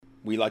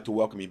We'd like to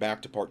welcome you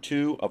back to part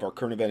 2 of our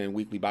current event and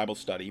weekly Bible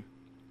study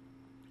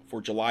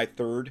for July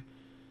 3rd,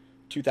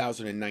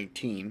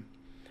 2019.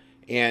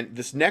 And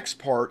this next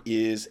part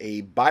is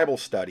a Bible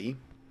study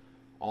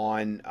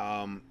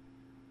on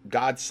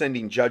God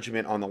sending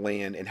judgment on the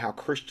land and how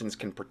Christians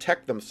can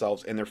protect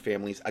themselves and their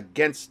families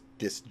against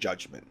this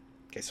judgment.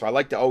 Okay, so I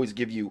like to always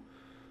give you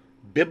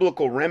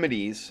biblical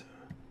remedies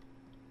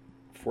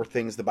for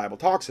things the Bible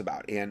talks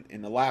about. And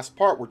in the last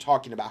part, we're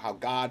talking about how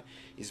God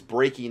is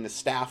breaking the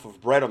staff of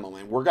bread on the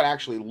land. We're going to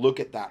actually look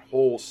at that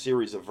whole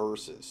series of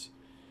verses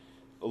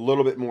a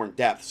little bit more in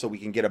depth so we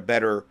can get a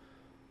better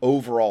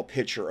overall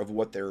picture of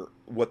what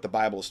the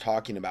Bible is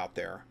talking about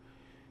there,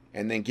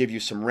 and then give you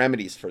some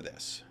remedies for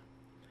this.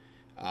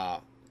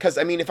 Because,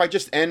 if I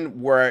just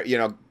end where,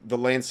 the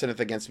land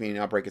sinneth against me and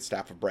I'll break its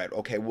staff of bread.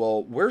 Okay,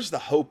 well, where's the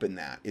hope in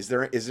that? Is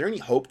there any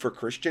hope for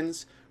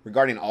Christians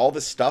regarding all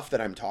the stuff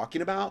that I'm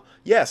talking about?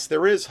 Yes,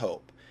 there is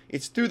hope.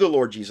 It's through the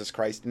Lord Jesus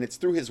Christ, and it's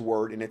through his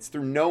word, and it's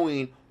through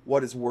knowing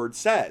what his word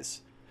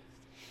says.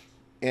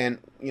 And,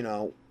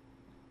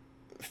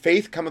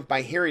 faith cometh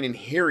by hearing, and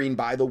hearing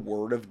by the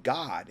word of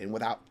God. And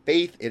without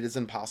faith, it is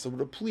impossible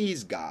to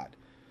please God.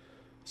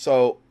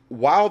 So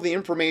while the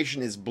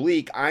information is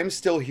bleak, I'm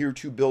still here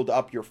to build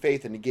up your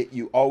faith and to get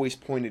you always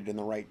pointed in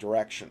the right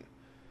direction.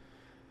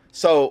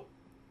 So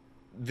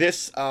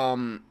this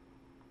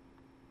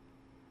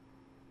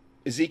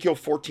Ezekiel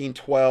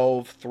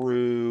 14:12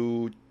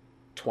 through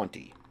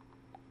 20.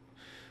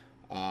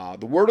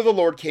 The word of the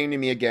Lord came to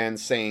me again,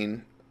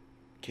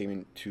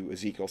 came to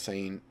Ezekiel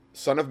saying,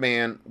 Son of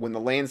man, when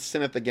the land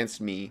sinneth against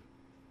me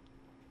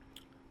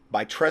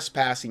by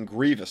trespassing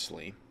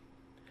grievously,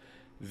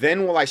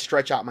 then will I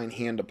stretch out mine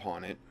hand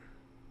upon it,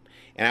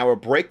 and I will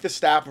break the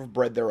staff of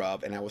bread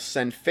thereof, and I will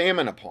send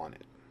famine upon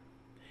it,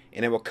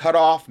 and I will cut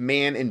off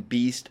man and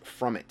beast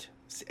from it.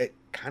 It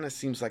kind of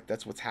seems like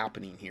that's what's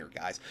happening here,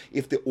 guys.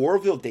 If the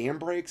Oroville Dam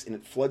breaks and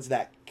it floods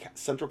that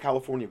Central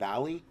California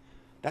Valley,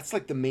 that's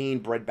like the main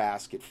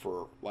breadbasket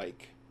for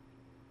like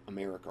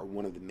America, or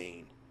one of the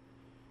main.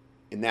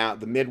 And now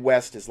the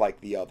Midwest is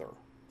like the other.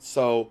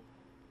 So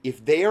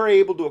if they are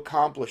able to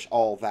accomplish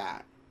all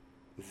that,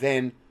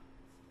 then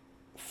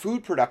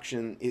food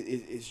production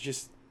is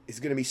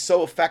going to be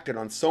so affected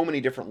on so many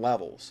different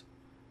levels.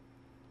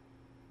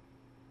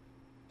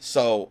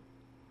 So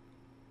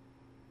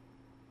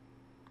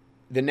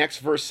the next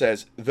verse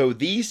says, though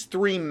these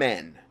three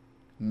men,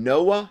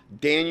 Noah,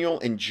 Daniel,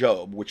 and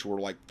Job, which were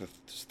like the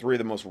three of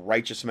the most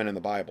righteous men in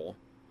the Bible,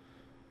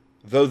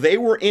 though they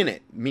were in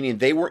it, meaning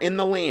they were in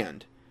the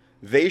land,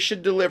 they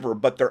should deliver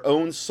but their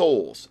own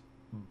souls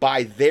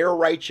by their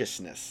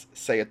righteousness,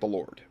 saith the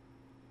Lord.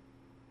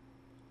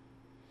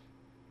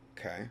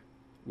 Okay.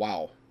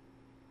 Wow.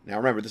 Now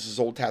remember, this is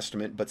Old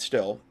Testament, but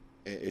still,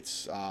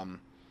 it's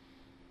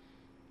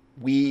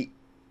we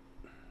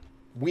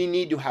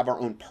need to have our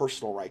own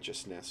personal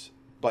righteousness,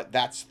 but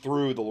that's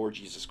through the Lord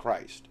Jesus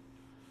Christ,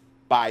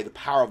 by the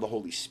power of the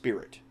Holy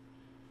Spirit.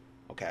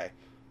 Okay?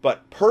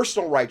 But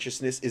personal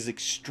righteousness is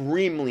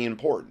extremely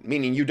important,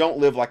 meaning you don't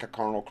live like a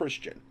carnal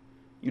Christian.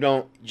 You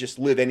don't just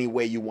live any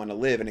way you want to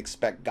live and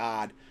expect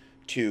God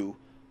to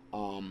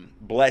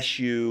bless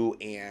you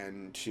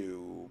and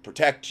to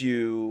protect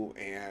you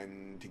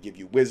and to give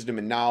you wisdom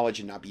and knowledge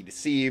and not be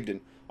deceived and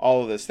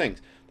all of those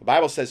things. The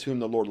Bible says, whom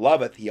the Lord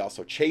loveth, he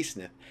also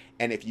chasteneth.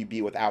 And if you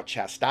be without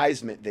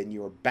chastisement, then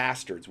you are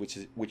bastards,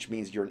 which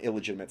means you're an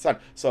illegitimate son.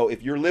 So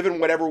if you're living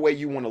whatever way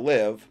you want to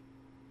live,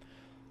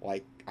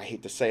 like, I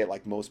hate to say it,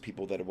 like most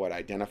people that would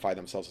identify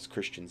themselves as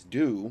Christians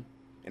do,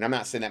 and I'm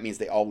not saying that means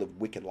they all live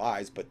wicked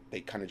lives, but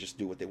they kind of just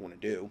do what they want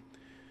to do,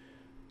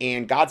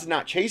 and God's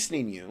not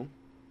chastening you,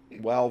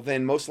 well,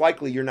 then most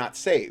likely you're not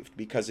saved,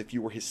 because if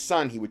you were his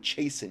son, he would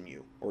chasten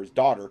you, or his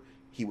daughter,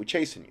 he would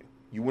chasten you.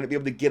 You wouldn't be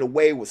able to get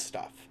away with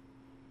stuff.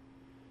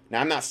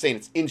 Now, I'm not saying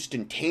it's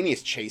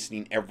instantaneous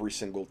chastening every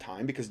single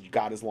time, because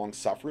God is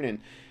long-suffering, and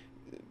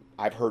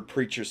I've heard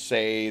preachers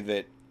say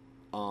that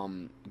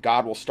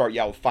God will start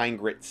you out with fine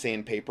grit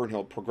sandpaper, and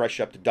he'll progress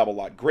you up to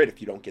double-aught grit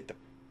if you don't get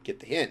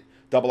the hint.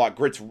 Double-aught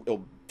grit's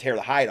will tear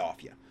the hide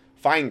off you.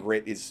 Fine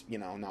grit is,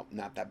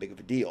 not that big of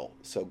a deal.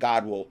 So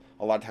God will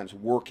a lot of times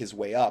work his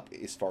way up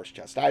as far as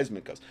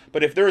chastisement goes.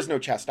 But if there is no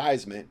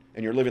chastisement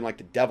and you're living like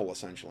the devil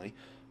essentially,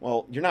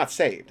 well, you're not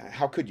saved.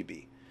 How could you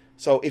be?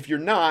 So if you're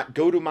not,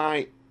 go to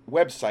my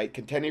website,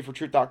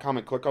 contendingfortruth.com,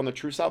 and click on the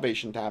True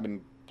Salvation tab,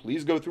 and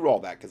please go through all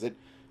that, because it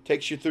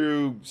takes you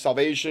through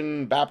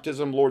salvation,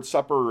 baptism, Lord's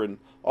Supper, and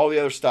all the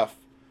other stuff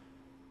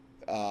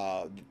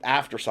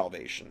after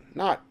salvation.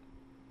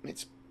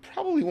 It's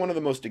probably one of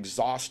the most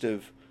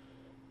exhaustive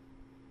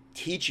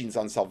teachings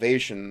on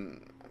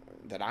salvation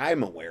that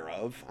I'm aware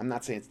of. I'm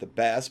not saying it's the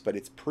best, but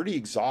it's pretty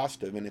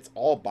exhaustive, and it's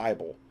all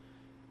Bible.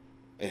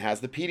 It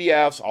has the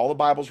PDFs, all the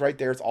Bible's right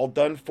there. It's all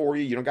done for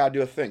you. You don't got to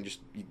do a thing.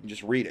 You can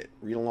just read it.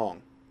 Read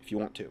along if you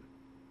want to.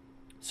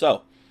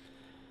 So,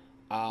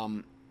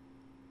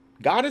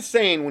 God is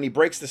saying when he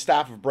breaks the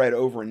staff of bread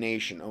over a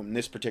nation, in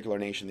this particular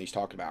nation that he's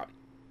talking about,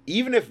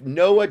 even if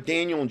Noah,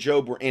 Daniel, and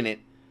Job were in it,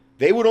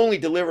 they would only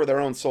deliver their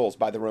own souls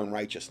by their own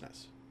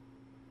righteousness.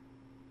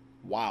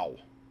 Wow.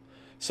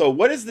 So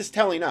what is this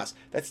telling us?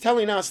 That's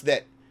telling us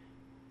that,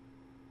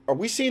 are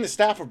we seeing the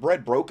staff of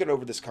bread broken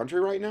over this country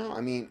right now?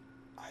 I mean,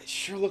 it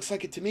sure looks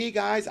like it to me,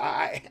 guys.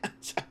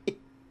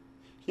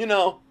 You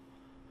know,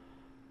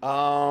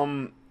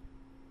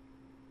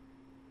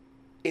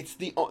 it's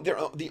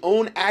the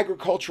own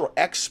agricultural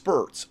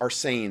experts are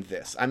saying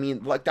this. I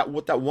mean, like that,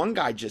 what that one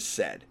guy just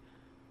said.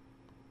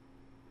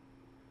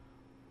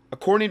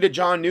 According to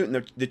John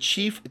Newton, the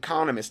chief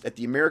economist at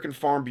the American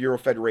Farm Bureau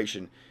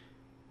Federation,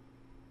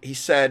 he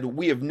said,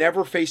 "We have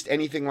never faced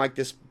anything like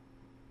this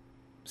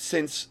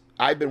since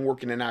I've been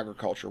working in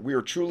agriculture. We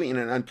are truly in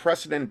an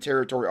unprecedented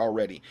territory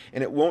already,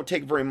 and it won't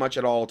take very much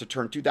at all to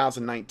turn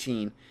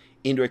 2019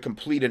 into a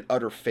complete and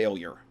utter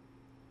failure."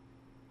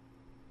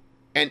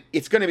 And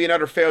it's going to be an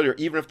utter failure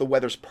even if the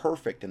weather's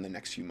perfect in the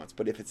next few months.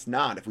 But if it's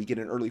not, if we get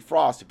an early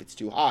frost, if it's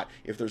too hot,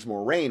 if there's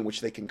more rain,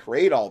 which they can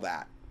create all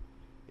that,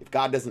 if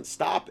God doesn't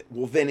stop it,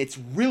 well, then it's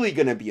really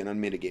going to be an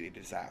unmitigated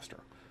disaster.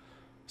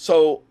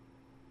 So,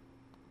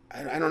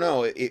 I don't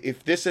know.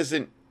 If this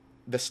isn't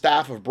the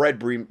staff of bread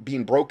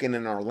being broken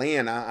in our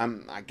land,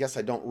 I guess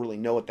I don't really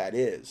know what that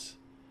is.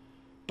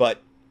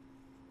 But,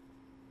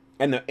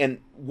 and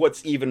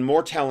what's even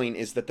more telling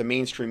is that the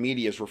mainstream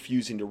media is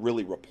refusing to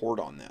really report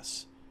on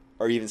this,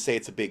 or even say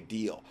it's a big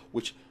deal,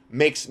 which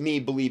makes me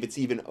believe it's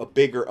even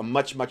a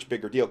much, much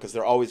bigger deal, because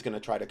they're always going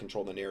to try to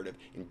control the narrative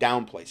and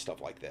downplay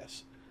stuff like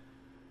this.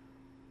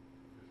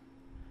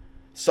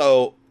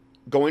 So,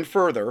 going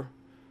further,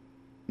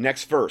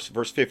 next verse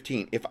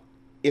 15.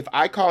 If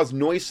I cause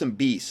noisome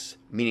beasts,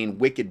 meaning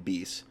wicked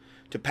beasts,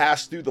 to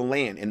pass through the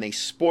land, and they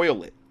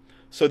spoil it,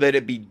 so that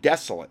it be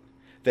desolate,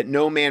 that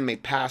no man may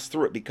pass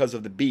through it because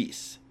of the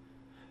beasts,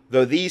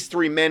 though these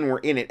 3 men were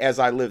in it, as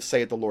I live,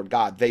 saith the Lord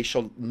God, they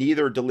shall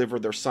neither deliver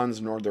their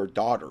sons nor their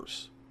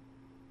daughters.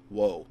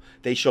 Whoa.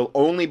 They shall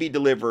only be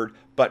delivered,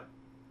 but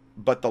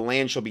the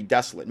land shall be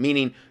desolate.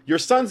 Meaning, your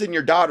sons and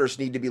your daughters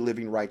need to be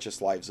living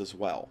righteous lives as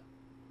well.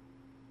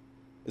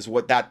 Is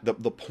what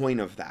the point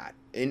of that.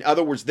 In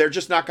other words, they're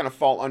just not going to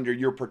fall under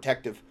your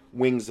protective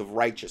wings of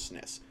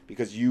righteousness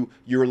because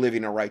you're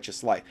living a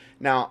righteous life.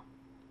 Now,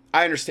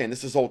 I understand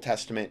this is Old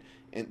Testament,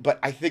 but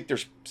I think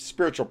there's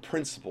spiritual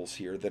principles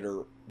here that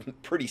are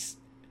pretty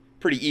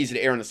easy to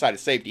err on the side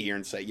of safety here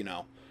and say,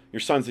 your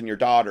sons and your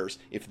daughters,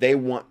 if they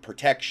want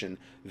protection,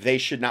 they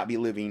should not be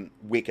living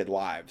wicked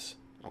lives.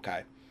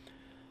 Okay.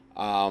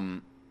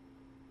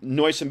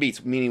 Noisome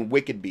beasts, meaning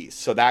wicked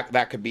beasts. So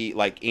that could be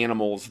like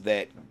animals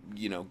that,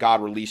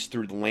 God released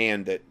through the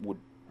land that would,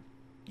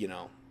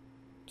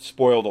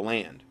 spoil the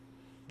land,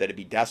 that it'd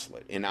be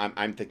desolate. And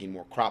I'm thinking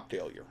more crop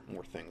failure,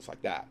 more things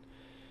like that.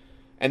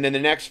 And then the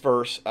next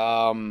verse,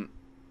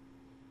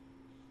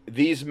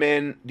 these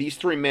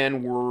 3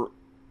 men were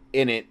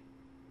in it.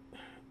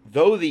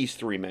 Though these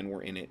 3 men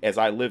were in it, as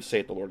I live,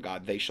 saith the Lord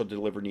God, they shall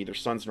deliver neither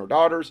sons nor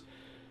daughters.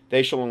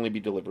 They shall only be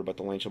delivered, but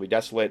the land shall be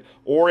desolate.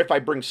 Or if I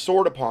bring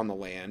sword upon the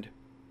land,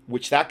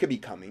 which that could be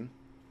coming.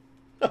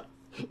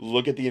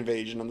 Look at the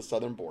invasion on the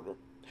southern border.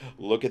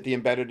 Look at the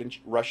embedded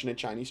Russian and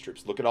Chinese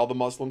troops. Look at all the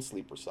Muslim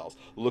sleeper cells.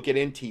 Look at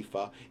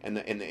Antifa and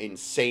the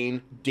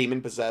insane,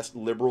 demon-possessed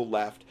liberal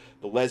left,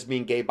 the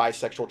lesbian, gay,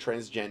 bisexual,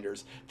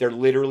 transgenders. They're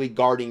literally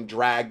guarding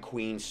drag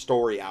queen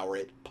story hour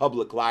at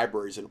public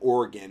libraries in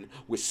Oregon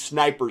with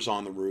snipers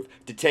on the roof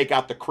to take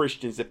out the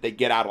Christians if they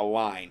get out of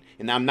line.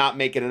 And I'm not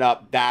making it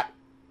up. That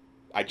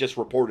I just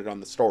reported on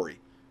the story.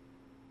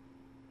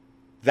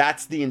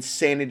 That's the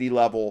insanity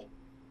level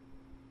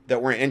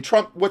that we're in. And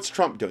Trump, what's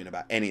Trump doing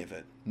about any of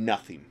it?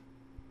 Nothing.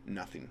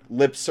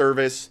 Lip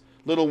service,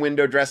 little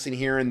window dressing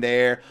here and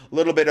there, a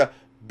little bit of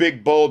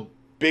big, bold,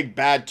 big,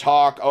 bad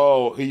talk.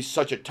 Oh, he's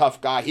such a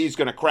tough guy. He's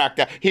going to crack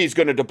that. He's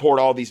going to deport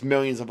all these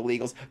millions of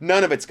illegals.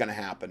 None of it's going to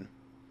happen.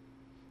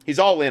 He's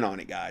all in on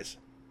it, guys.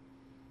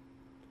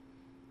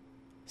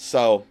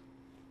 So,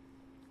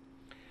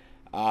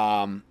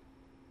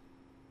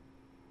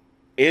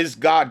 is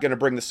God going to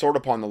bring the sword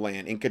upon the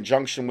land in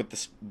conjunction with the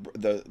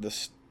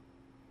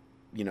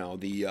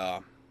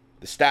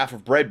staff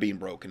of bread being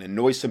broken and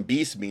noisome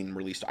beasts being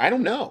released? I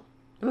don't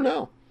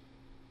know.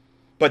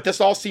 But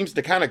this all seems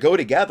to kind of go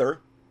together.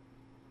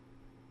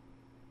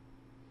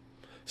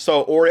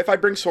 So, or if I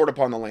bring sword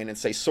upon the land and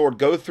say, sword,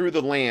 go through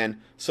the land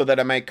so that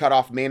I may cut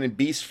off man and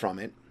beast from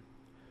it.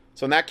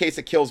 So in that case,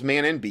 it kills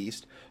man and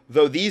beast.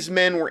 Though these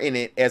men were in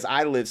it, as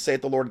I live,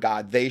 saith the Lord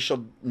God, they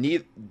shall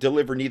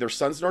deliver neither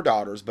sons nor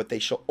daughters, but they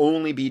shall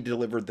only be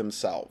delivered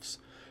themselves.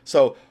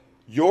 So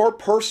your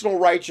personal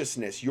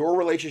righteousness, your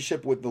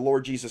relationship with the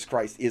Lord Jesus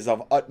Christ is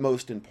of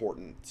utmost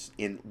importance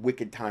in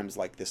wicked times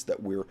like this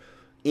that we're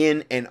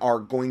in and are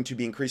going to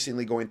be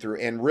increasingly going through.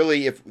 And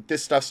really, if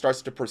this stuff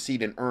starts to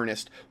proceed in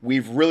earnest,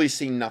 we've really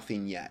seen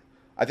nothing yet.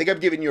 I think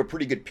I've given you a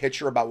pretty good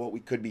picture about what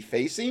we could be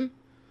facing,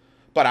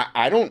 but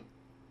I don't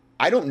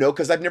know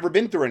because I've never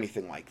been through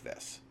anything like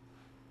this.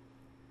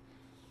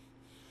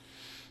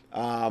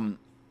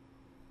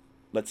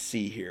 Let's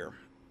see here.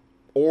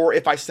 Or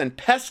if I send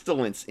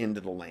pestilence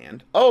into the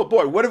land. Oh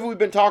boy, what have we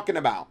been talking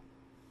about?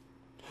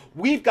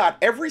 We've got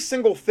every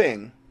single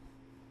thing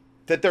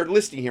that they're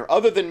listing here,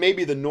 other than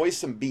maybe the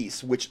noisome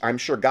beast, which I'm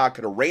sure God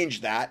could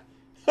arrange that.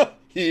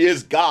 He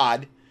is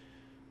God.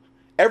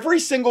 Every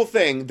single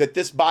thing that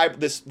this Bible,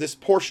 this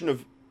portion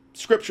of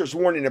Scripture is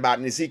warning about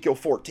in Ezekiel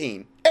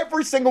 14,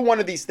 every single one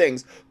of these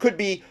things could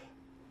be,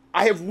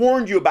 I have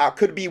warned you about,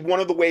 could be one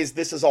of the ways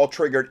this is all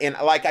triggered. And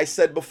like I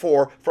said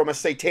before, from a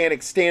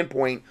satanic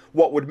standpoint,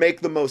 what would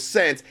make the most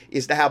sense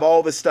is to have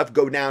all this stuff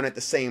go down at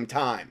the same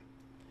time.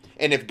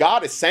 And if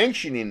God is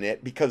sanctioning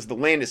it because the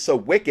land is so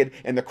wicked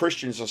and the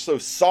Christians are so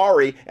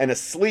sorry and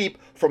asleep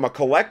from a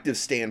collective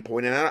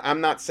standpoint, and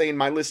I'm not saying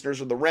my listeners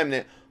are the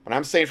remnant, but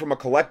I'm saying from a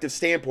collective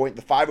standpoint,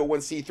 the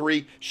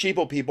 501c3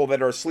 sheeple people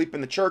that are asleep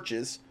in the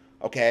churches,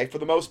 okay, for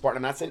the most part,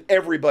 I'm not saying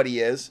everybody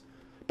is,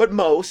 but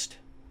most,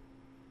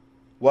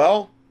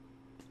 well,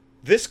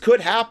 this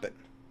could happen.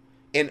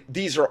 And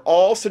these are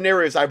all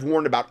scenarios I've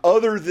warned about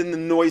other than the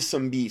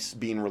noisome beast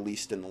being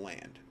released in the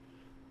land.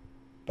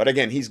 But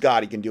again, he's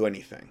God, he can do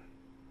anything.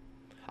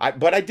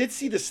 But I did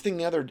see this thing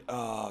the other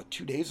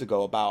 2 days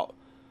ago about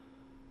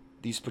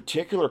these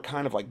particular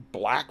kind of like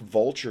black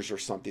vultures or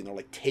something. They're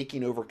like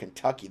taking over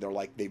Kentucky. They're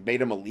like, they've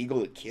made them illegal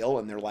to kill,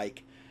 and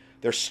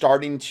they're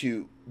starting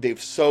to,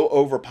 they've so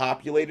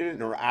overpopulated it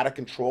and are out of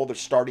control. They're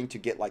starting to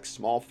get like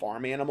small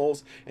farm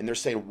animals, and they're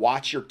saying,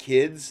 watch your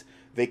kids.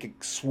 They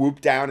could swoop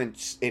down and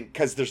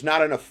because there's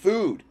not enough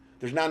food.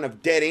 There's not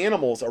enough dead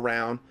animals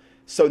around.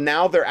 So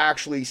now they're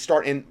actually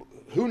starting,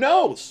 who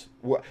knows?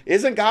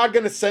 Isn't God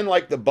going to send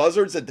like the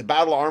buzzards at the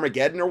Battle of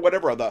Armageddon or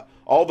whatever,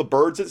 all the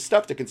birds and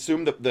stuff to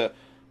consume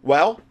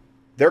well,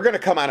 they're going to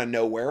come out of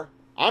nowhere.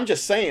 I'm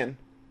just saying.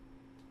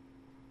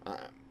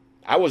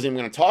 I wasn't even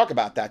going to talk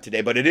about that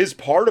today, but it is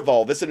part of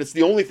all this, and it's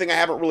the only thing I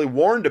haven't really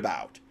warned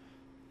about.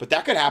 But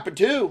that could happen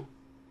too.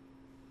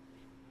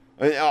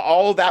 And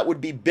all of that would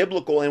be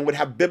biblical and would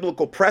have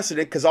biblical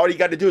precedent, because all you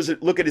got to do is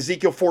look at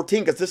Ezekiel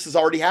 14, because this has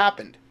already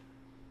happened.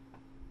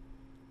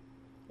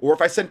 Or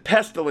if I send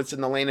pestilence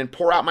in the land and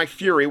pour out my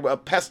fury,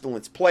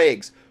 pestilence,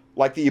 plagues,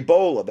 like the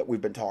Ebola that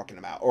we've been talking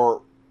about,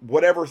 or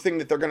whatever thing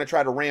that they're going to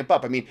try to ramp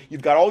up. I mean,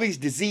 you've got all these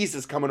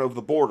diseases coming over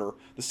the border,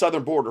 the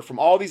southern border, from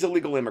all these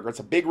illegal immigrants.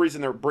 A big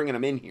reason they're bringing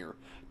them in here.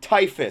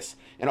 Typhus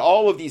and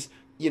all of these,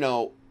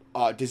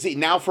 disease.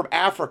 Now from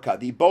Africa,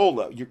 the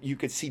Ebola. You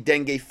could see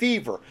dengue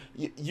fever.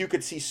 You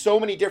could see so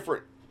many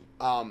different,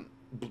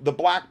 the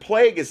Black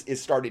Plague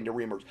is starting to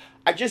reemerge.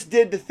 I just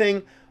did the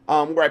thing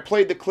where I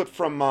played the clip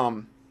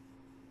from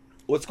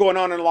what's going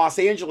on in Los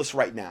Angeles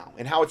right now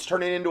and how it's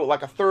turning into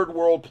like a third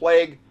world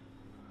plague,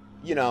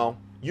 you know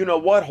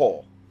what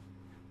hole.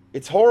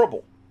 It's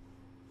horrible.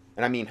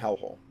 And I mean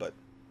hellhole, but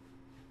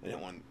I didn't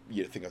want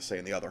you to think I was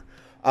saying the other.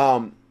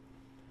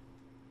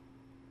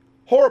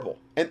 Horrible.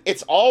 And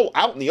it's all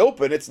out in the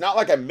open. It's not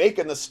like I'm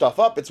making this stuff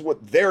up. It's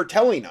what they're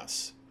telling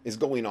us is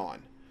going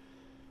on.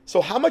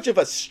 So how much of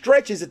a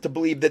stretch is it to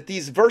believe that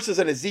these verses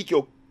in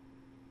Ezekiel,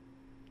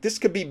 this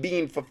could be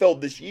being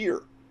fulfilled this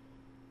year?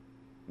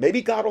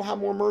 Maybe God will have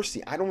more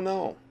mercy. I don't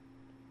know.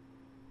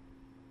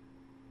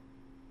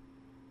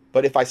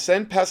 But if I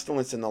send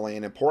pestilence in the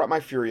land and pour out my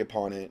fury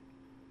upon it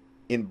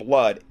in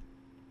blood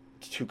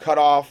to cut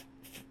off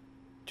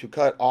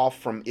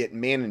from it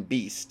man and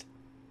beast.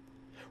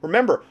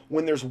 Remember,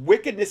 when there's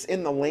wickedness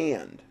in the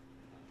land,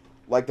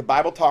 like the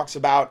Bible talks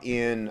about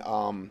in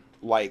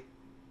like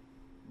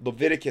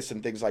Leviticus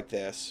and things like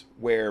this,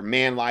 where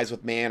man lies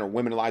with man, or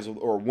woman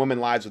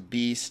lies with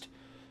beast,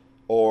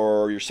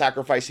 or you're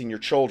sacrificing your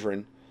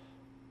children,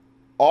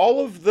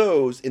 all of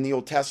those in the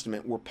Old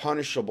Testament were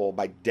punishable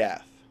by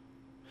death.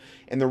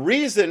 And the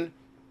reason,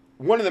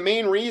 one of the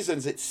main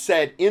reasons it's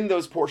said in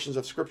those portions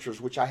of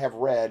scriptures, which I have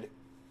read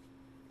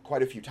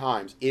quite a few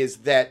times, is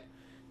that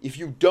if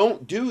you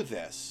don't do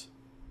this,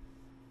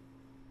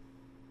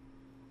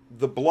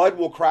 the blood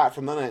will cry out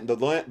from the land.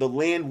 The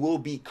land will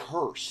be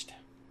cursed.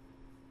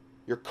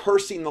 You're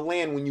cursing the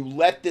land when you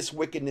let this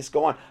wickedness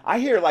go on. I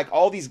hear like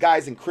all these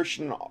guys in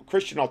Christian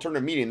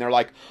alternative media, and they're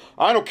like,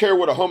 I don't care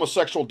what a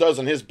homosexual does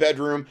in his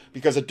bedroom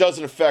because it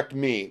doesn't affect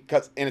me.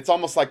 And it's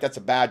almost like that's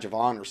a badge of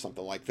honor or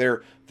something. Like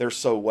they're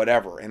so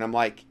whatever. And I'm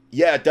like,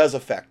 yeah, it does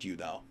affect you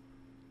though.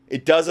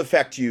 It does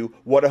affect you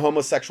what a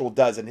homosexual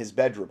does in his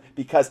bedroom,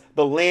 because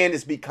the land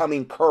is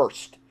becoming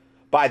cursed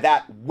by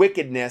that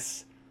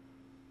wickedness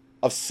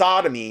of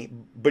sodomy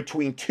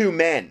between two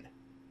men.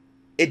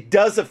 It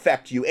does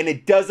affect you, and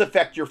it does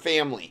affect your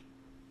family.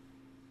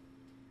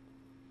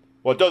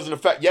 Well, it doesn't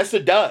affect... Yes,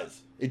 it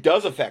does. It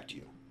does affect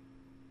you.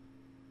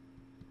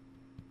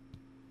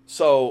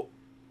 So,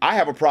 I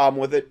have a problem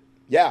with it.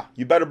 Yeah,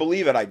 you better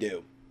believe it, I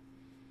do.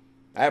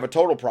 I have a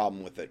total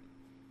problem with it.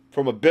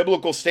 From a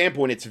biblical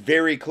standpoint, it's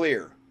very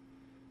clear.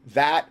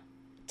 That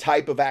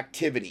type of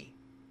activity,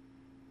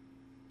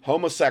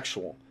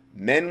 homosexual,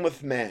 men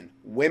with men,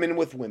 women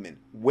with women,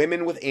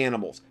 women with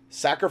animals,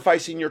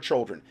 sacrificing your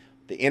children...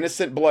 The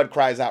innocent blood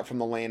cries out from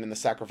the land in the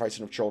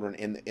sacrificing of children.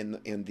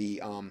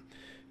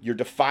 You're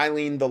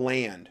defiling the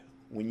land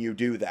when you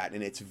do that,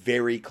 and it's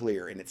very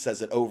clear, and it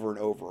says it over and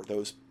over.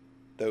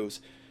 Those,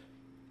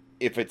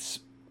 if it's,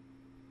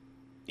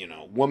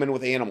 woman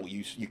with animal,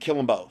 you kill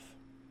them both.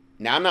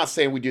 Now, I'm not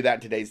saying we do that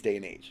in today's day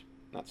and age.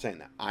 I'm not saying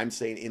that. I'm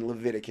saying in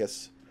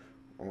Leviticus,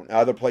 or in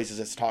other places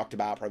it's talked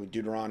about, probably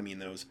Deuteronomy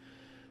and those,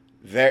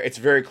 it's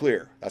very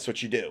clear. That's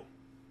what you do.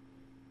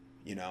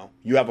 You know,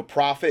 you have a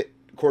prophet,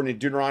 according to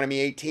Deuteronomy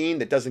 18,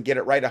 that doesn't get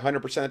it right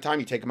 100% of the time,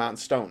 you take them out and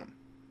stone them.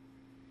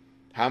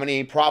 How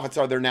many prophets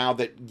are there now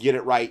that get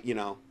it right,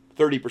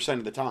 30%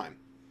 of the time?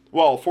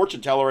 Well, a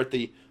fortune teller at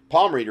the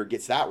palm reader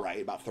gets that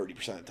right about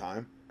 30% of the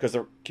time because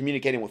they're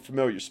communicating with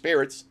familiar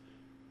spirits.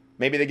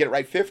 Maybe they get it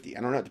right 50.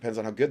 I don't know. It depends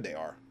on how good they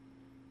are.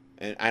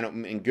 And I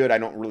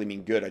don't really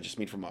mean good. I just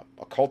mean from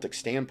a cultic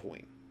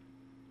standpoint.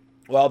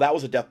 Well, that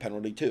was a death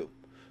penalty too.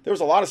 There was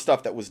a lot of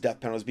stuff that was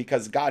death penalties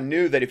because God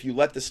knew that if you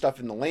let this stuff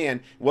in the land,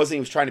 it wasn't he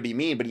was trying to be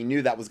mean, but he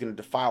knew that was going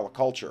to defile a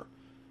culture.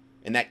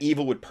 And that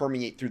evil would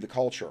permeate through the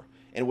culture.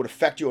 And it would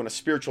affect you on a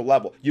spiritual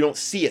level. You don't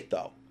see it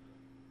though.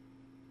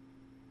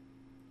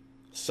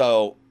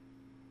 So,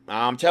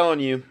 I'm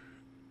telling you,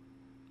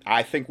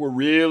 I think we're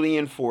really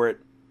in for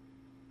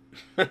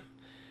it.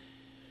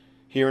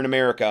 Here in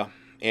America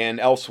and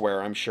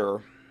elsewhere, I'm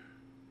sure.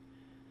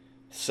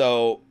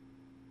 So,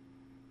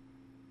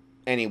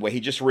 anyway, he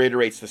just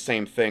reiterates the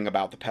same thing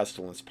about the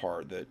pestilence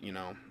part, that,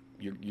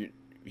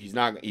 he's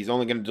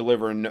only going to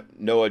deliver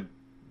Noah,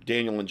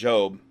 Daniel, and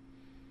Job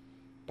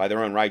by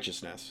their own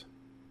righteousness.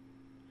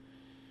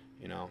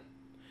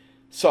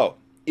 So,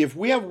 if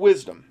we have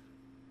wisdom,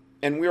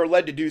 and we are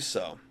led to do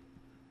so,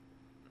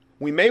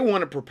 we may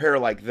want to prepare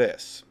like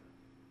this,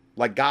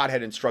 like God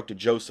had instructed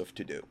Joseph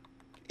to do.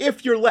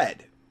 If you're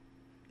led.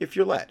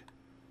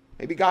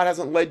 Maybe God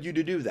hasn't led you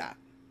to do that,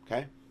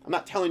 okay? I'm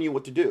not telling you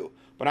what to do,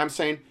 but I'm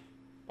saying,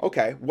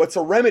 okay, what's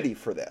a remedy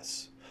for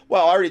this?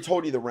 Well, I already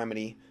told you the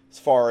remedy as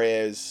far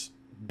as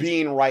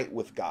being right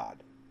with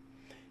God.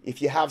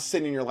 If you have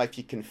sin in your life,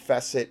 you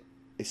confess it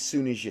as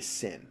soon as you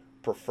sin,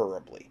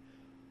 preferably,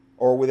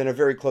 or within a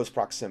very close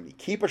proximity.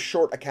 Keep a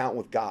short account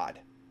with God.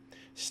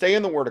 Stay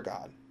in the Word of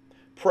God.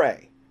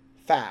 Pray.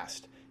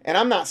 Fast. And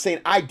I'm not saying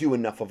I do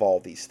enough of all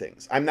these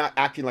things. I'm not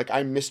acting like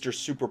I'm Mr.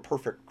 Super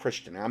Perfect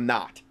Christian. I'm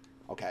not.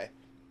 Okay?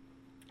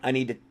 I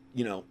need to,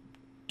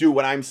 do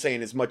what I'm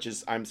saying as much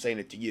as I'm saying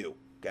it to you.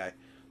 Okay?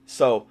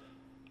 So,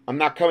 I'm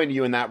not coming to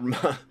you in that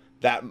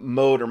that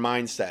mode or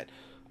mindset.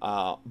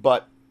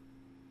 But,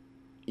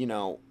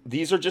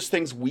 these are just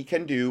things we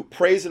can do.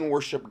 Praise and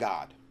worship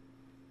God.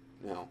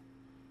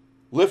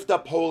 Lift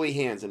up holy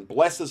hands and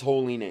bless his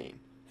holy name.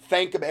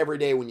 Thank him every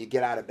day when you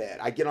get out of bed.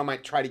 I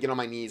try to get on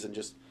my knees and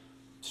just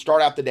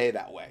start out the day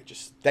that way.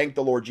 Just thank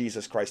the Lord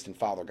Jesus Christ and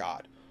Father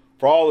God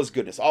for all his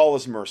goodness, all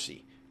his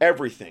mercy,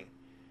 everything.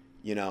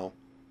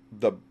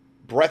 The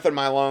breath in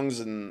my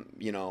lungs and,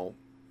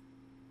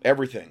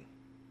 everything.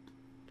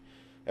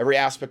 Every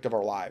aspect of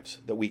our lives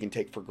that we can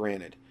take for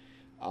granted.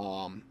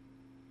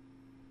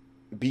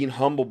 Being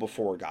humble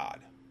before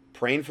God.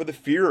 Praying for the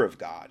fear of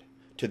God.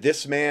 To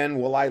this man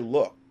will I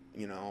look,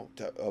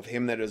 of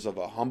him that is of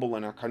a humble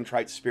and a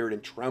contrite spirit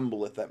and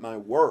trembleth at my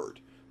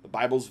word. The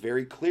Bible's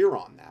very clear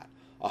on that.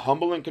 A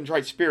humble and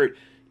contrite spirit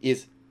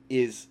is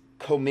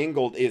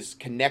commingled, is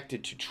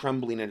connected to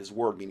trembling at his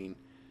word, meaning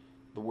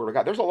the word of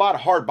God. There's a lot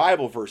of hard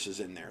Bible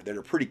verses in there that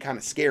are pretty kind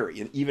of scary,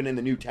 and even in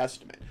the New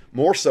Testament.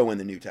 More so in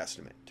the New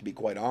Testament, to be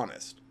quite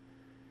honest.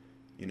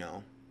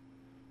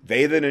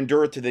 They that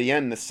endure to the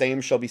end, the same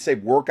shall be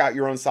saved. Work out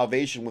your own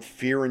salvation with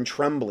fear and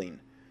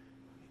trembling.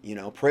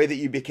 Pray that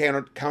you be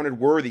counted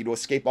worthy to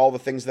escape all the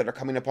things that are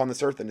coming upon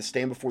this earth and to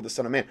stand before the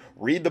Son of Man.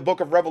 Read the book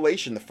of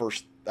Revelation, the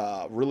first,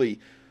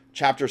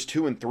 chapters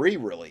 2 and 3,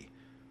 really,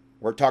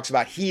 where it talks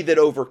about he that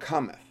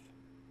overcometh.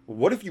 Well,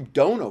 what if you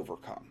don't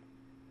overcome?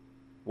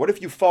 What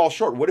if you fall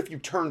short? What if you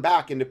turn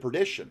back into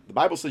perdition? The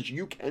Bible says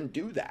you can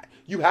do that.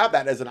 You have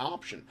that as an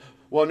option.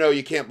 Well, no,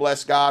 you can't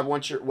bless God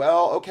once you're,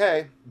 well,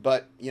 okay.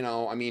 But,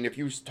 if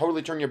you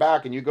totally turn your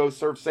back and you go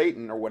serve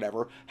Satan or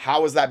whatever,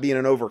 how is that being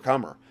an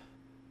overcomer?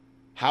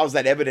 How is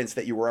that evidence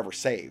that you were ever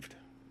saved?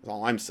 That's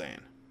all I'm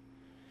saying.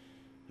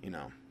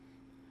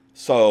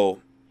 So,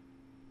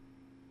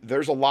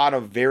 there's a lot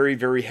of very,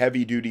 very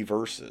heavy-duty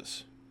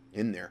verses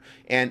in there.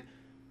 And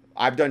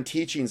I've done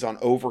teachings on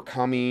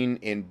overcoming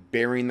and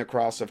bearing the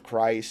cross of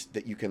Christ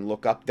that you can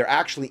look up. They're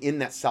actually in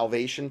that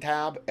salvation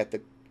tab at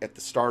the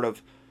start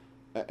of,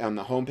 on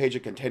the homepage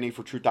of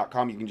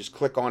contendingfortruth.com. You can just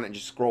click on it and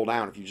just scroll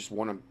down. If you just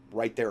want to,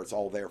 right there, it's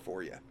all there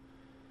for you.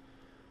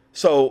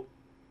 So,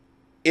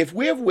 if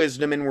we have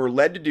wisdom and we're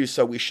led to do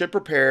so, we should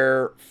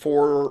prepare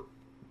for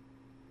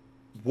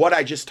what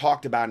I just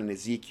talked about in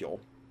Ezekiel,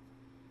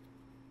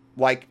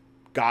 like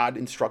God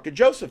instructed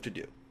Joseph to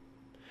do.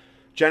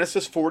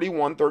 Genesis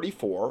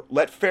 41:34,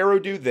 let Pharaoh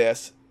do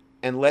this,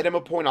 and let him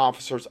appoint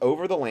officers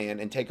over the land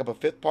and take up a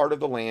fifth part of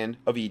the land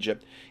of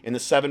Egypt in the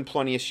 7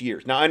 plenteous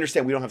years. Now, I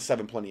understand we don't have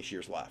 7 plenteous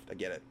years left. I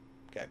get it.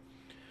 Okay.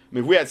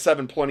 If we had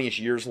 7 plenteous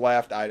years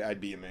left,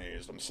 I'd be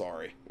amazed. I'm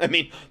sorry.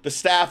 The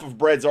staff of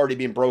bread's already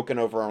being broken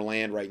over our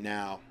land right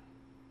now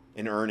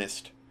in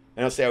earnest.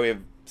 I don't say we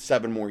have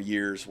 7 more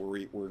years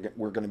where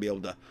we're going to be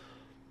able to,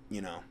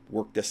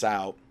 work this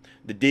out.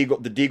 The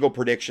Deagle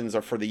predictions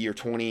are for the year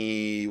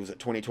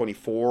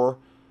 2024,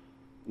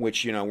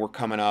 which, we're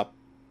coming up,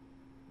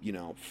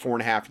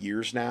 4.5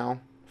 years now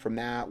from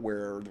that,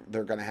 where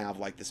they're going to have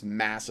like this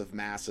massive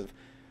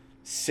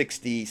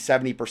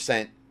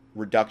 60-70%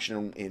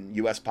 reduction in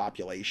U.S.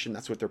 population.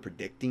 That's what they're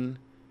predicting.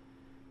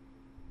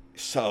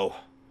 So,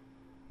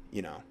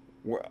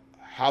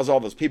 how's all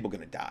those people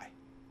going to die?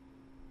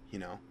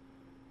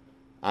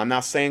 I'm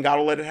not saying God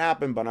will let it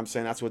happen, but I'm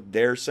saying that's what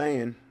they're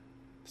saying.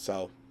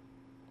 So,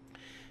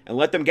 and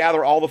let them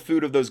gather all the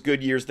food of those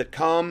good years that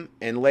come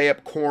and lay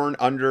up corn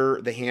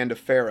under the hand of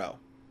Pharaoh.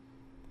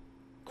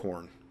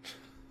 Corn.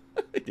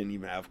 They didn't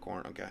even have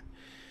corn. Okay.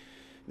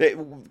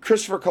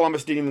 Christopher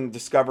Columbus didn't even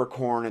discover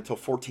corn until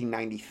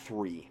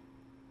 1493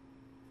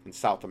 in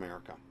South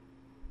America.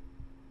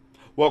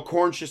 Well,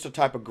 corn's just a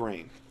type of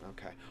grain.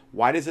 Okay.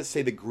 Why does it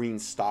say the green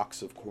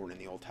stalks of corn in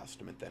the Old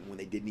Testament then, when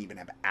they didn't even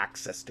have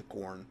access to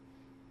corn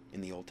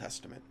in the Old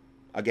Testament?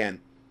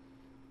 Again,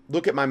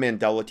 look at my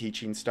Mandela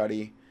teaching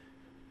study,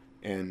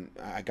 and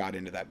I got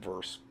into that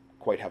verse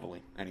quite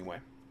heavily. Anyway,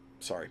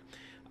 sorry.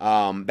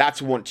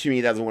 That's one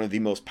of the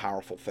most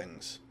powerful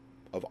things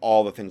of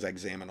all the things I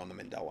examined on the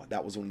Mandela.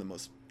 That was one of the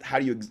most. How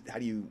do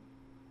you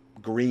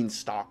green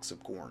stalks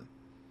of corn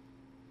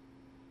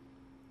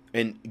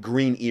and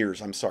green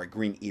ears? I'm sorry,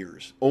 green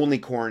ears. Only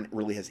corn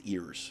really has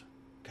ears.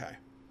 Okay.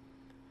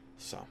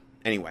 So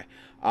anyway,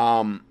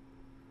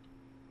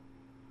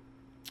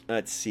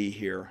 let's see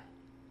here.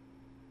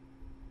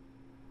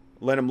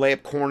 Let them lay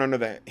up corn under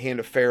the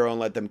hand of Pharaoh, and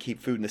let them keep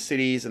food in the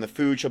cities, and the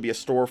food shall be a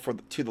store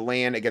to the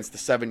land against the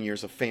 7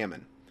 years of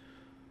famine,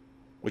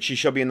 which ye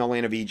shall be in the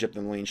land of Egypt,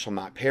 and the land shall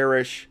not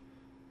perish,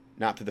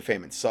 not through the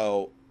famine.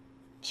 So,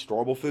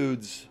 storable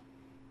foods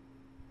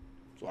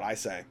is what I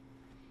say.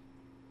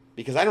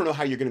 Because I don't know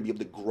how you're going to be able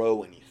to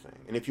grow anything.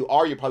 And if you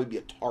are, you'll probably be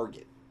a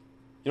target.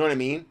 You know what I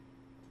mean?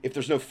 If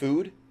there's no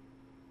food.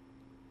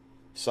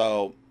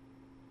 So,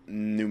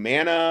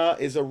 Numana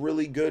is a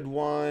really good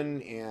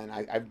one, and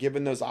I've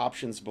given those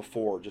options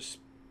before. Just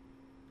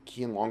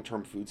key in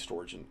long-term food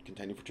storage and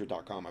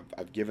contendingfortruth.com.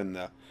 I've given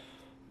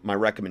my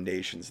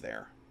recommendations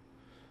there.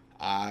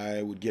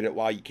 I would get it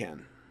while you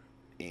can,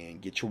 and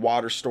get your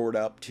water stored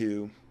up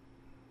too.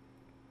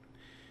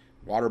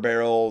 Water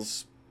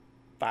barrels,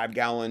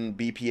 5-gallon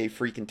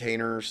BPA-free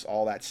containers,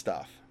 all that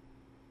stuff.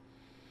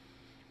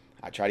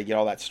 I try to get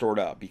all that stored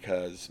up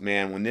because,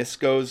 man, when this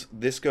goes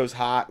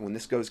hot, when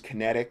this goes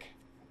kinetic,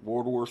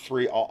 World War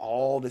III,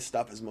 all this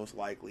stuff is most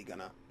likely going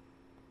to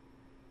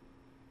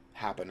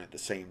happen at the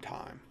same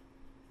time.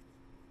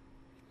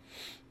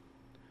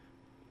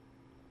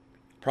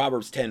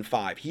 Proverbs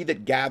 10:5. He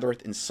that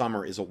gathereth in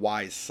summer is a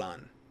wise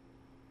son.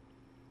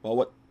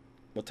 Well,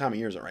 what time of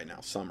year is it right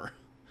now? Summer.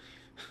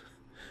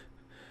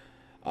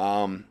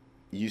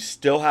 You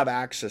still have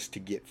access to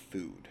get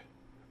food.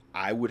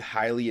 I would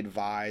highly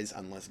advise,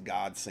 unless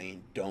God's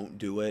saying don't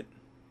do it,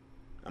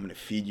 I'm going to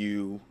feed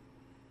you,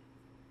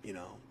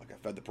 like I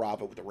fed the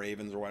prophet with the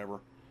ravens or whatever.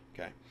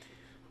 Okay.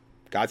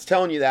 God's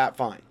telling you that,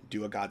 fine.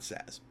 Do what God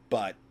says.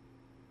 But,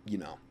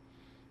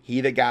 he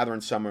that gathereth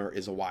in summer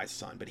is a wise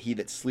son, but he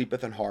that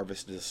sleepeth in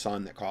harvest is a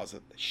son that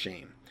causeth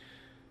shame.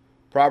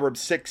 Proverbs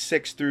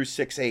 6:6 through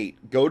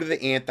 6:8. Go to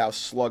the ant, thou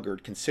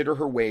sluggard, consider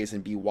her ways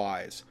and be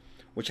wise,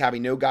 which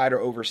having no guide or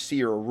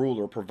overseer or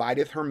ruler,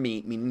 provideth her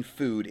meat, meaning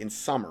food, in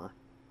summer,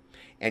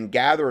 and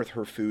gathereth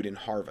her food in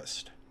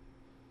harvest.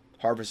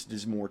 Harvest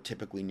is more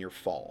typically near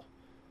fall.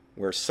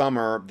 Where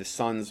summer, the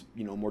sun's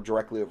more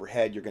directly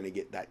overhead, you're going to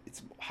get that.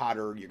 It's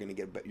hotter. You're going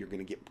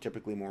to get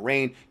typically more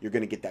rain. You're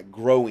going to get that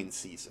growing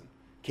season.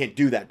 Can't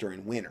do that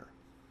during winter.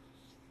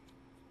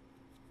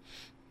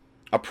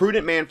 A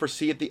prudent man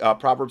foreseeth the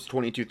Proverbs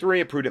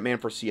 22:3. A prudent man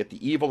foreseeth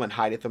the evil and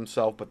hideth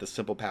himself, but the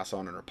simple pass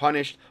on and are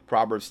punished.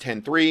 Proverbs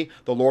 10:3.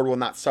 The Lord will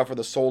not suffer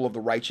the soul of the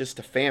righteous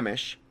to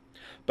famish,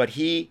 but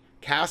he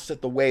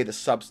casteth away the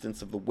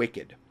substance of the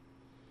wicked.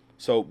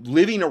 So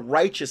living a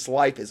righteous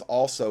life is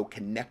also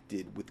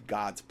connected with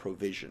God's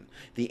provision.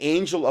 The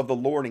angel of the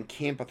Lord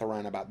encampeth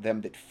around about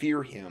them that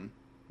fear him,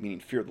 meaning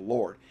fear the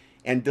Lord,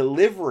 and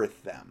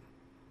delivereth them.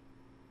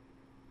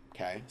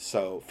 Okay,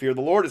 so fear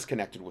the Lord is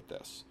connected with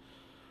this.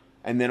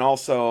 And then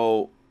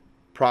also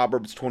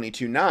Proverbs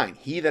 22:9.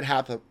 He that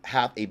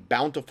hath a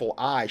bountiful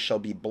eye shall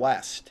be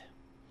blessed,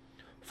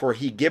 for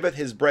he giveth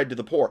his bread to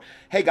the poor.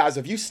 Hey guys,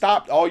 have you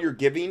stopped all your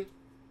giving?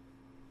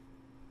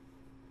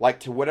 Like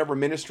to whatever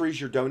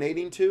ministries you're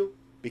donating to,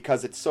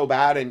 because it's so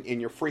bad and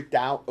you're freaked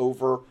out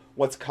over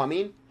what's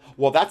coming?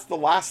 Well, that's the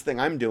last thing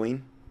I'm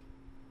doing.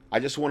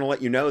 I just want to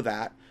let you know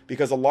that,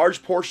 because a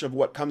large portion of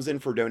what comes in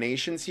for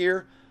donations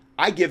here,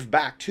 I give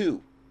back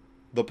to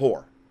the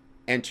poor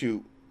and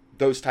to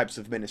those types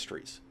of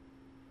ministries.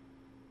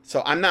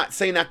 So I'm not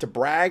saying that to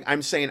brag.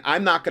 I'm saying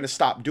I'm not going to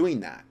stop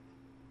doing that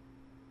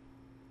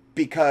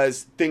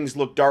because things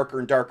look darker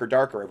and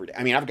darker every day.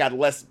 I mean, I've got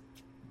less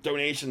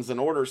donations and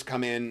orders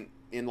come in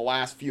the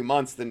last few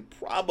months than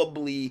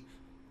probably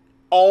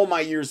all my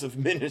years of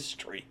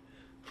ministry.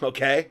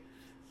 Okay?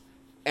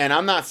 And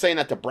I'm not saying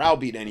that to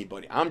browbeat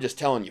anybody. I'm just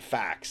telling you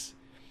facts.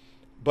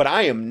 But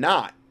I am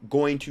not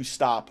going to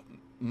stop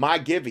my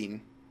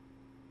giving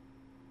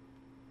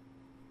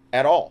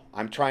at all.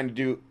 I'm trying to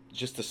do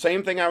just the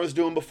same thing I was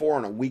doing before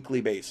on a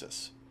weekly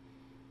basis.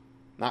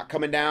 Not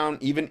coming down,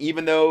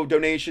 even though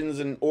donations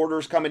and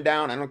orders coming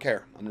down. I don't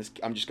care. I'm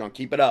just going to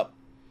keep it up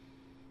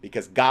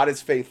because God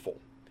is faithful.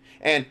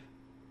 And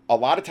a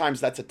lot of times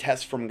that's a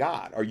test from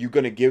God. Are you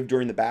going to give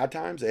during the bad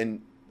times?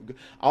 And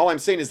all I'm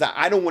saying is that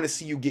I don't want to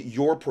see you get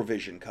your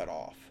provision cut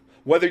off.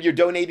 Whether you're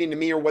donating to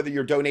me or whether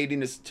you're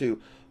donating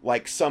to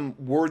like some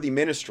worthy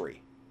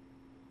ministry.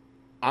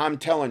 I'm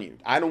telling you,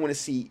 I don't want to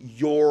see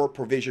your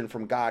provision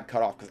from God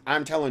cut off, because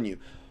I'm telling you,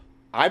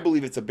 I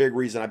believe it's a big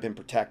reason I've been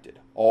protected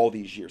all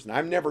these years. And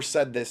I've never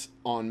said this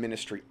on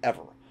ministry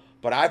ever,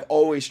 but I've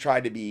always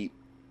tried to be,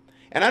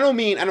 and I don't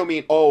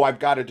mean, oh, I've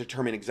got to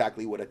determine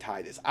exactly what a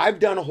tithe is. I've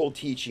done a whole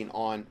teaching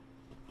on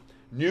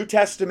New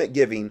Testament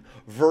giving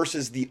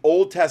versus the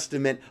Old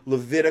Testament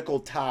Levitical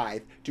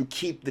tithe to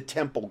keep the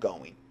temple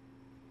going.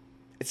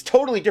 It's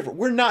totally different.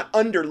 We're not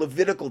under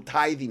Levitical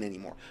tithing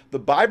anymore. The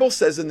Bible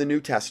says in the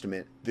New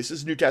Testament, this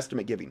is New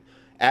Testament giving,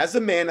 as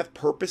a man hath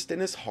purposed in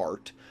his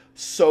heart,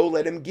 so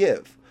let him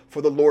give.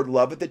 For the Lord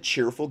loveth a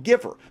cheerful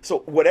giver. So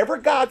whatever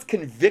God's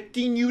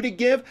convicting you to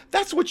give,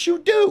 that's what you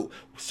do.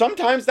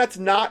 Sometimes that's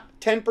not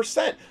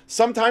 10%.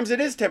 Sometimes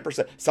it is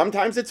 10%.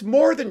 Sometimes it's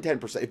more than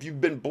 10%. If you've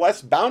been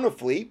blessed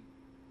bountifully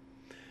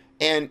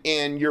and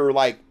you're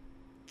like,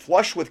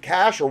 flush with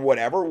cash or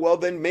whatever, well,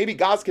 then maybe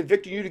God's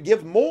convicting you to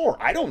give more.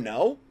 I don't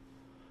know.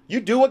 You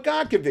do what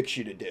God convicts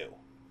you to do.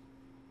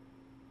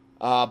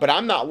 But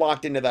I'm not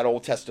locked into that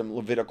Old Testament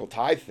Levitical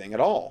tithe thing at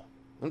all.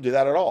 I don't do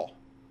that at all.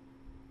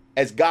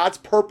 As God's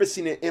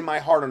purposing it in my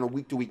heart on a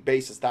week-to-week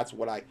basis, that's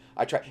what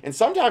I try. And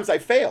sometimes I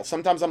fail.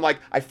 Sometimes I'm like,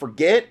 I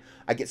forget.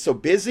 I get so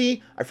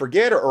busy, I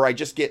forget, or I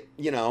just get,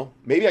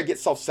 maybe I get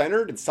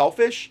self-centered and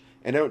selfish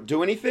and I don't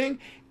do anything.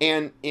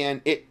 And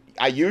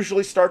I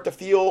usually start to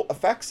feel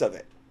effects of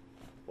it.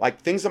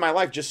 Like things in my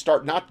life just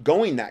start not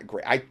going that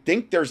great. I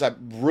think there's a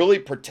really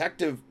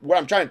protective, what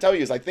I'm trying to tell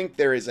you is I think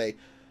there is I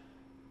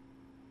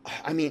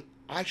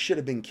should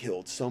have been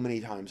killed so many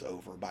times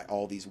over by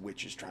all these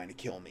witches trying to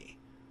kill me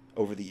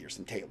over the years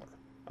in Taylor,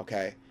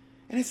 okay?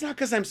 And it's not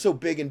because I'm so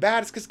big and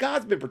bad, it's because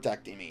God's been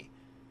protecting me.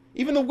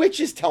 Even the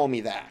witches tell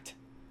me that.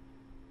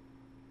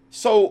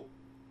 So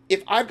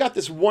if I've got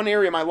this one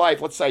area of my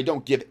life, let's say I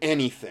don't give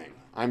anything,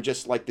 I'm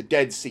just like the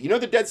Dead Sea. You know,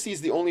 the Dead Sea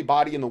is the only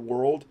body in the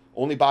world,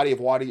 only body of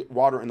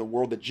water in the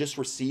world that just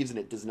receives and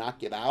it does not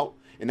give out.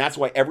 And that's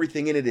why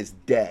everything in it is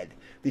dead,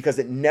 because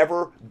it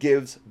never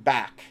gives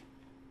back.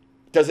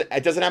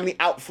 It doesn't have any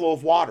outflow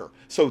of water.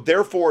 So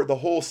therefore, the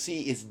whole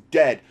sea is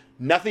dead.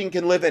 Nothing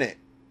can live in it.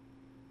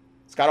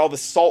 It's got all the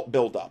salt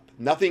buildup.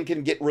 Nothing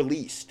can get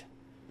released.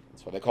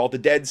 That's why they call it the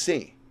Dead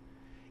Sea.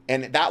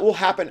 And that will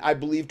happen, I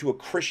believe, to a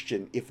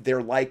Christian if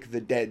they're like the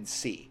Dead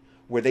Sea,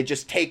 where they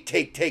just take.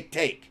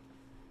 And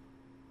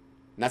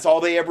that's all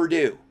they ever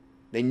do.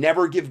 They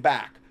never give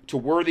back to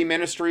worthy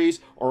ministries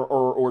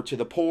or to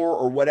the poor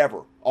or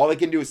whatever. All they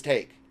can do is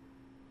take.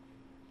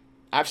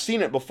 I've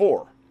seen it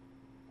before.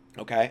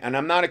 Okay? And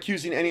I'm not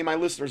accusing any of my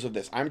listeners of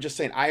this. I'm just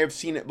saying I have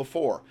seen it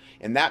before.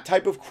 And that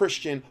type of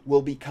Christian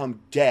will become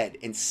dead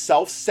and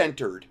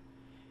self-centered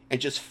and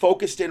just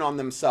focused in on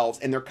themselves,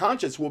 and their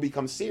conscience will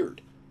become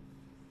seared.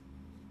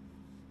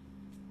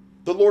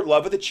 The Lord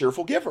loveth a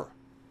cheerful giver.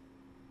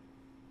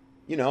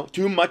 To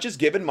whom much is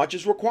given, much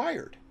is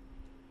required.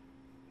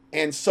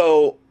 And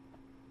so,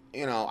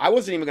 I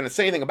wasn't even going to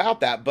say anything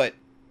about that, but,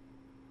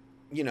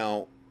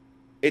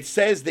 it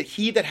says that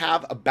he that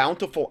have a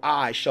bountiful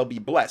eye shall be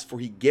blessed, for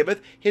he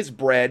giveth his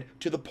bread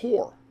to the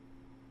poor.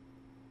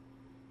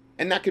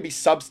 And that could be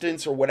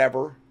substance or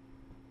whatever.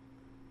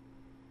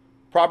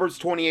 Proverbs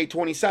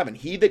 28:27,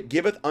 he that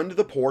giveth unto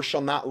the poor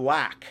shall not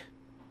lack,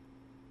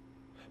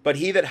 but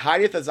he that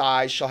hideth his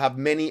eyes shall have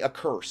many a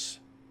curse.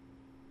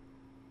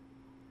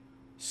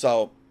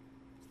 So,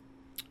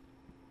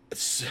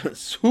 it's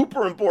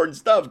super important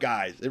stuff,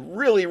 guys. It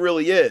really,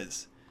 really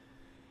is.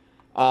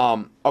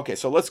 Okay,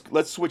 so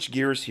let's switch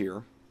gears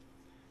here.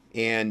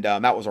 And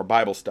that was our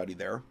Bible study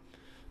there.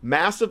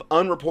 Massive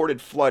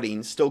unreported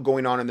flooding still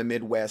going on in the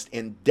Midwest,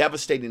 and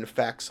devastating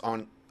effect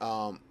on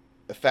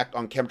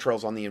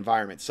chemtrails on the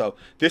environment. So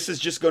this is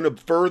just going to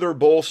further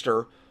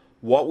bolster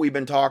what we've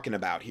been talking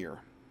about here.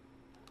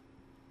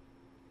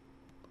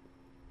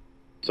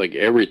 It's like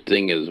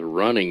everything is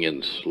running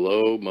in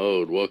slow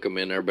mode. Welcome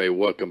in, everybody.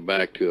 Welcome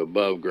back to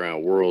Above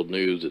Ground World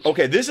News.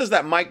 Okay, this is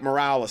that Mike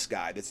Morales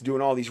guy that's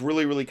doing all these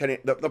really, really kind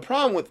of... The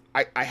problem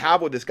I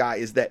have with this guy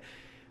is that,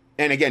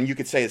 and again, you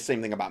could say the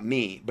same thing about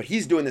me, but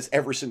he's doing this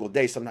every single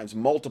day, sometimes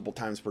multiple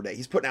times per day.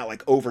 He's putting out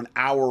like over an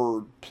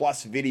hour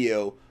plus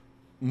video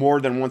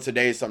more than once a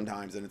day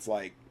sometimes, and it's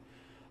like,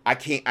 I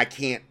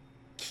can't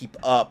keep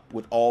up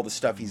with all the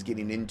stuff he's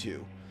getting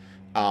into.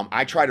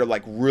 I try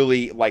to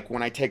really,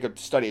 when I take a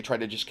study, I try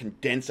to just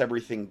condense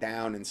everything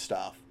down and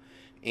stuff.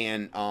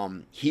 And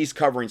he's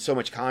covering so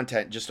much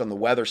content just on the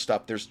weather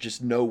stuff, there's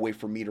just no way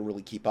for me to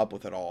really keep up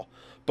with it all.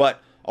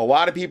 But a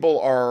lot of people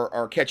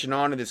are catching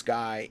on to this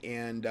guy,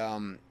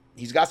 and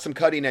he's got some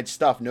cutting edge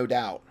stuff, no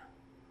doubt.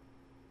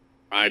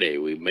 Friday,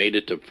 we made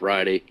it to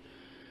Friday.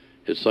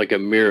 It's like a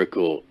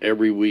miracle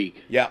every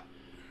week. Yeah.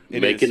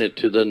 Making it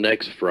to the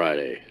next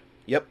Friday.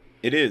 Yep.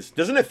 It is.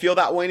 Doesn't it feel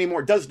that way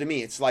anymore? It does to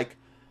me. It's like,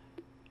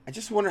 I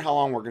just wonder how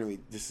long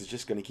this is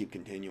just going to keep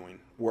continuing,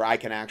 where I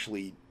can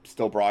actually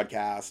still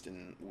broadcast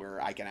and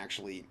where I can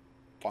actually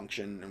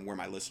function and where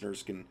my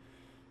listeners can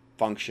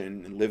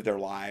function and live their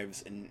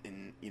lives and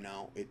you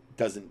know, it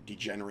doesn't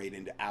degenerate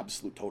into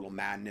absolute total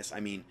madness. I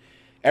mean,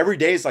 every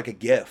day is like a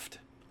gift,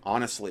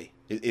 honestly,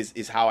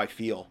 is how I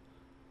feel.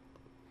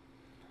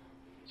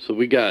 So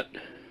we got,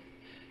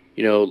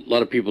 you know, a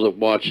lot of people that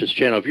watch this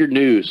channel. If you're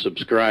new,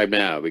 subscribe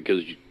now,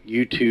 because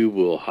YouTube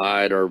will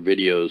hide our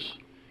videos.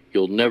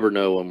 You'll never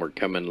know when we're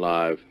coming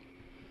live.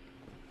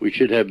 We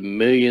should have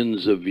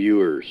millions of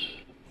viewers,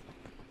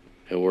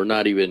 and we're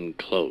not even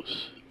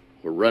close.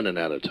 We're running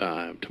out of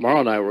time.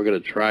 Tomorrow night we're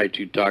going to try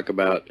to talk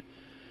about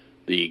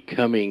the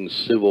coming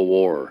Civil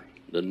War,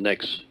 the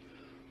next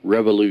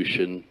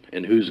revolution,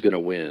 and who's going to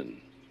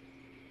win.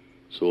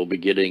 So we'll be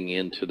getting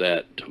into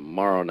that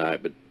tomorrow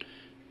night. But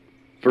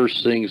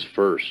first things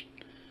first.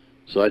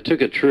 So I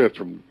took a trip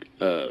from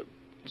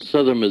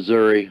southern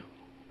Missouri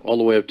all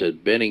the way up to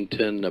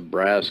Bennington,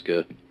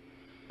 Nebraska,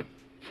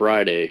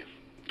 Friday,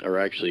 or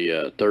actually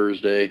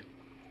Thursday.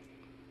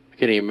 I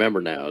can't even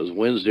remember now. It was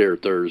Wednesday or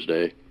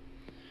Thursday.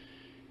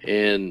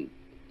 And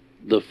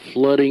the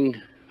flooding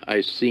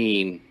I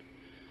seen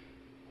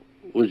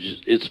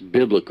it's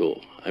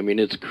biblical. I mean,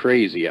 it's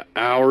crazy.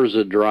 Hours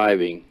of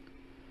driving,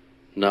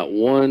 not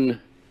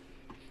one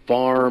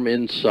farm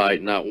in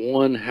sight, not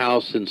one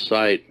house in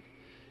sight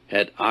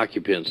had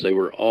occupants. They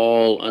were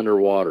all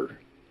underwater.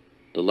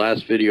 The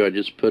last video I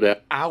just put out.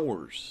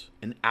 Hours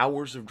and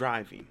hours of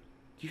driving.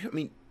 I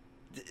mean,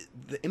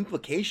 the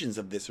implications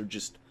of this are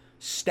just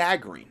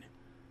staggering.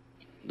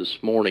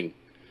 This morning,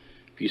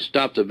 if you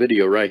stop the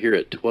video right here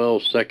at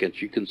 12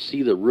 seconds, you can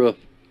see the roof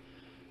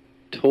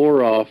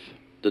tore off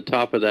the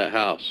top of that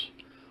house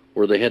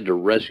where they had to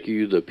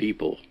rescue the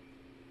people.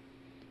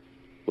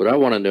 What I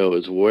want to know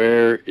is,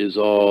 where is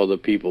all the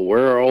people?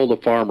 Where are all the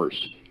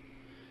farmers?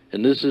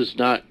 And this is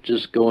not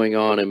just going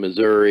on in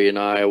Missouri and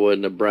Iowa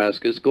and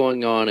Nebraska. It's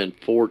going on in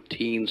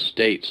 14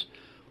 states.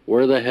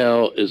 Where the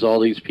hell is all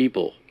these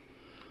people?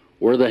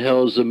 Where the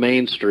hell is the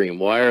mainstream?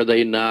 Why are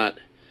they not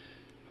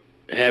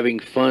having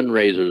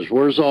fundraisers?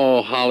 Where's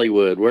all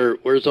Hollywood?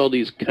 Where's all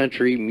these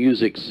country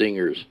music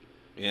singers?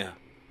 Yeah.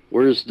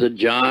 Where's the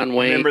John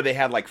Wayne? Remember they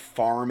had like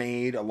Farm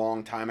Aid a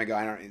long time ago.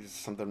 I don't know, it's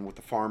something with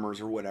the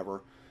farmers or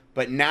whatever.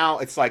 But now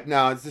it's like,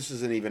 no, this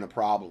isn't even a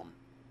problem.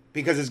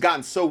 Because it's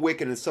gotten so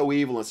wicked and so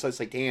evil and so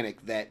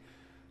satanic that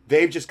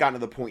they've just gotten to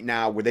the point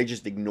now where they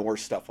just ignore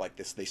stuff like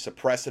this. They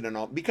suppress it and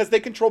all, because they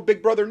control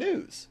Big Brother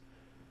News.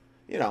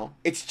 You know,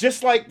 it's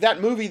just like that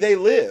movie They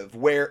Live,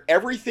 where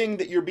everything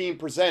that you're being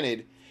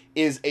presented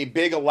is a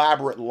big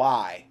elaborate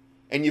lie.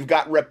 And you've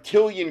got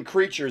reptilian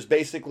creatures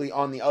basically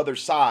on the other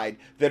side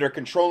that are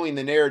controlling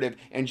the narrative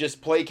and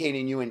just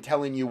placating you and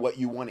telling you what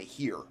you want to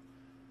hear.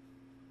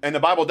 And the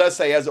Bible does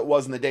say, as it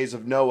was in the days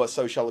of Noah,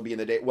 so shall it be in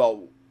the day.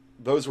 Well,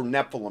 those were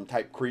Nephilim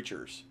type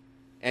creatures.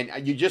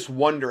 And you just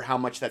wonder how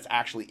much that's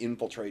actually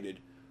infiltrated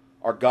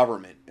our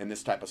government and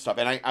this type of stuff.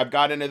 And I've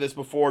got into this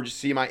before. Just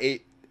see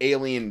my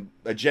alien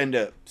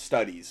agenda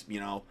studies,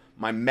 you know,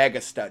 my mega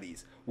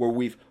studies, where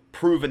we've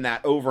proven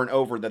that over and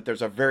over, that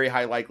there's a very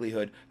high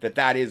likelihood that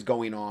that is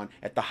going on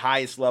at the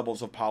highest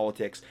levels of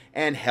politics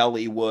and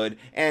Hollywood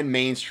and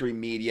mainstream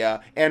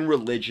media and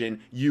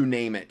religion, you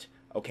name it.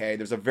 Okay,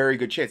 there's a very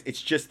good chance.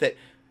 It's just that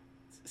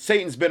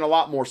Satan's been a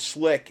lot more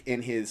slick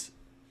in his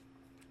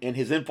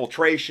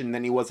infiltration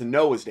than he was in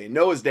Noah's day. In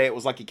Noah's day, it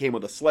was like he came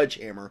with a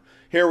sledgehammer.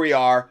 Here we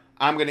are.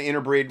 I'm going to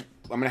interbreed.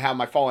 I'm going to have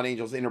my fallen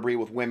angels interbreed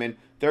with women.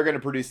 They're going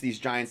to produce these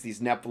giants, these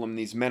Nephilim,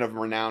 these men of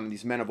renown, and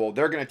these men of old.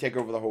 They're going to take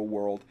over the whole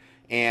world.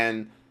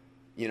 And,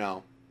 you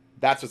know,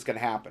 that's what's going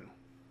to happen.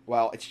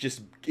 Well,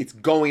 it's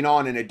going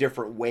on in a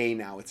different way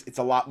now. It's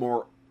a lot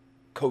more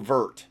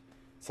covert.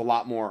 It's a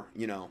lot more,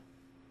 you know,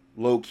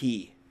 low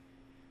key.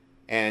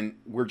 And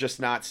we're just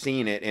not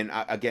seeing it. And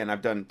again,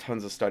 I've done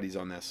tons of studies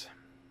on this.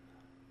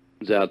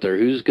 Out there,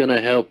 who's going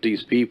to help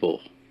these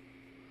people?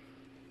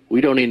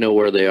 We don't even know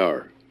where they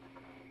are.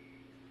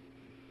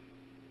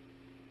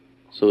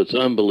 So it's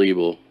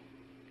unbelievable.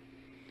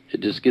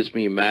 It just gets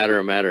me madder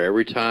and madder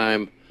every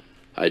time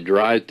I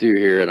drive through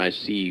here and I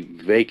see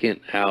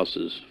vacant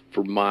houses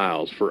for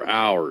miles, for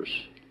hours.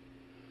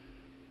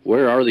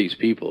 Where are these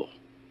people?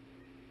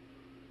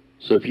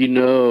 So if you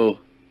know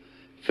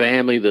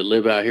family that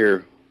live out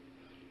here,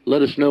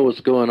 let us know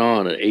what's going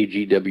on at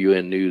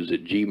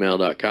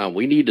agwnnews@gmail.com.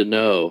 We need to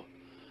know,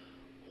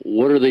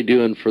 what are they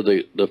doing for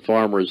the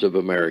farmers of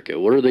America?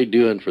 What are they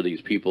doing for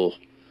these people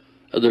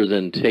other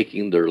than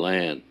taking their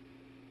land?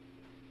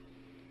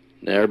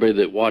 Now, everybody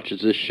that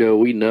watches this show,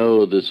 we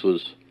know this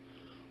was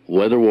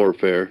weather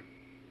warfare.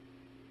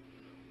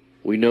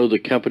 We know the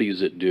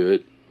companies that do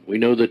it. We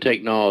know the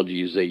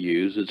technologies they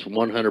use. It's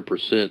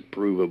 100%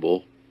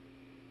 provable.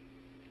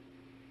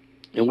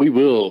 And we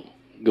will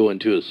go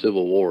into a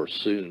civil war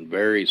soon,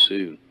 very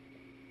soon.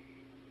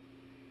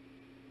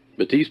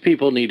 But these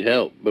people need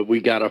help, but we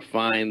got to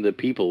find the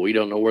people. We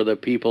don't know where the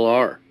people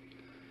are.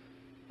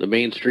 The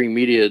mainstream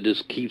media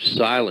just keeps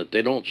silent.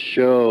 They don't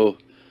show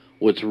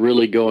what's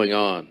really going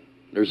on.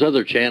 There's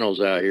other channels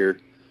out here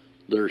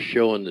that are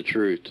showing the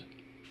truth.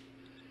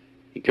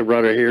 You come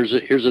right here.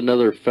 Here's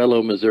another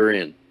fellow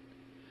Missourian.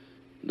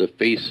 The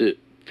Face It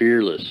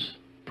Fearless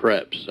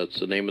Preps. That's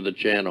the name of the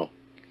channel.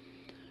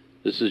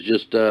 This is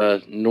just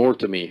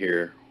north of me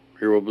here.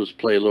 Here, we'll just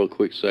play a little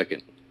quick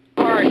second.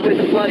 Hard with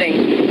the flooding.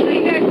 So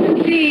you guys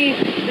can see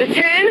the 10.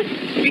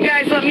 If you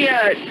guys let me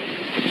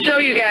show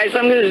you guys,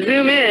 I'm going to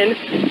zoom in.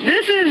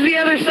 This is the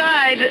other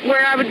side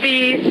where I would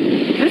be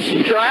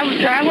just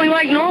traveling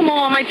like normal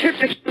on my trip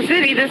to Kansas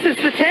City. This is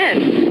the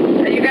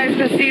 10. You guys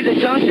can see the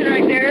junction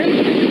right there,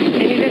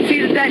 and you can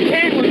see that that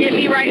 10 will get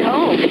me right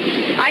home.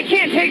 I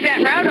can't take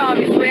that route,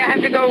 obviously. I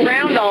have to go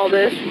around all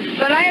this,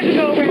 but I have to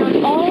go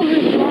around all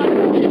this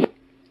water.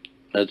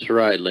 That's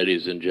right,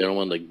 ladies and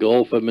gentlemen. The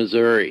Gulf of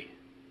Missouri,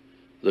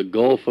 the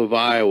Gulf of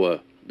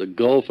Iowa, the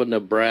Gulf of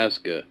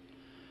Nebraska.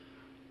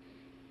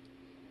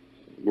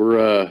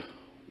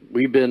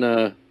 We've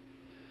been,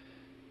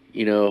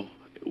 you know,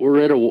 we're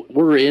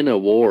in a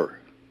war.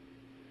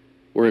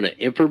 We're in an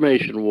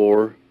information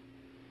war.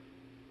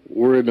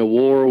 We're in a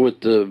war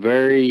with the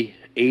very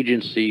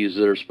agencies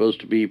that are supposed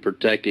to be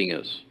protecting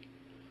us.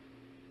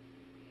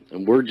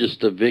 And we're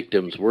just the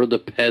victims. We're the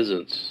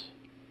peasants.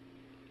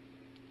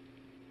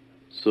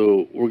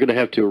 So we're going to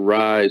have to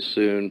rise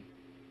soon.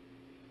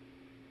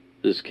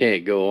 This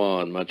can't go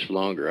on much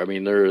longer. I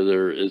mean,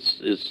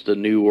 it's the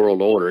New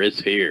World Order.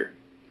 It's here.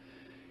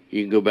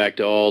 You can go back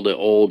to all the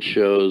old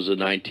shows of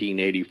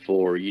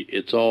 1984.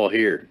 It's all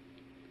here.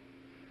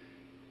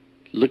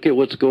 Look at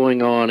what's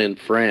going on in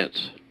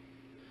France.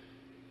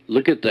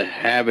 Look at the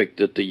havoc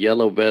that the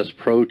Yellow Vest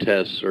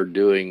protests are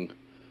doing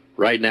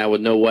right now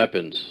with no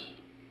weapons.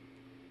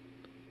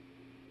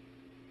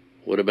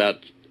 What about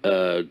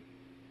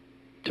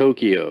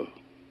Tokyo?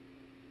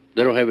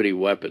 They don't have any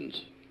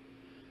weapons.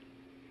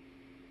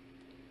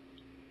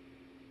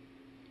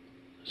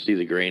 See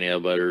the grain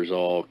elevators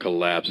all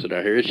collapsing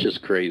out here. It's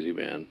just crazy,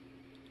 man.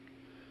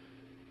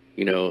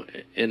 You know,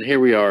 and here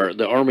we are,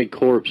 the Army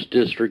Corps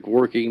District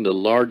working the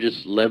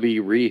largest levee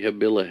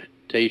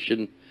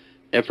rehabilitation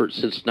effort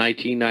since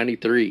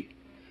 1993.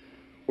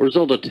 Where's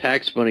all the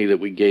tax money that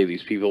we gave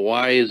these people?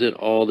 Why isn't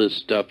all this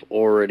stuff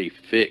already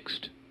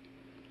fixed?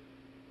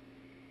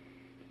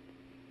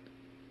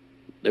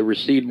 They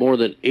received more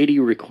than 80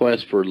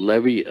 requests for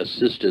levee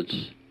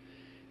assistance,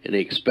 and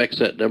he expects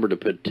that number to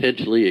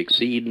potentially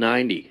exceed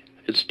 90.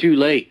 It's too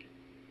late.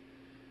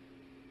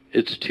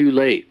 It's too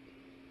late.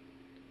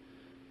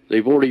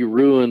 They've already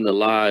ruined the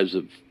lives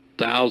of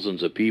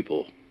thousands of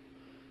people.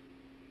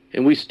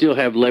 And we still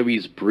have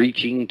levees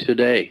breaching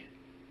today.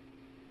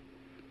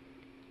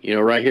 You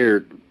know, right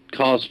here,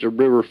 cost of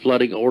river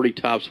flooding already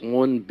tops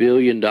 $1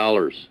 billion,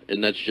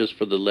 and that's just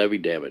for the levee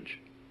damage.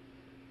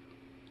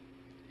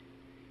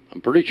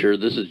 I'm pretty sure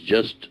this is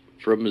just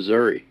from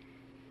Missouri.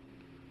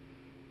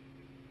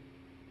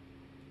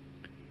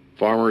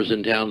 Farmers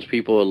and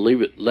townspeople of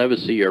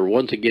Levacy are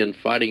once again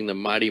fighting the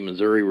mighty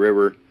Missouri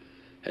River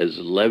as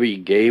the levee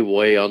gave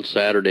way on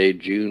Saturday,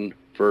 June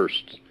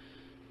 1st.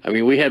 I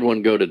mean, we had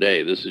one go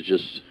today. This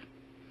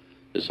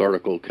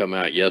article come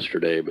out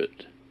yesterday, but,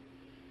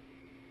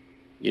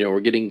 you know, we're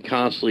getting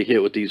constantly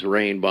hit with these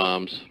rain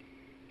bombs.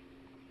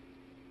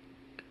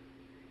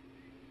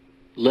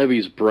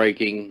 Levees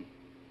breaking.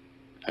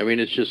 I mean,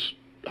 it's just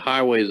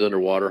highways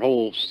underwater,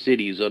 whole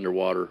cities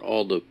underwater,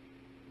 all the,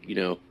 you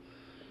know,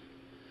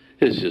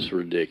 it's just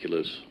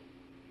ridiculous.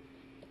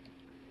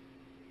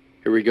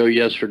 Here we go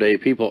yesterday.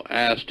 People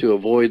asked to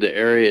avoid the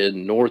area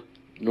in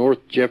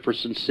North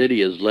Jefferson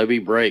City as levee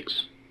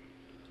breaks.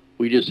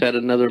 We just had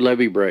another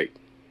levee break.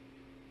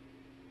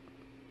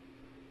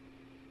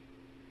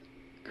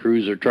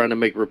 Crews are trying to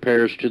make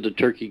repairs to the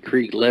Turkey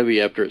Creek levee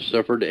after it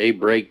suffered a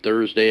break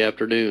Thursday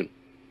afternoon.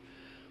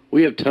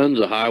 We have tons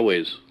of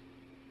highways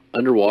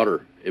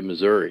underwater in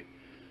Missouri.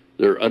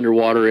 They're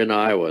underwater in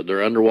Iowa.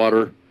 They're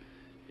underwater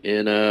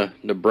in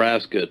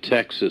Nebraska,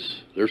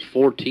 Texas. There's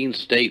 14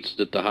 states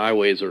that the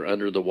highways are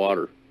under the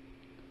water.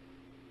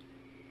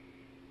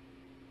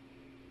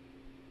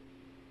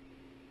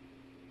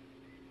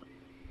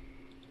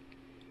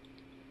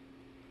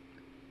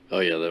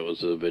 Oh yeah, that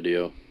was a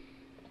video.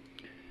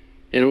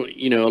 And,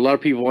 you know, a lot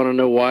of people want to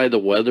know why the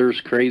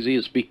weather's crazy.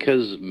 It's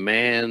because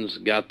man's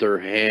got their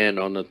hand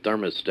on the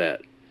thermostat.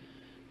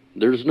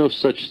 There's no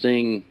such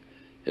thing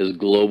as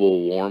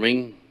global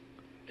warming.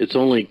 It's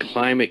only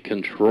climate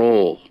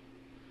control.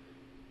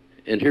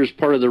 And here's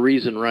part of the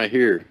reason right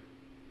here.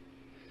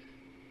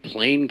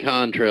 Plane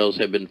contrails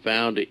have been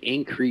found to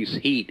increase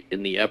heat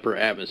in the upper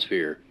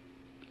atmosphere.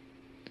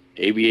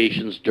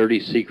 Aviation's dirty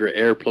secret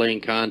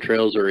airplane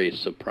contrails are a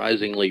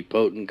surprisingly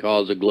potent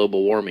cause of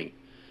global warming.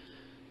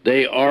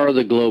 They are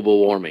the global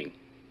warming.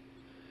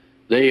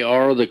 They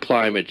are the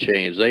climate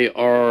change. They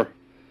are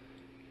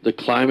the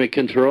climate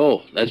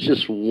control. That's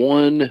just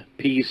one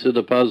piece of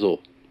the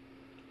puzzle.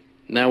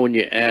 Now when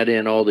you add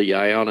in all the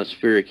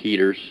ionospheric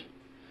heaters,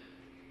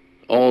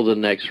 all the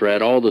NEXRAD,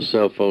 all the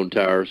cell phone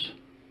towers,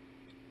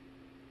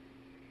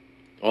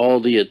 all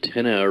the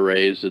antenna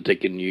arrays that they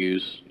can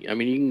use. I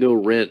mean, you can go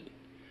rent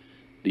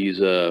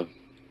these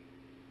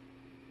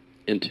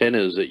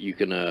antennas that you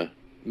can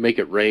make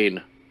it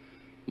rain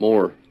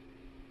more.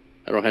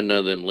 I don't have none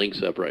of them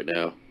links up right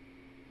now.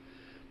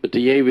 But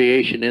the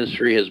aviation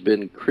industry has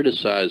been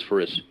criticized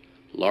for its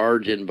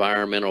large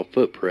environmental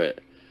footprint,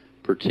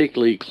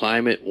 particularly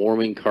climate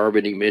warming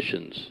carbon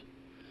emissions.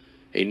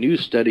 A new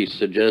study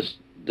suggests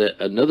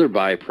that another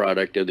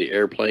byproduct of the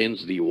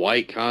airplanes, the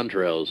white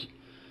contrails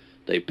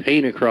they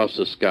paint across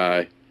the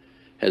sky,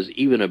 has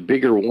even a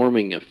bigger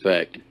warming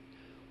effect,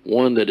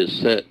 one that is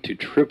set to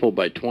triple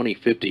by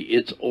 2050.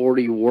 It's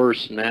already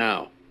worse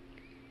now.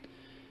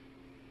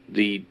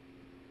 The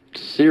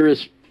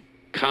Cirrus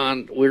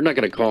we're not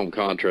going to call them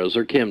contrails,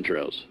 they're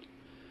chemtrails.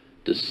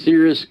 The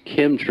Cirrus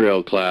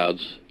chemtrail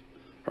clouds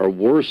are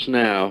worse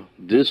now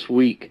this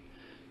week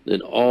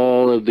than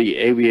all of the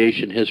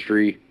aviation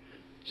history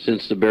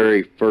since the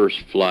very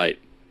first flight.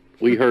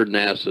 We heard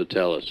NASA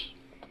tell us.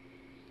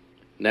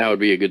 Now would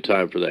be a good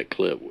time for that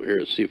clip. Here,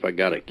 let's see if I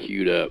got it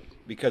queued up.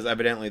 Because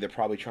evidently they're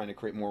probably trying to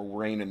create more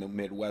rain in the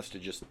Midwest to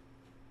just,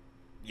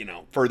 you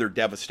know, further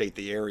devastate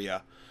the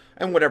area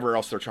and whatever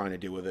else they're trying to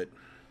do with it.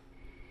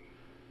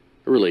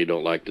 I really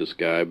don't like this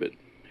guy, but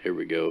here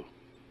we go.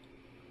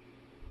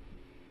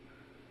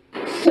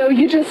 So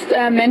you just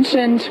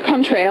mentioned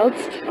contrails.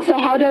 So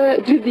how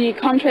do the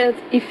contrails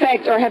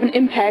affect or have an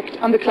impact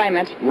on the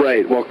climate?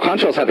 Right. Well,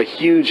 contrails have a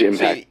huge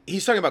impact. See,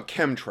 he's talking about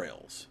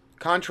chemtrails.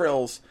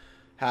 Contrails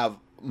have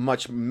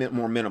much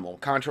more minimal.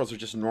 Contrails are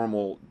just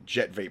normal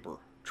jet vapor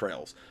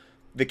trails.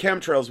 The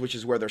chemtrails, which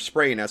is where they're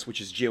spraying us,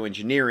 which is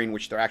geoengineering,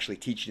 which they're actually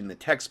teaching in the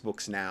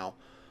textbooks now,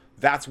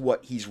 that's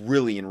what he's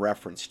really in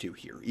reference to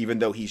here, even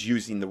though he's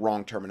using the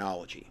wrong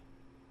terminology.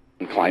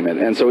 Climate.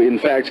 And so, in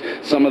fact,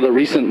 some of the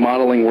recent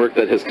modeling work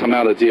that has come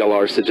out of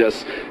DLR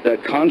suggests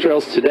that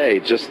contrails today,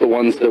 just the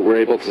ones that we're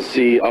able to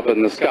see up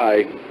in the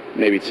sky,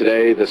 maybe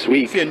today, this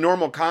week. See, a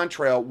normal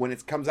contrail, when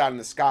it comes out in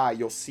the sky,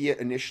 you'll see it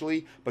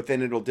initially, but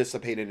then it'll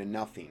dissipate into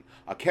nothing.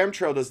 A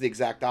chemtrail does the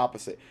exact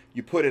opposite.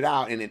 You put it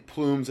out, and it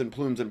plumes and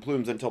plumes and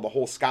plumes until the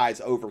whole sky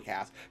is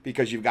overcast,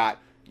 because you've got,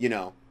 you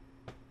know,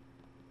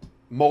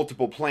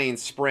 multiple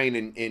planes spraying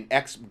in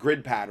X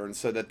grid patterns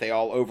so that they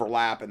all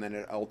overlap, and then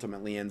it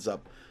ultimately ends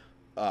up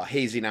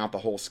hazing out the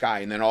whole sky,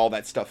 and then all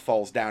that stuff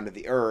falls down to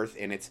the earth,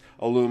 and it's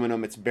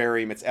aluminum, it's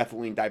barium, it's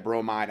ethylene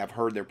dibromide. I've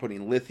heard they're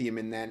putting lithium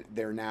in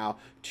there now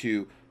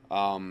to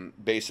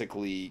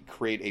basically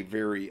create a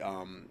very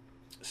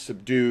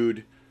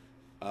subdued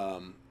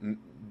a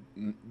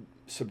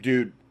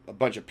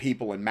bunch of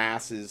people and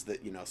masses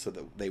that, you know, so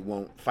that they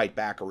won't fight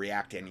back or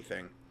react to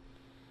anything.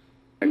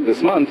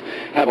 This month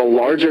have a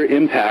larger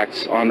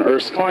impact on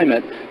Earth's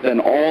climate than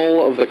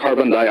all of the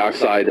carbon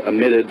dioxide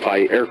emitted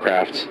by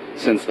aircraft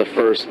since the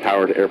first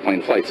powered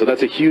airplane flight. So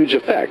that's a huge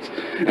effect.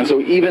 And so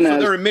even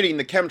as they're admitting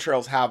the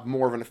chemtrails have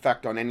more of an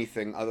effect on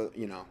anything other,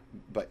 you know,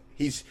 but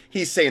he's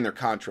saying they're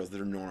contrails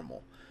that are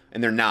normal,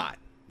 and they're not.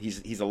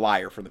 He's a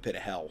liar from the pit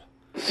of hell.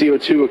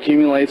 CO2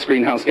 accumulates,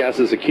 greenhouse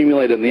gases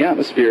accumulate in the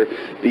atmosphere,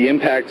 the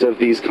impact of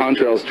these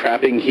contrails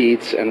trapping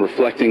heat and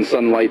reflecting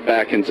sunlight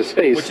back into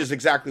space. Which is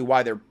exactly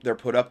why they're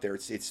put up there.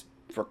 It's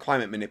for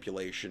climate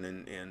manipulation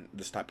and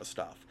this type of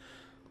stuff.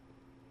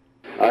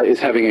 Is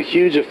having a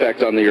huge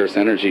effect on the Earth's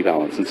energy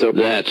balance. And so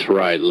that's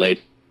right,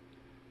 late.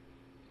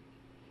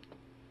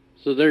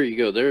 So there you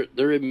go.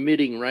 They're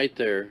admitting right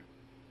there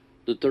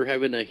that they're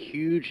having a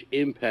huge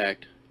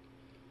impact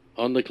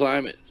on the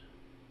climate.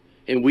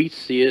 And we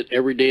see it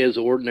every day as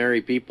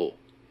ordinary people.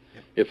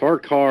 If our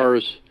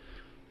cars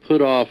put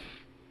off,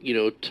 you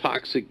know,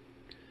 toxic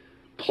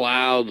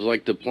clouds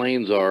like the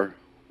planes are,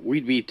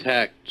 we'd be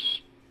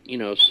taxed, you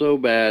know, so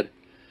bad.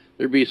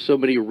 There'd be so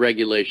many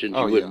regulations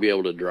you wouldn't be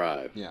able to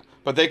drive. Yeah,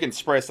 but they can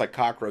spray us like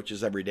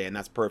cockroaches every day, and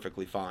that's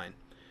perfectly fine.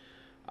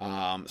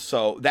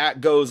 So that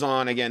goes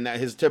on again.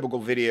 His typical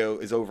video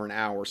is over an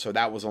hour, so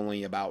that was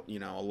only about, you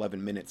know,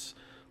 11 minutes.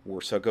 Or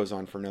so it goes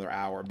on for another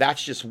hour.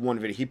 That's just one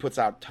video. He puts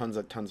out tons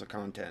of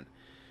content.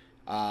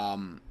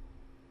 All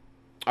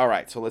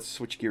right, so let's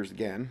switch gears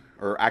again.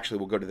 Or actually,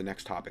 we'll go to the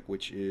next topic,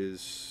 which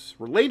is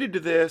related to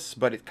this,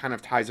 but it kind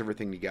of ties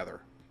everything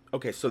together.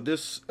 Okay, so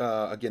this,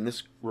 again,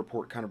 this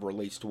report kind of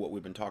relates to what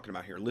we've been talking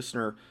about here.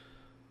 Listener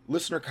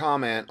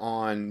comment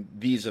on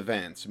these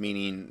events,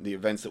 meaning the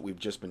events that we've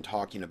just been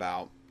talking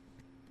about,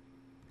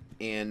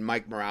 and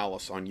Mike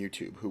Morales on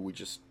YouTube, who we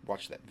just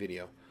watched that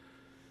video.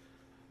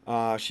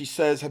 She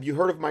says, have you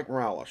heard of Mike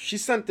Morales? She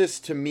sent this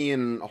to me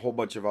and a whole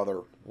bunch of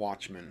other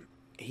watchmen.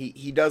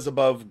 He does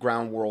Above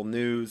Ground World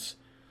News.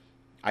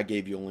 I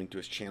gave you a link to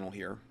his channel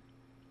here.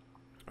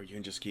 Or you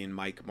can just key in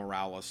Mike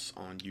Morales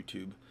on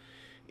YouTube.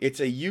 It's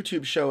a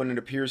YouTube show, and it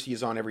appears he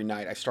is on every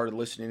night. I started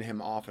listening to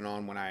him off and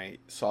on when I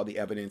saw the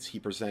evidence he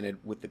presented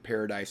with the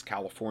Paradise,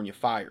 California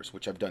fires,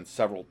 which I've done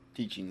several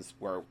teachings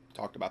where I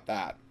talked about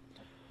that.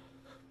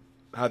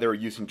 How they were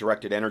using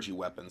directed energy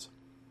weapons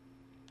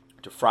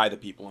to fry the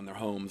people in their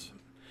homes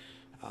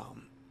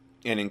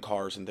and in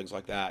cars and things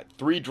like that.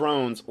 3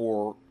 drones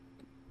or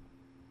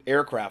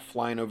aircraft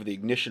flying over the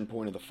ignition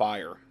point of the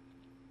fire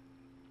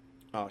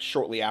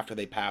shortly after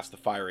they passed, the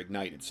fire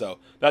ignited. So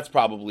that's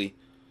probably,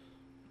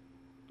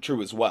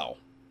 true as well.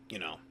 You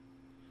know,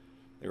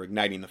 they were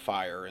igniting the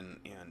fire, and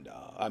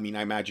I mean,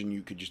 I imagine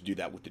you could just do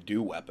that with the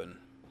DEW weapon,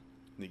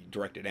 the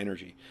directed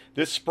energy.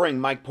 This spring,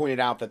 Mike pointed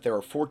out that there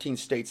are 14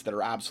 states that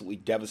are absolutely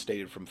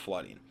devastated from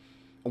flooding.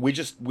 We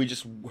just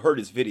heard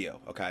his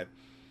video, okay?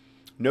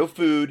 No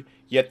food,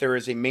 yet there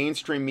is a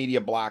mainstream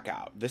media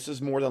blackout. This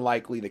is more than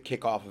likely the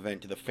kickoff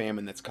event to the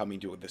famine that's coming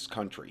to this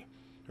country.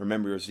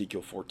 Remember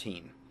Ezekiel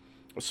 14.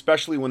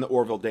 Especially when the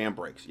Orville Dam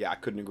breaks. Yeah, I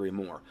couldn't agree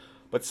more.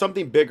 But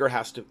something bigger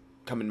has to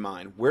come in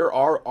mind. Where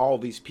are all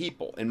these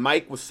people? And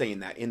Mike was saying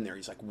that in there.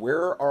 He's like,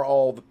 where are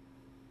all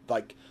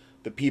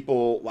the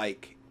people,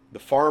 like the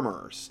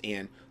farmers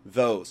and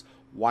those?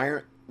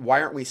 Why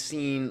aren't we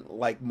seeing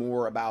like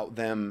more about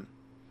them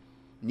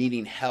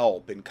needing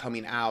help and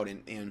coming out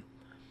and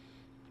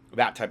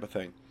that type of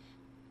thing?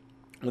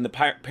 When the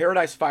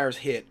Paradise fires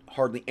hit,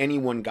 hardly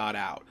anyone got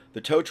out. The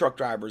tow truck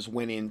drivers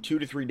went in 2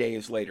 to 3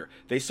 days later.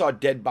 They saw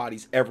dead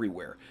bodies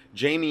everywhere.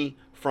 Jamie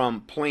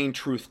from Plain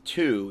Truth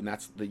 2, and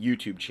that's the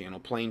YouTube channel,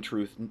 Plain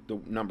Truth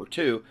number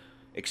 2,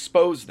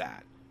 exposed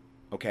that.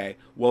 Okay,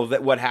 well,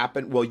 what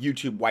happened? Well,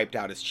 YouTube wiped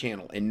out his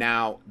channel, and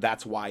now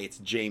that's why it's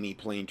Jamie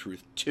Plain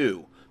Truth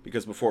 2,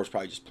 because before it was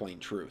probably just Plain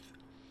Truth.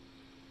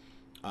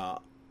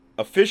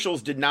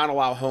 Officials did not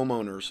allow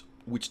homeowners,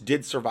 which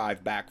did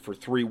survive, back for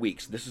 3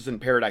 weeks. This is in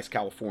Paradise,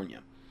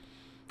 California,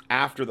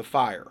 after the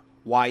fire.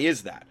 Why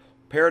is that?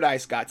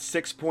 Paradise got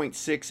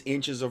 6.6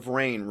 inches of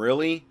rain.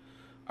 Really?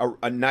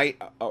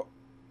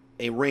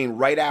 A rain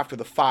right after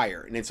the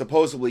fire. And then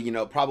supposedly, you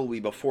know, probably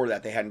before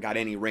that they hadn't got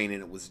any rain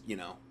and it was, you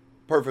know,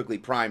 perfectly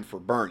primed for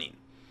burning.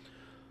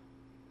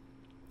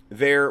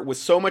 There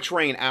was so much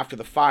rain after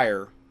the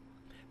fire,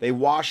 they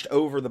washed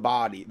over the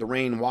body. The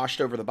rain washed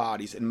over the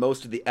bodies and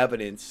most of the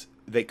evidence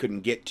they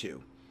couldn't get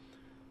to.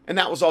 And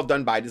that was all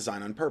done by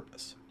design on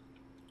purpose.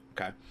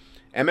 Okay.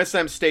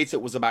 MSM states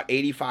it was about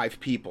 85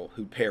 people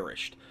who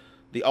perished.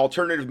 The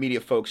alternative media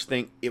folks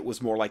think it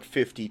was more like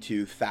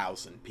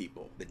 52,000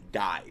 people that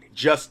died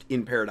just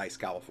in Paradise,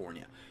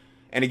 California.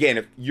 And again,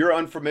 if you're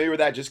unfamiliar with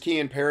that, just key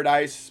in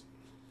Paradise,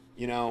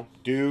 you know,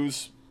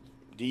 DEWs,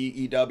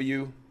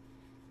 DEW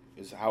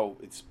is how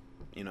it's,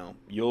 you know,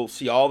 you'll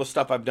see all the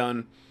stuff I've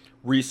done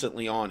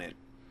recently on it.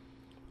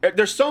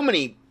 There's so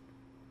many,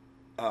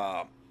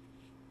 I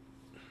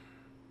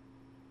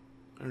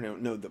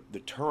don't know the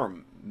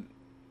term,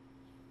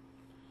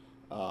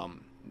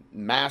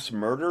 mass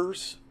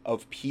murders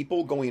of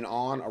people going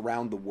on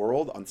around the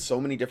world on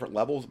so many different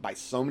levels by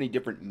so many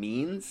different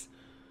means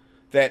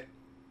that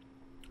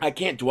I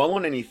can't dwell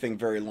on anything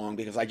very long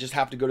because I just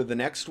have to go to the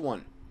next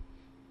one.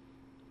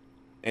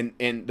 And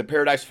the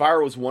Paradise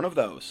Fire was one of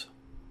those.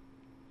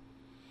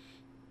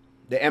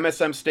 The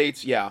MSM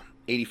states, yeah,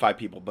 85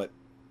 people, but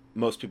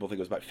most people think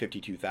it was about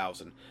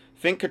 52,000.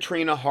 Think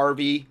Katrina,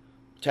 Harvey,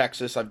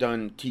 Texas. I've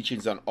done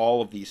teachings on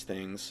all of these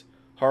things.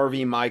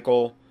 Harvey,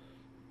 Michael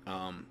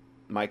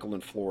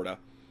in Florida.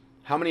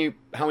 How many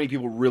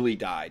people really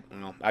died?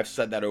 Well, I've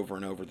said that over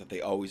and over, that they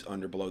always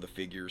underblow the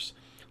figures.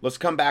 Let's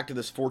come back to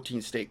this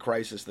 14-state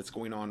crisis that's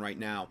going on right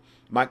now.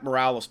 Mike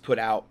Morales put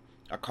out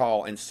a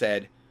call and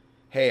said,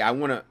 hey, I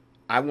want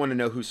to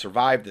know who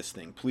survived this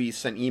thing. Please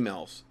send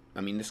emails.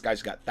 I mean, this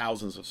guy's got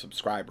thousands of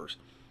subscribers.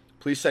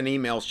 Please send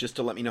emails just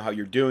to let me know how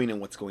you're doing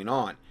and what's going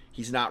on.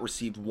 He's not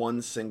received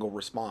one single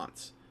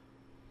response.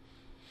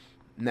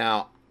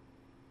 Now,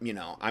 you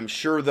know, I'm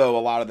sure, though,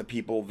 a lot of the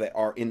people that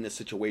are in this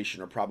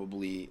situation are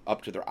probably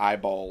up to their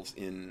eyeballs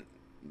in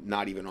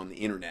not even on the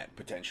internet,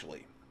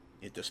 potentially,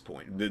 at this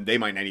point. They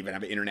might not even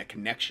have an internet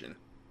connection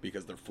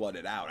because they're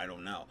flooded out. I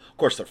don't know. Of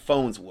course, their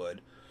phones would.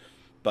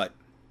 But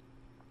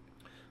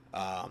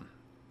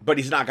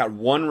he's not got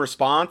one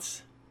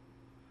response?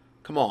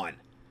 Come on.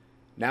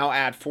 Now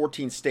add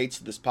 14 states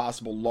to this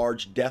possible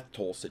large death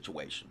toll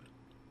situation.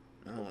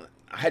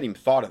 I hadn't even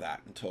thought of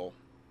that until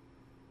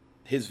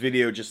his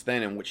video just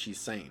then, in which he's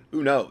saying,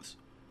 who knows?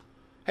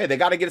 Hey, they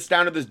got to get us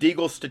down to this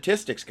Deagle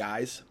statistics,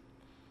 guys.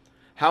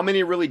 How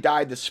many really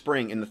died this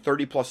spring in the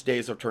 30-plus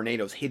days of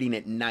tornadoes hitting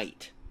at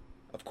night?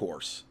 Of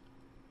course.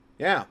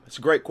 Yeah, it's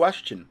a great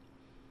question.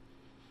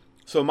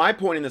 So my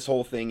point in this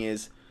whole thing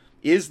is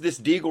this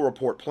Deagle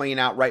report playing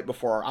out right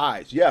before our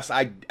eyes? Yes,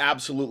 I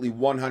absolutely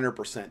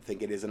 100%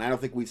 think it is, and I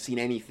don't think we've seen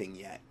anything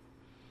yet.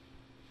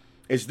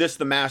 Is this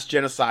the mass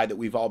genocide that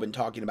we've all been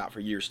talking about for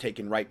years,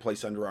 taking right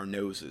place under our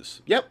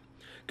noses? Yep.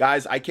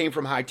 Guys, I came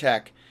from high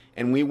tech,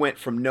 and we went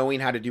from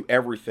knowing how to do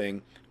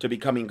everything to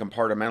becoming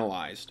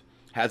compartmentalized.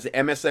 Has the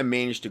MSM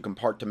managed to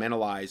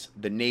compartmentalize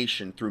the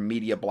nation through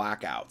media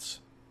blackouts?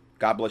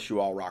 God bless you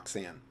all,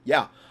 Roxanne.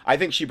 Yeah, I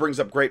think she brings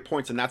up great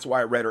points, and that's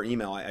why I read her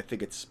email. I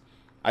think it's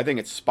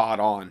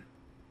spot on.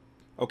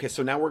 Okay,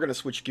 so now we're going to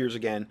switch gears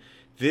again.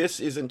 This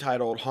is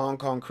entitled Hong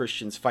Kong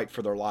Christians Fight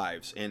for Their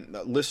Lives. And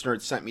the listener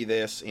had sent me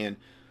this and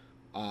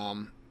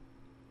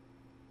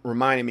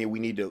reminded me we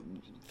need to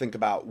think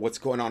about what's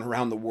going on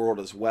around the world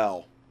as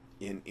well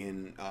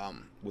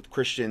with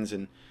Christians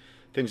and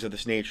things of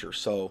this nature.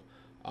 So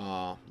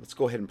let's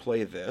go ahead and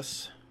play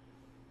this.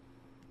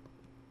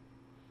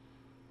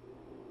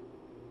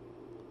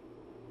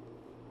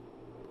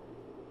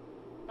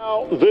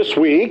 Now, this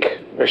week,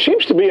 there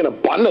seems to be an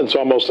abundance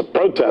almost of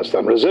protest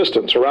and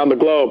resistance around the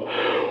globe.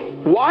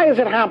 Why is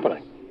it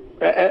happening?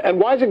 And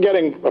why is it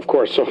getting, of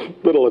course, so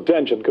little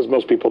attention? Because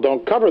most people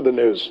don't cover the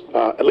news,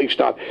 at least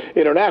not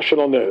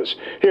international news.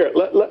 Here,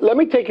 let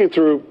me take you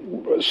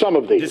through some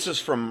of these. This is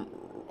from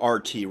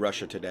RT,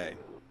 Russia Today.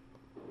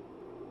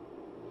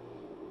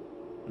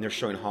 And they're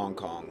showing Hong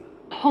Kong.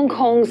 Hong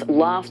Kong's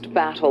last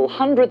battle,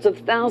 hundreds of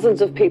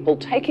thousands of people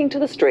taking to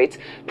the streets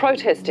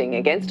protesting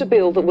against a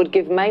bill that would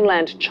give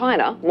mainland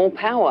China more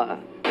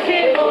power.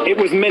 It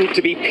was meant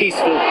to be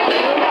peaceful,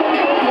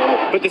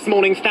 but this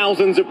morning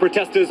thousands of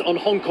protesters on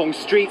Hong Kong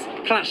streets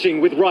clashing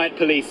with riot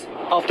police.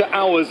 After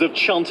hours of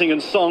chanting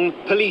and song,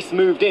 police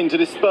moved in to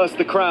disperse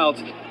the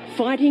crowds.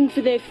 Fighting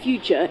for their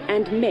future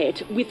and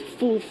met with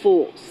full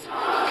force.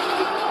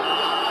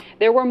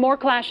 There were more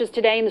clashes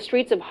today in the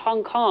streets of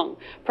Hong Kong.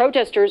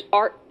 Protesters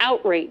are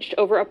outraged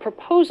over a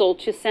proposal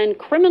to send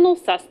criminal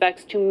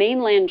suspects to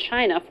mainland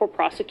China for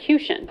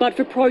prosecution. But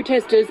for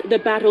protesters, the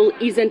battle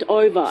isn't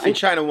over. See,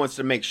 China wants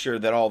to make sure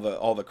that all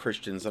the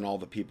Christians and all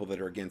the people that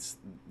are against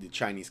the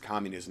Chinese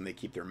communism, they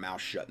keep their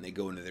mouth shut and they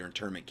go into their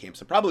internment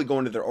camps. They'll probably go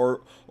into their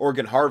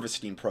organ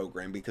harvesting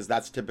program, because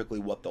that's typically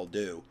what they'll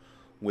do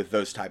with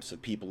those types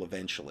of people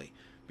eventually,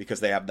 because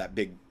they have that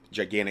big,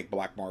 gigantic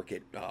black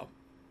market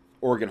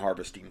organ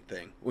harvesting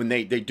thing when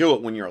they do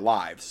it when you're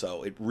alive.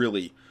 So it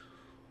really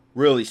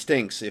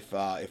stinks if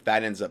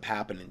that ends up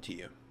happening to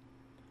you.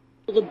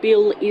 The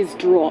bill is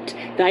dropped.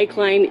 They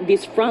claim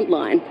this front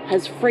line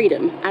has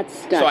freedom at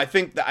stake. So I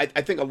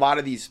think a lot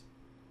of these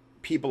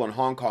people in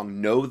Hong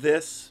Kong know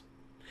this,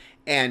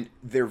 and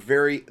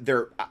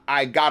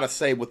I gotta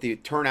say, with the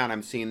turnout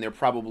I'm seeing, they're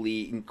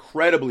probably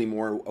incredibly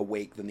more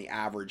awake than the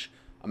average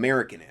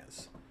American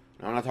is.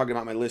 Now, I'm not talking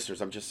about my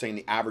listeners. I'm just saying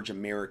the average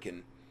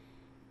American.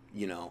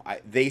 You know,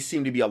 they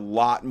seem to be a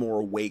lot more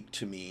awake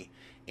to me,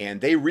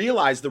 and they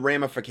realize the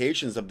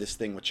ramifications of this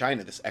thing with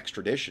China, this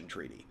extradition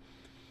treaty,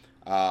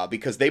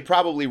 because they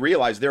probably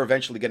realize they're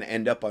eventually going to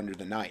end up under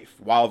the knife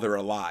while they're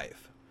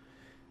alive,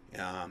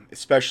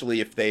 especially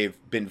if they've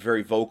been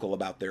very vocal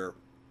about their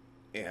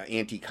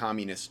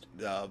anti-communist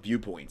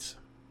viewpoints.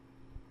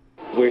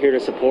 We're here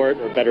to support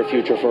a better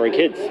future for our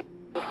kids.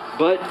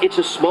 But it's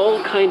a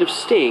small kind of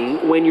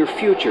sting when your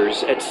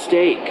future's at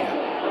stake.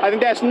 I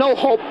think there's no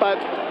hope, but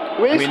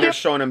they're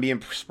showing them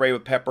being sprayed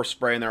with pepper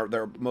spray, and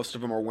they're most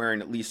of them are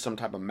wearing at least some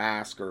type of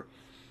mask, or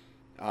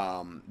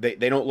they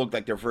don't look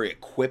like they're very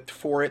equipped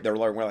for it. They're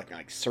wearing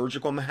like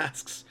surgical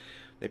masks.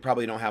 They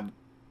probably don't have,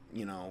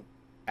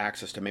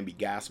 access to maybe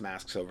gas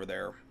masks over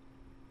there,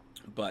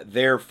 but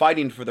they're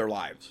fighting for their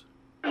lives.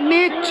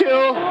 Need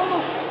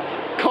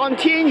to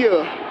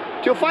continue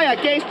to fight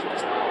against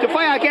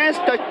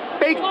the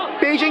big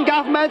Beijing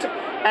government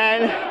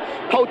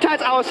and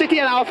protect our city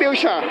and our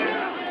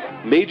future.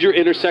 Major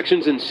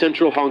intersections in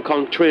central Hong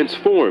Kong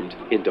transformed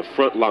into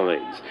front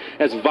lines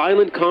as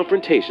violent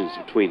confrontations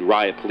between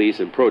riot police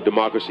and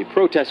pro-democracy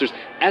protesters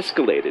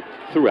escalated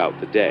throughout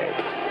the day.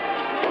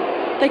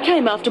 They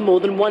came after more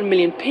than 1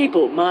 million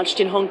people marched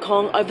in Hong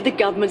Kong over the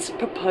government's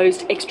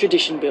proposed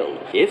extradition bill.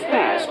 If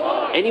passed,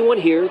 anyone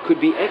here could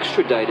be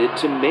extradited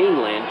to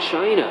mainland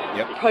China.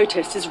 Yep.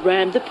 Protesters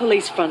rammed the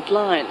police front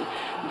line.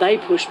 They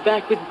pushed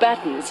back with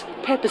batons,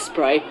 pepper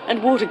spray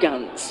and water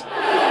guns.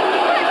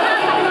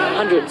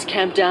 Hundreds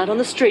camped out on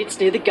the streets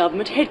near the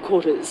government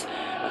headquarters.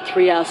 A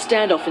 3-hour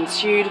standoff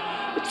ensued,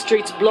 with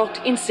streets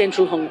blocked in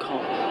central Hong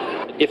Kong.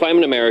 If I'm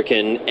an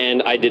American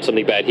and I did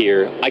something bad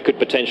here, I could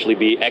potentially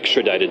be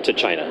extradited to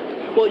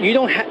China. Well, you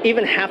don't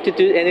even have to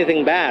do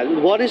anything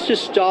bad. What is to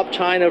stop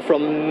China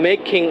from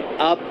making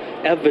up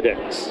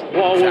evidence?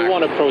 Well, we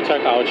want to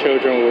protect our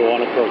children. We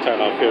want to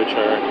protect our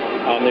future,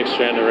 our next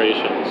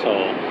generation. So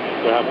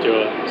we have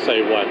to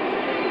say what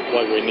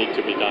we need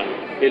to be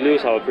done. We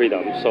lose our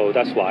freedom, so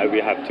that's why we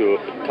have to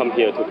come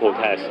here to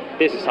protest.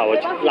 This is our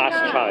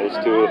last chance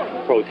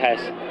to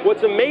protest.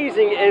 What's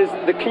amazing is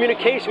the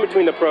communication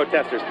between the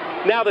protesters.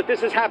 Now that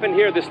this has happened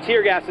here, this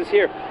tear gas is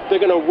here, they're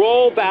going to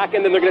roll back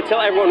and then they're going to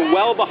tell everyone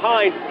well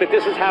behind that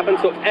this has happened,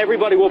 so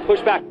everybody will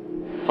push back.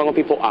 Hong Kong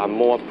people are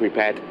more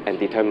prepared and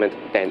determined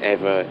than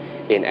ever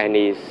in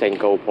any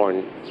single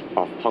point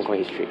of Hong Kong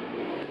history.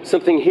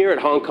 Something here at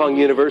Hong Kong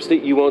University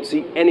you won't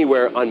see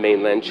anywhere on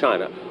mainland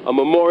China, a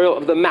memorial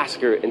of the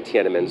massacre in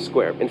Tiananmen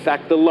Square. In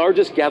fact, the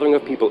largest gathering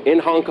of people in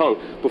Hong Kong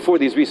before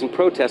these recent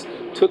protests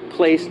took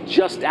place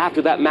just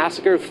after that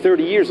massacre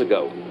 30 years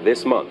ago,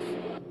 this month.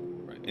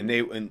 Right.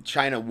 And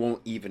China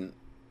won't even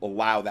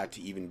allow that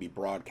to even be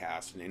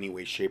broadcast in any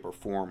way, shape, or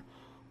form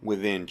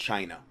within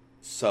China.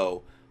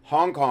 So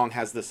Hong Kong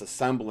has this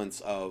semblance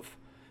of,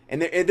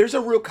 and there's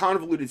a real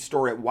convoluted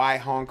story at why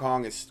Hong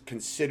Kong is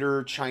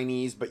considered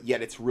Chinese, but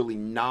yet it's really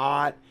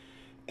not.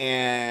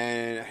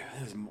 And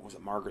was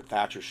it Margaret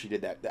Thatcher? She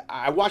did that.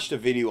 I watched a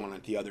video on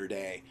it the other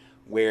day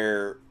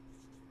where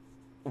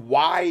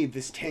why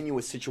this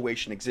tenuous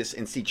situation exists.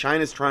 And see,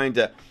 China's trying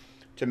to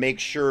make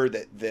sure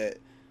that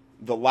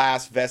the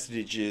last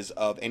vestiges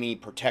of any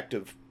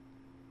protective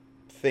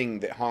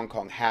thing that Hong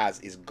Kong has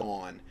is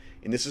gone.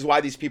 And this is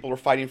why these people are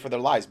fighting for their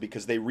lives,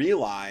 because they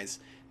realize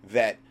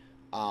that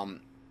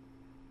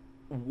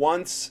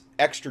once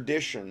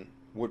extradition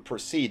would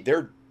proceed,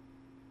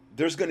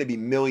 there's going to be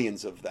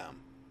millions of them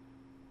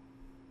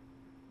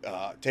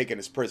taken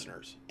as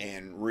prisoners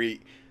and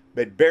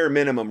but bare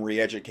minimum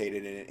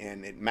re-educated,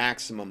 and at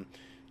maximum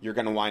you're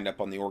going to wind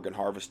up on the organ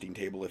harvesting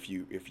table if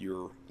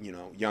you're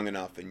young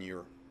enough and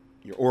your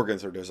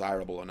organs are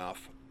desirable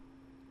enough.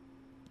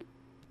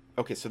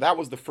 Okay, so that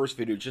was the first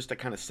video, just to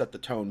kind of set the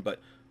tone. But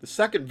the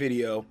second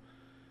video,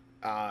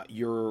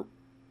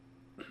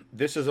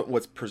 this isn't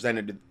what's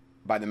presented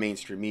by the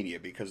mainstream media,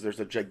 because there's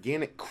a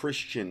gigantic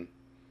Christian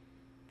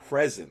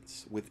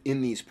presence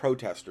within these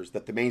protesters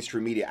that the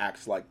mainstream media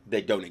acts like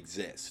they don't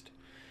exist.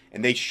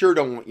 And they sure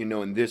don't want you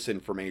knowing this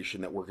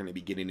information that we're going to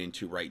be getting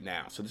into right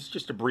now. So this is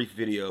just a brief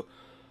video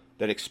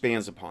that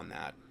expands upon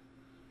that.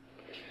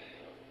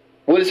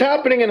 What is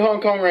happening in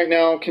Hong Kong right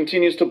now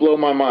continues to blow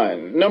my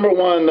mind. Number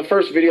one, the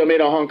first video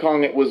made on Hong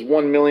Kong, it was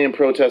 1 million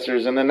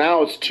protesters, and then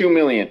now it's 2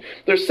 million.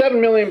 There's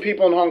 7 million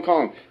people in Hong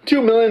Kong.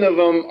 2 million of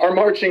them are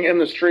marching in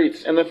the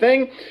streets. And the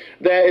thing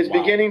that is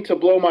beginning to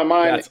blow my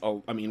mind...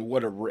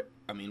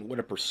 what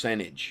a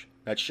percentage.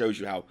 That shows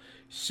you how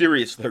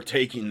serious they're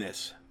taking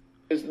this.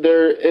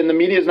 And the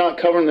media is not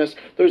covering this.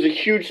 There's a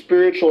huge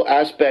spiritual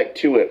aspect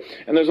to it,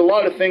 and there's a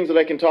lot of things that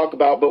I can talk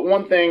about. But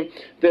one thing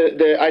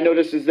that I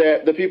noticed is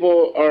that the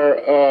people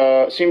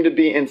seem to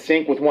be in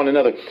sync with one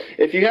another.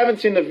 If you haven't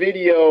seen the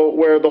video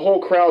where the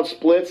whole crowd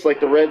splits like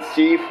the Red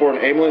Sea for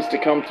an ambulance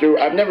to come through,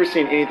 I've never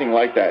seen anything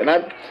like that, and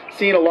I've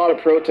seen a lot of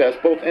protests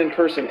both in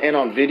person and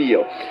on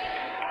video.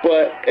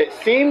 But it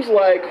seems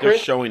like they're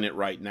showing it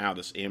right now.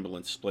 This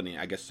ambulance splitting.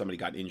 I guess somebody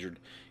got injured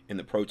in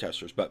the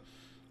protesters, but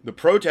the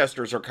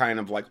protesters are kind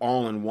of like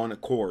all in one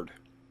accord,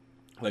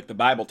 like the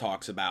Bible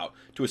talks about,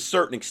 to a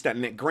certain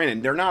extent. And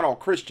granted, they're not all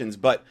Christians,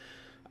 but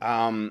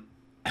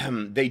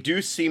they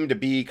do seem to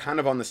be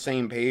kind of on the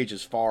same page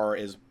as far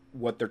as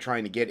what they're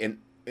trying to get. And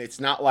it's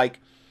not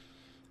like,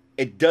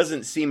 it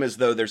doesn't seem as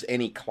though there's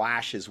any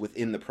clashes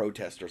within the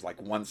protesters,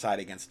 like one side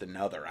against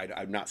another.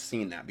 I've not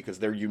seen that, because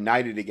they're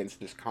united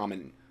against this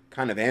common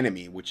kind of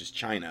enemy, which is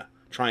China,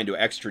 trying to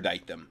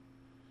extradite them.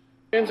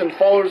 And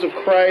followers of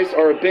Christ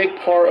are a big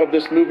part of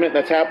this movement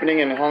that's happening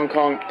in Hong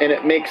Kong, and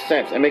it makes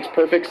sense. It makes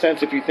perfect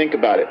sense if you think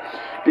about it,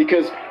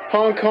 because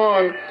Hong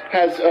Kong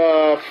has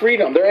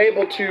freedom. They have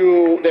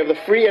the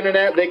free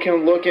internet. They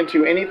can look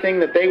into anything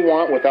that they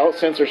want without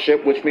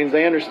censorship, which means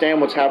they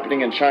understand what's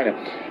happening in China.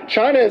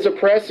 China is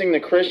oppressing the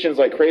Christians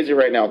like crazy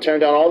right now,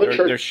 tearing down all the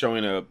churches. They're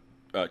showing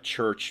a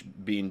church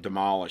being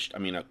demolished. I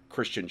mean, a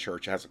Christian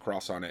church, has a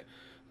cross on it,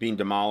 being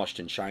demolished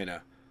in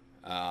China.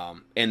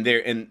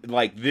 And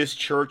like this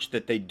church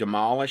that they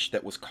demolished,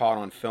 that was caught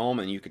on film,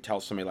 and you could tell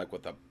somebody like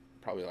with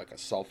probably like a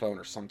cell phone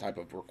or some type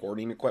of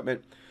recording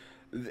equipment.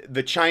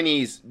 The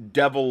Chinese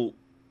devil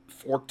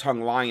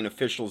fork-tongued lying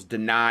officials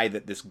deny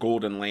that this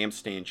golden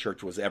lampstand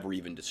church was ever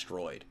even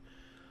destroyed.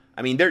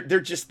 I mean, they're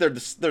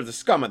the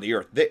scum of the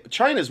earth.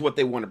 China is what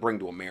they want to bring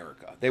to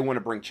America. They want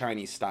to bring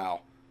Chinese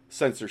style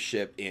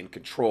censorship and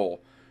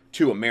control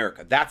to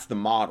America. That's the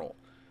model.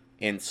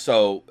 And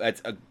so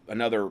that's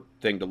another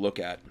thing to look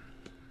at.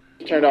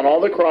 Turn down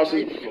all the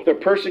crosses. They're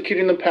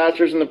persecuting the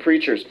pastors and the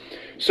preachers.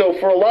 So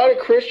for a lot of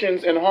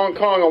Christians in Hong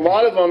Kong, a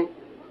lot of them,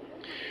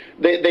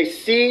 they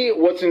see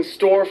what's in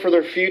store for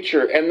their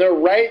future, and their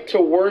right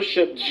to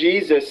worship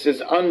Jesus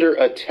is under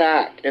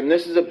attack. And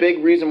this is a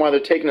big reason why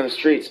they're taking to the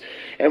streets.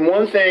 And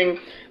one thing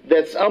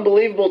that's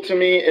unbelievable to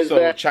me is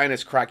that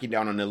China's cracking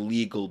down on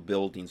illegal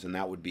buildings, and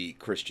that would be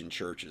Christian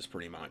churches,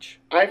 pretty much.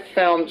 I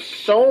found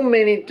so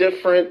many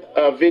different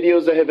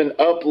videos that have been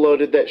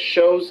uploaded that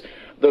shows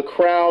the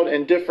crowd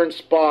in different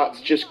spots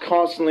just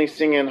constantly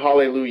singing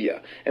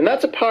hallelujah. And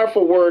that's a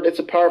powerful word. It's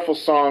a powerful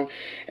song.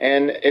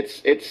 And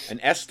it's an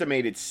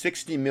estimated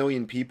 60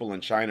 million people in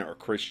China are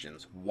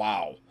Christians.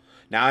 Wow.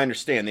 Now I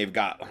understand they've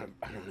got,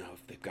 I don't know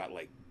if they've got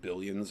like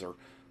billions or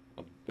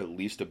at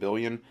least a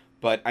billion,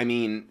 but I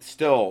mean,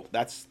 still,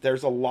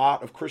 there's a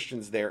lot of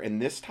Christians there,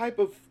 and this type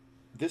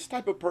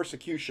of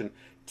persecution,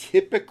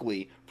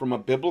 typically from a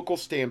biblical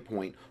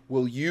standpoint,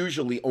 will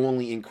usually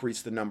only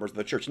increase the numbers of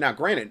the church. Now,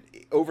 granted,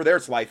 over there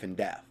it's life and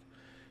death,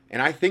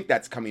 and I think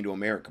that's coming to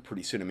America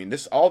pretty soon. I mean,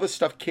 all this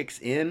stuff kicks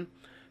in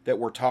that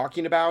we're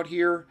talking about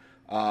here,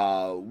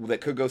 that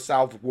could go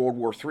south with World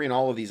War III and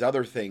all of these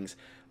other things.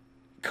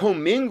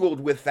 Commingled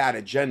with that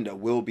agenda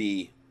will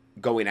be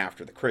going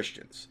after the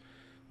Christians,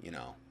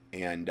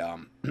 and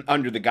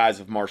under the guise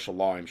of martial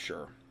law, I'm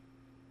sure.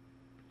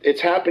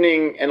 It's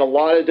happening in a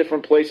lot of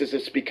different places.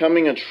 It's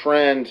becoming a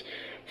trend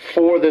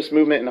for this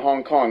movement in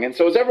Hong Kong. And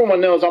so as everyone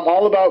knows, I'm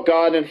all about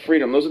God and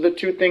freedom. Those are the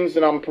two things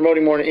that I'm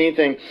promoting more than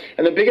anything.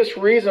 And the biggest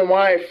reason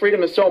why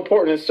freedom is so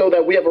important is so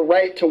that we have a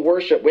right to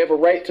worship. We have a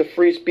right to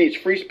free speech.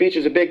 Free speech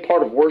is a big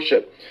part of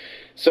worship.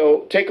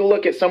 So take a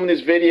look at some of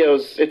these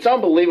videos. It's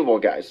unbelievable,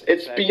 guys.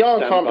 It's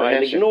beyond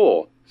comprehension.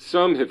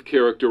 Some have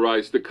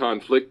characterized the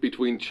conflict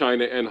between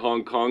China and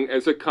Hong Kong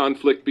as a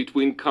conflict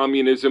between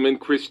communism and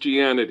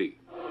Christianity.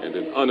 And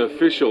an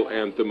unofficial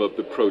anthem of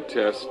the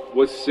protest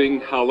was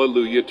Sing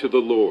Hallelujah to the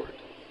Lord.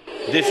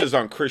 This is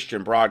on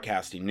Christian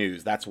Broadcasting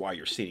News. That's why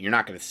you're seeing it. You're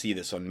not going to see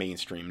this on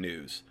mainstream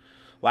news.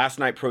 Last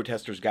night,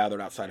 protesters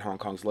gathered outside Hong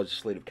Kong's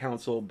Legislative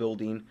Council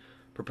building,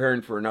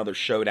 preparing for another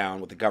showdown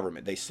with the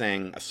government. They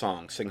sang a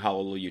song, Sing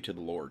Hallelujah to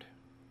the Lord.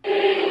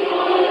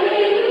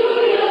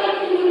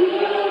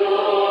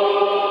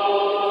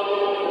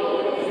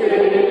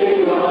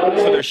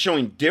 So they're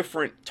showing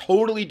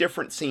totally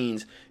different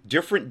scenes,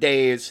 different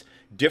days,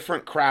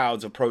 different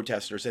crowds of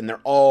protesters, and they're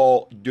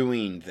all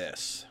doing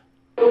this.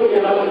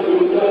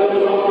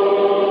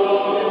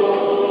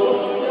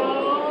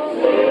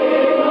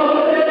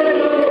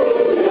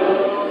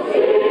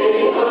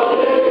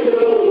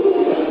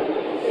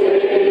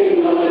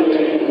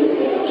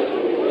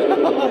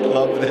 I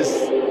love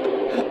this.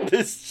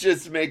 This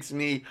just makes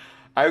me,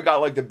 I've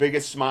got like the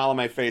biggest smile on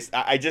my face.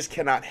 I just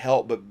cannot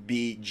help but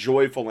be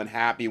joyful and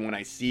happy when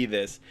I see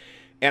this.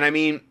 And I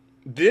mean,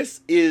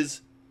 this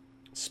is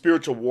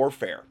spiritual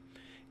warfare.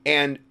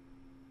 And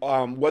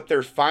what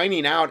they're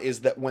finding out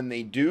is that when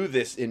they do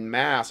this in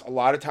mass, a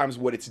lot of times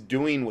what it's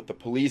doing with the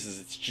police is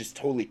it's just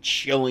totally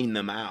chilling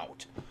them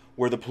out,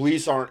 where the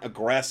police aren't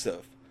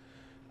aggressive.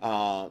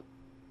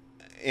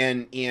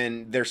 And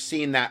they're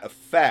seeing that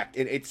effect.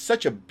 It's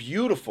such a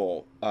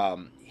beautiful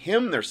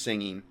hymn they're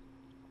singing.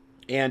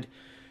 And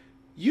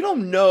you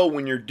don't know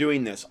when you're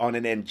doing this on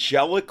an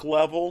angelic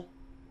level,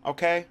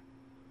 okay?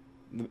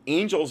 The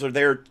angels are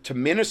there to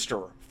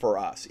minister for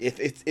us. If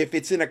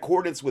it's in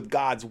accordance with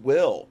God's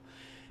will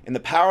and the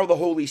power of the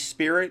Holy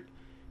Spirit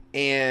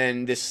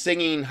and this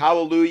singing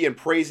hallelujah and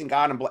praising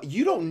God, and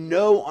you don't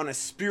know on a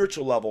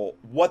spiritual level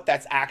what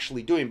that's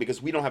actually doing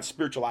because we don't have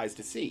spiritual eyes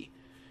to see,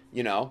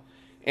 you know?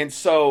 And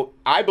so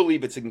I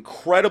believe it's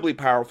incredibly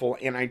powerful,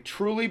 and I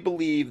truly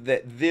believe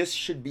that this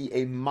should be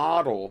a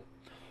model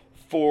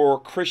for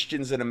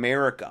Christians in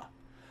America.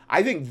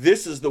 I think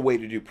this is the way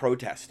to do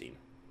protesting.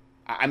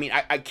 I mean,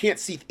 I can't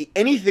see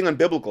anything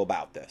unbiblical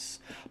about this,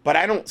 but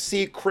I don't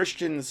see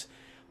Christians,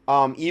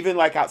 even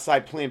like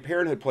outside Planned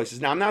Parenthood places.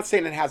 Now, I'm not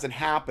saying it hasn't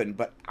happened,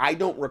 but I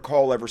don't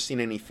recall ever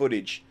seeing any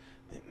footage,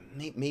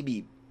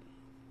 maybe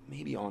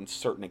on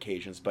certain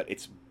occasions, but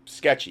it's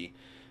sketchy.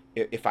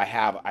 If I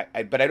have,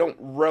 but I don't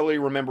really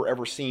remember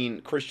ever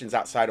seeing Christians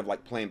outside of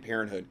like Planned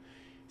Parenthood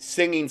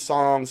singing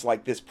songs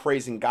like this,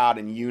 praising God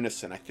in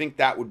unison. I think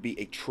that would be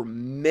a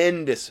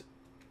tremendous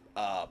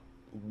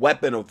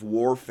weapon of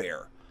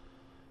warfare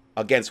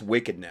against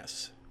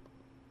wickedness.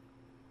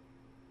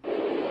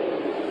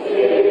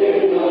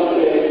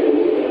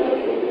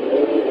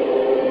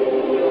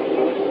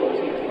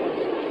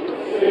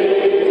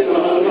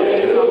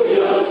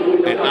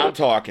 And I'm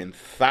talking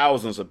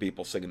thousands of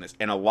people singing this.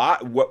 And a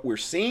lot, what we're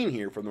seeing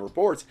here from the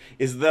reports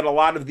is that a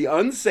lot of the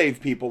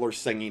unsaved people are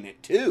singing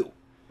it too.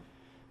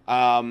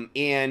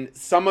 And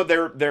some of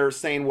they're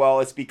saying, well,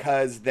 it's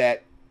because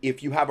that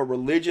if you have a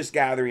religious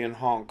gathering in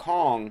Hong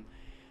Kong,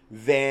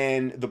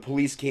 then the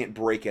police can't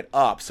break it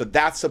up. So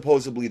that's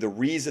supposedly the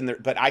reason.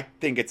 But I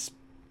think it's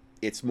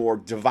more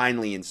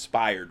divinely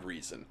inspired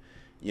reason,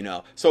 you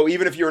know. So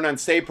even if you're an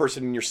unsaved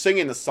person and you're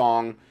singing the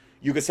song,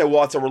 you could say,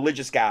 well, it's a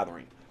religious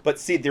gathering. But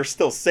see, they're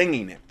still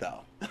singing it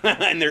though,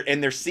 and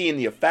they're seeing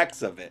the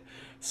effects of it.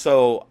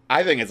 So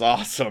I think it's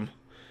awesome.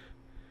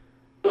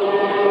 There's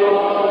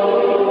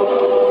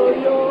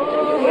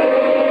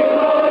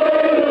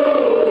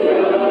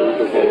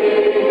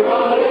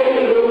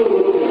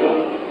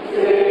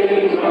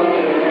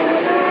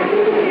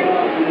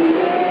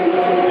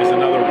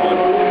another one.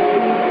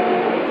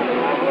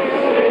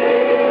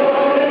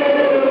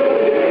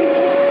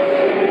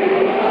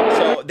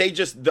 So they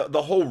just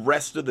the whole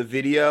rest of the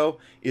video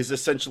is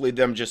essentially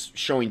them just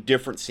showing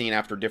different scene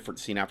after different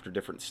scene after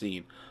different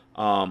scene.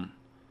 I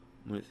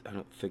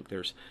don't think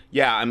there's,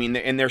 yeah, I mean,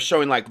 and they're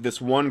showing like this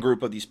one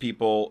group of these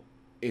people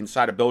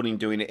inside a building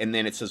doing it, and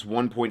then it says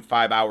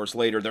 1.5 hours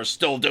later they're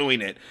still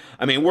doing it.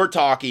 I mean, we're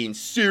talking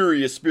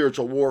serious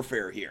spiritual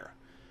warfare here,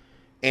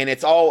 and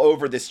it's all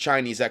over this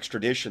Chinese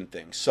extradition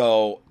thing.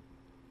 So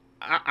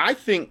I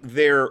think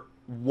they're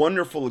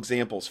wonderful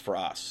examples for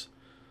us,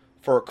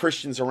 for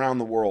Christians around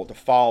the world to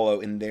follow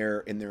in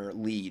their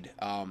lead.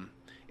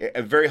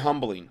 Very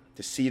humbling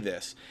to see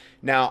this.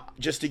 Now,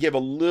 just to give a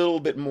little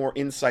bit more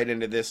insight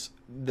into this,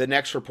 the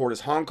next report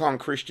is Hong Kong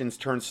Christians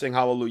turn Sing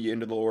Hallelujah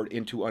into the Lord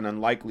into an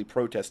unlikely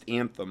protest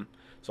anthem.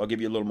 So I'll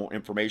give you a little more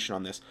information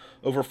on this.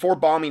 Over 4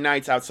 balmy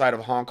nights outside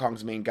of Hong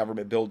Kong's main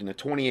government building, a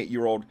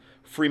 28-year-old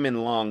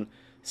Freeman Lung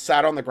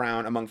sat on the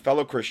ground among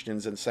fellow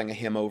Christians and sang a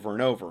hymn over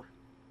and over.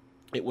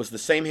 It was the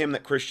same hymn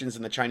that Christians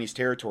in the Chinese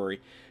territory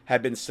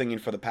had been singing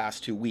for the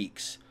past 2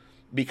 weeks.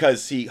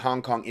 Because, see,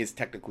 Hong Kong is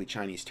technically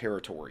Chinese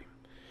territory.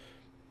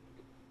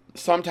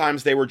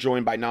 Sometimes they were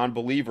joined by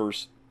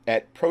non-believers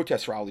at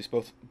protest rallies,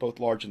 both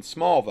large and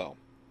small, though.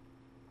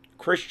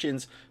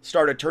 Christians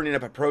started turning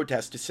up at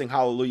protests to sing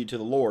Hallelujah to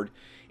the Lord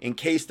in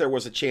case there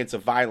was a chance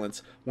of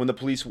violence when the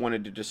police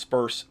wanted to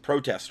disperse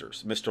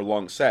protesters, Mr.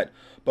 Lung said.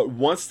 But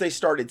once they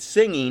started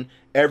singing,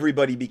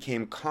 everybody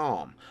became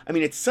calm. I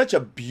mean, it's such a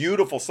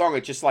beautiful song.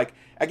 It's just like,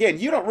 again,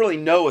 you don't really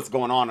know what's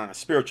going on a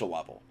spiritual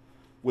level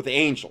with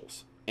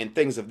angels and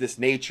things of this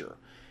nature.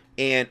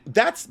 And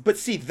but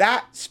see,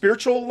 that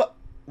spiritual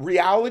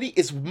reality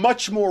is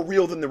much more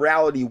real than the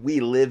reality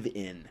we live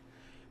in.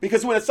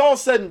 Because when it's all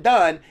said and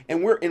done,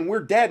 and we're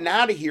dead and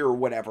out of here or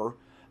whatever,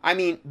 I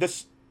mean,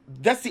 that's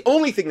the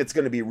only thing that's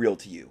going to be real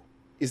to you,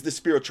 is the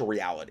spiritual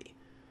reality.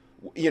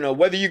 You know,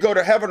 whether you go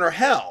to heaven or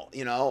hell,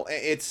 you know,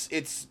 that's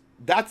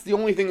the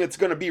only thing that's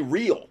going to be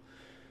real.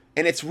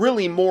 And it's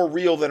really more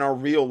real than our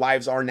real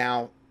lives are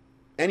now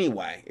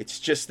anyway. It's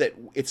just that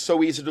it's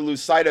so easy to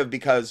lose sight of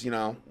because, you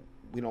know,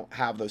 we don't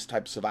have those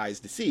types of eyes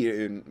to see,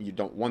 and you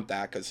don't want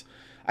that. Because,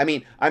 I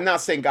mean, I'm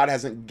not saying God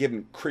hasn't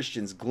given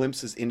Christians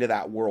glimpses into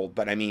that world,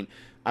 but I mean,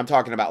 I'm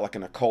talking about like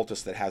an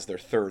occultist that has their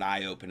third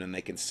eye open and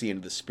they can see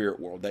into the spirit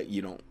world. That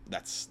you don't.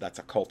 That's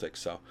occultic.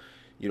 So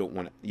you don't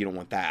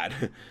want that.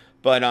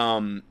 But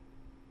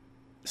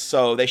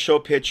so they show a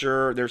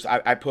picture.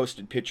 I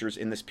posted pictures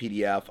in this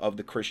PDF of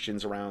the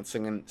Christians around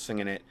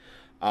singing it.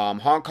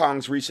 Hong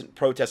Kong's recent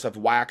protests have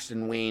waxed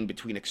and waned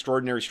between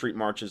extraordinary street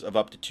marches of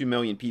up to 2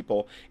 million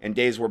people and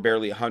days where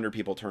barely 100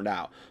 people turned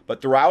out.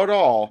 But throughout it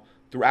all,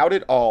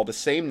 the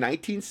same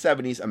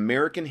 1970s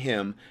American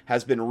hymn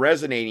has been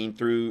resonating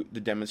through the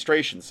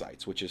demonstration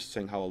sites, which is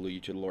Sing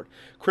Hallelujah to the Lord.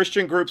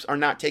 Christian groups are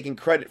not taking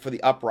credit for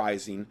the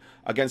uprising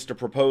against a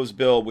proposed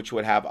bill which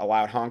would have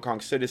allowed Hong Kong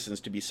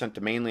citizens to be sent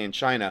to mainland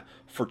China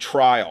for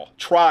trial.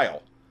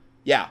 Trial.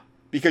 Yeah,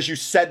 because you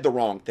said the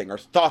wrong thing or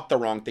thought the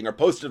wrong thing or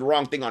posted the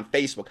wrong thing on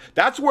Facebook.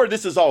 That's where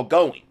this is all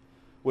going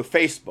with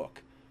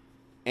Facebook.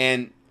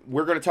 And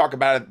we're going to talk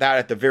about that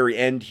at the very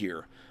end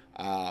here.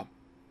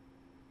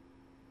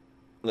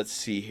 Let's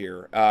see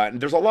here.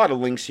 There's a lot of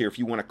links here if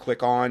you want to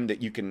click on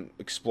that you can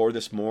explore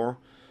this more.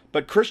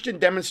 But Christian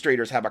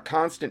demonstrators have a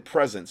constant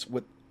presence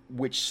with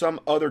which some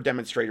other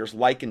demonstrators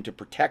liken to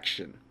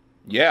protection.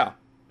 Yeah,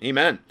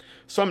 amen.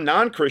 Some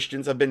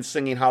non-Christians have been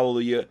singing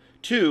Hallelujah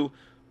too,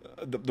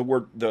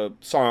 the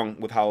song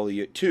with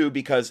Hallelujah too,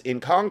 because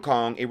in Hong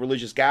Kong, a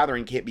religious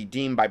gathering can't be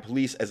deemed by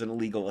police as an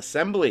illegal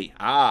assembly.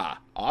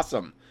 Ah,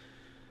 awesome.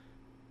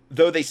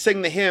 Though they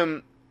sing the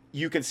hymn,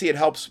 you can see it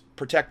helps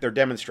protect their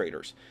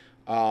demonstrators.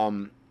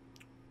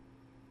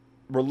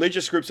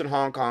 Religious groups in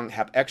Hong Kong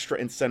have extra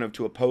incentive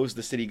to oppose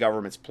the city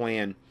government's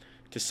plan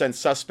to send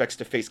suspects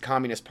to face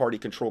Communist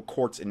Party-controlled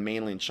courts in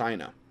mainland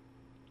China.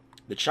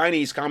 The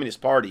Chinese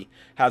Communist Party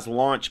has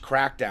launched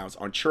crackdowns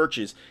on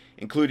churches,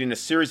 including a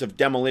series of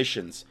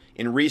demolitions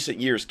in recent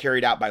years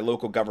carried out by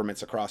local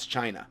governments across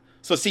China.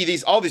 So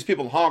see, all these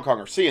people in Hong Kong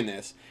are seeing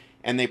this,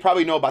 and they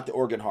probably know about the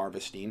organ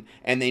harvesting,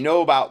 and they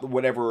know about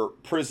whatever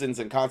prisons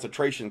and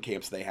concentration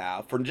camps they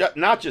have, for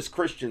not just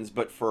Christians,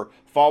 but for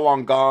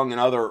Falun Gong and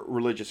other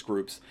religious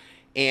groups.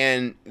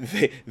 And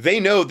they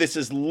know this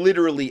is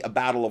literally a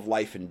battle of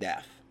life and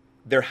death.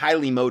 They're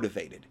highly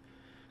motivated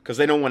because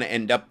they don't want to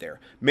end up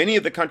there. Many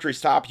of the country's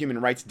top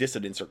human rights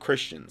dissidents are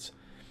Christians.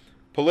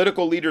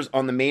 Political leaders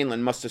on the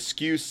mainland must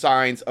eschew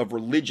signs of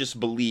religious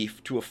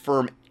belief to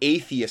affirm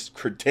atheist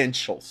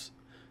credentials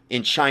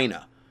in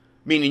China.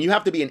 Meaning you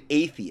have to be an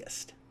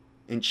atheist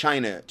in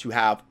China to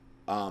have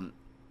to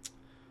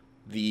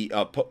be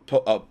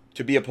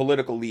a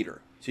political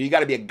leader. So you got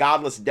to be a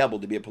godless devil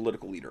to be a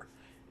political leader.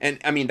 And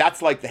I mean,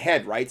 that's like the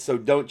head, right? So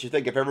don't you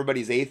think if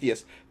everybody's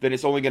atheist, then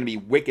it's only going to be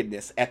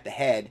wickedness at the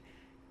head.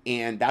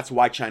 And that's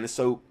why China's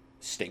so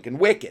stinking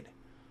wicked,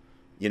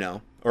 you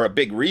know, or a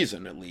big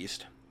reason at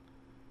least.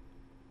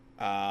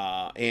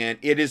 And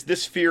it is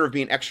this fear of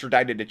being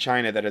extradited to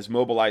China that has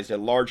mobilized a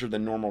larger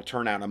than normal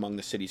turnout among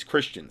the city's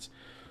Christians,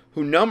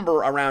 who number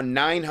around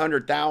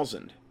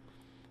 900,000,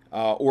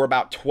 or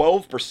about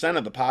 12%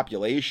 of the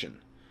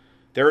population.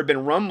 There have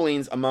been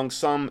rumblings among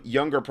some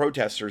younger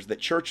protesters that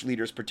church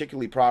leaders,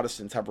 particularly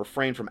Protestants, have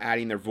refrained from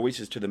adding their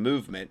voices to the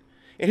movement.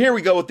 And here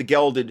we go with the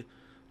gelded,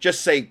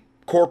 just say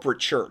corporate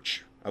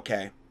church,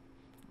 okay?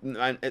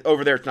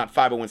 Over there it's not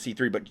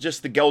 501c3, but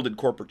just the gelded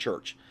corporate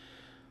church.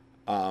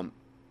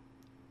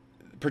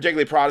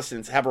 Particularly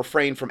Protestants have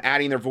refrained from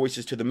adding their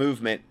voices to the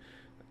movement,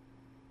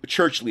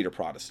 church leader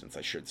Protestants,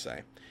 I should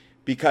say,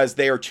 because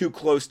they are too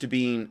close to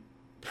being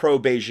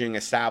pro-Beijing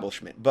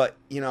establishment. But,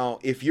 you know,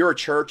 if you're a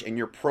church and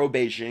you're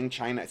pro-Beijing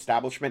China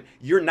establishment,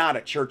 you're not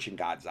a church in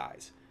God's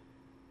eyes.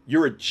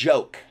 You're a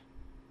joke.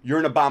 You're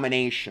an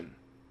abomination.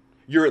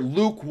 You're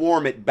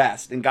lukewarm at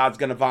best, and God's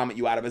going to vomit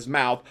you out of his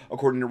mouth,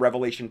 according to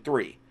Revelation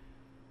 3.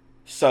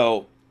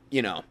 So,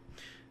 you know,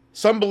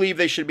 some believe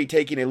they should be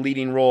taking a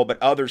leading role,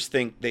 but others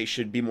think they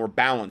should be more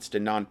balanced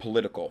and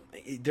non-political.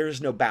 There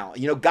is no balance.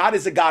 You know, God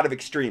is a God of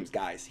extremes,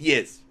 guys. He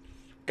is.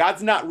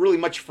 God's not really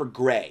much for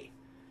gray.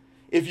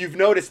 If you've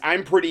noticed,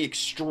 I'm pretty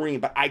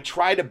extreme, but I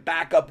try to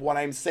back up what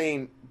I'm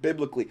saying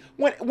biblically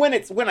when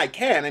I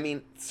can. I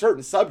mean,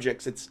 certain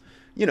subjects, it's,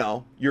 you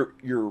know, you're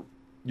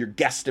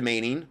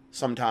guesstimating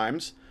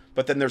sometimes,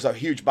 but then there's a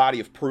huge body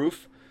of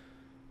proof.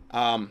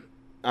 I'm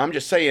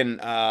just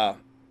saying,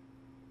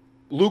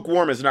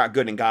 lukewarm is not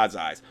good in God's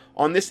eyes.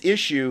 On this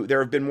issue, there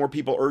have been more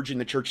people urging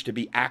the church to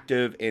be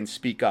active and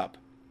speak up.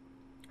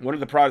 One of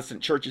the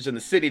Protestant churches in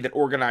the city that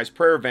organized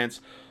prayer events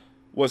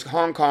was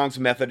Hong Kong's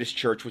Methodist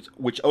Church,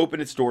 which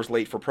opened its doors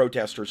late for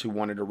protesters who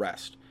wanted to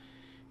rest.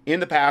 In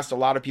the past, a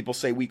lot of people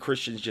say we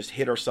Christians just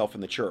hid ourselves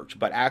in the church,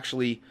 but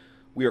actually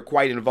we are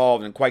quite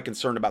involved and quite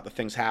concerned about the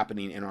things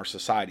happening in our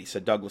society,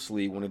 said Douglas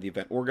Lee, one of the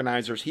event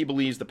organizers. He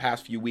believes the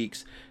past few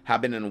weeks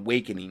have been an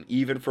awakening,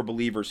 even for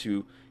believers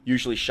who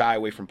usually shy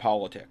away from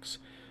politics.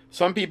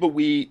 Some people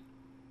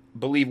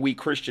believe we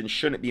Christians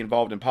shouldn't be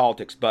involved in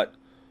politics, but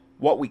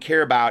what we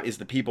care about is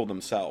the people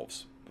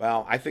themselves.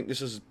 Well, I think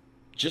this is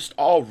just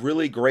all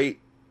really great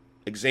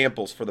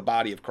examples for the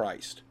body of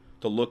Christ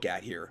to look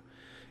at here.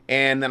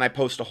 And then I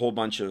post a whole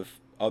bunch of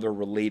other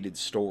related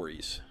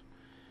stories.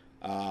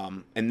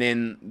 And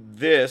then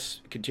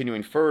this,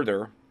 continuing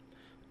further,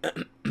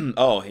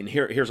 oh, and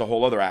here's a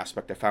whole other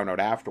aspect I found out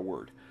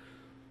afterward.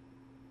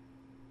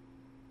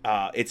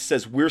 It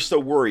says, we're so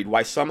worried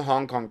why some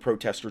Hong Kong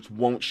protesters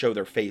won't show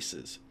their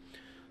faces.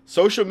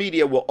 Social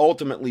media will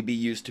ultimately be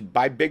used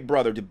by Big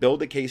Brother to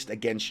build a case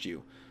against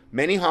you.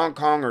 Many Hong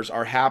Kongers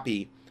are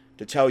happy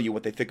to tell you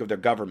what they think of their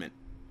government.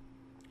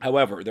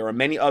 However, there are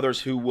many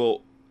others who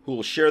will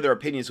share their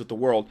opinions with the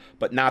world,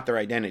 but not their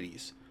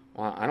identities.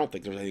 Well, I don't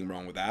think there's anything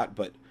wrong with that,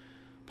 but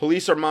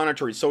police are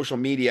monitoring social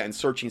media and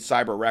searching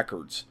cyber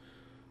records.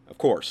 Of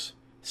course,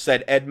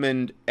 said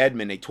Edmund, a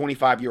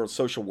 25-year-old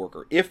social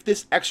worker. If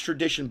this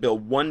extradition bill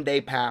one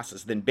day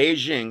passes, then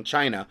Beijing,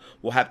 China,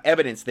 will have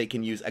evidence they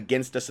can use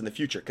against us in the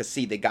future. Because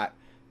see, they got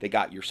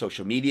your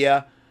social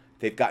media.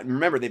 They've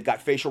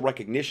got facial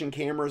recognition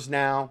cameras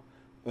now,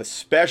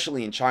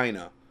 especially in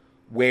China,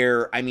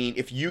 where, I mean,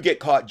 if you get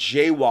caught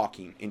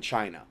jaywalking in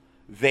China,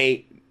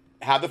 they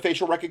have the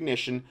facial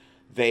recognition.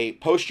 They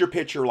post your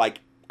picture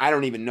like, I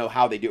don't even know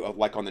how they do it,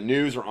 like on the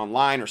news or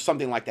online or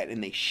something like that,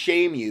 and they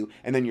shame you,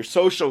 and then your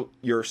social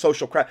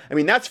credit. I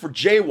mean, that's for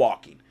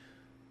jaywalking.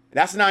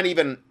 That's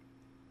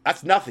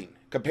nothing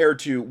compared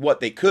to what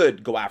they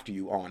could go after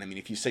you on. I mean,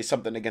 if you say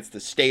something against the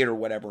state or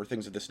whatever, or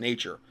things of this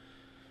nature.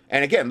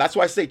 And again, that's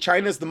why I say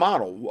China's the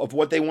model of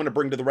what they want to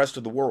bring to the rest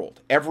of the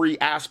world. Every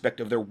aspect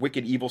of their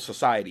wicked, evil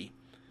society.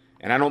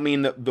 And I don't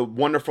mean the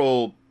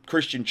wonderful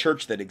Christian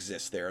church that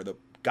exists there.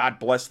 God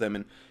bless them.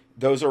 And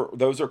those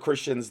are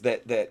Christians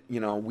that you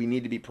know, we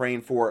need to be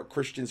praying for.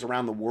 Christians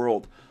around the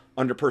world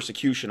under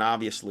persecution,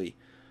 obviously.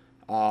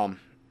 I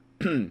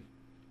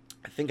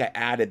think I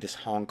added this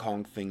Hong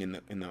Kong thing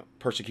in the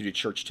persecuted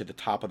church to the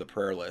top of the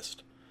prayer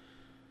list.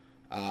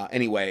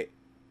 Anyway,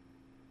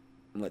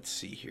 let's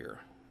see here.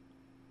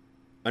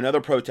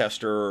 Another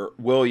protester,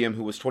 William,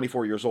 who was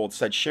 24 years old,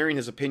 said sharing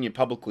his opinion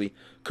publicly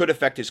could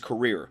affect his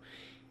career.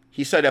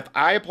 He said, if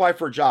I apply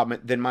for a job,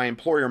 then my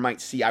employer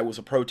might see I was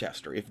a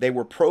protester. If they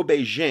were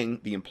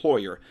pro-Beijing, the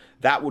employer,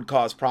 that would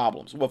cause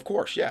problems. Well, of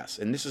course, yes.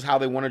 And this is how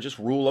they want to just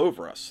rule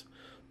over us.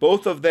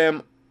 Both of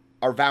them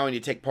are vowing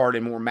to take part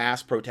in more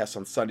mass protests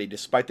on Sunday,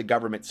 despite the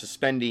government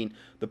suspending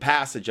the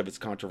passage of its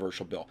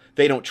controversial bill.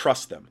 They don't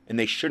trust them, and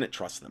they shouldn't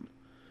trust them.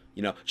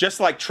 You know, just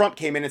like Trump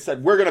came in and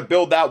said, we're going to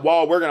build that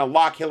wall, we're going to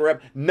lock Hillary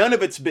up. None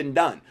of it's been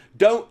done.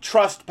 Don't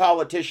trust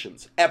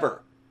politicians,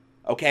 ever.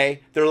 Okay?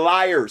 They're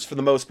liars for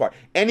the most part.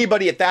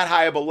 Anybody at that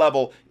high of a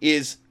level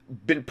is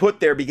been put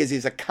there because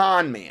he's a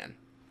con man.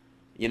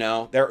 You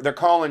know, they're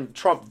calling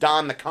Trump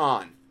Don the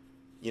Con.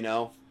 You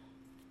know?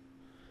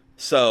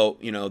 So,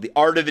 you know, the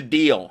art of the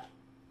deal.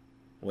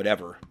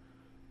 Whatever.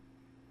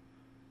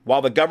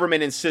 While the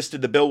government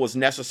insisted the bill was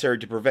necessary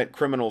to prevent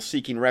criminals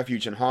seeking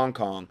refuge in Hong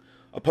Kong,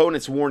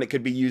 opponents warn it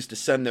could be used to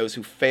send those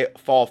who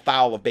fall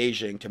foul of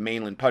Beijing to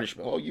mainland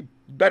punishment. Oh, you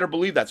better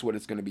believe that's what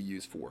it's going to be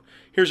used for.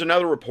 Here's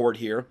another report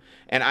here,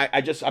 and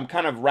I'm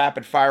kind of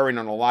rapid firing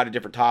on a lot of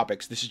different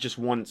topics. This is just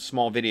one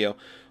small video.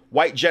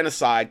 White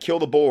genocide, kill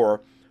the Boer.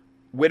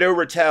 Widow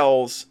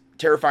retells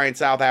terrifying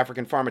South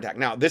African farm attack.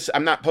 Now,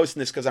 I'm not posting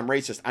this because I'm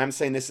racist. I'm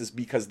saying this is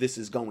because this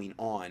is going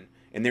on,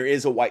 and there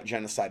is a white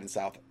genocide in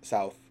South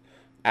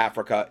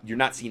Africa. You're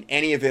not seeing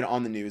any of it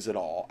on the news at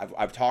all.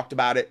 I've talked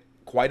about it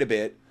quite a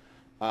bit.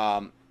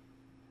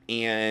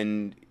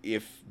 And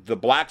if the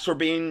blacks were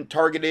being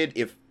targeted,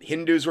 if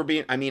Hindus were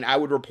being, I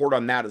would report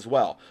on that as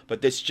well.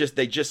 But they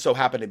just so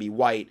happen to be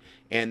white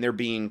and they're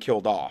being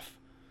killed off.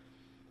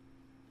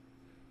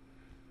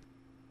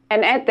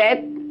 And at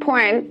that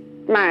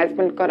point, my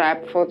husband got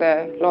up for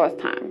the last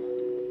time.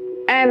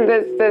 And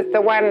this the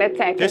one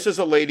attack. This is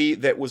a lady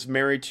that was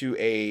married to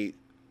a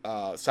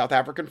South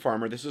African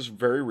farmer. This is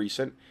very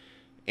recent.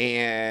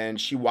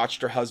 And she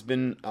watched her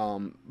husband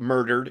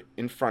murdered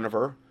in front of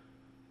her.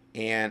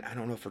 And I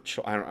don't know if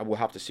we'll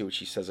have to see what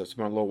she says. It's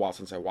been a little while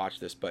since I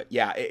watched this, but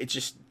yeah,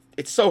 it's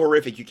so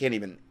horrific you can't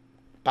even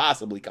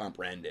possibly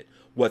comprehend it.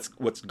 What's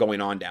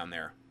going on down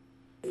there?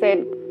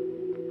 Said,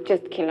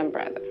 just kill him,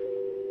 brother.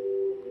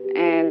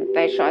 And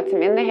they shot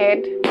him in the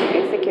head,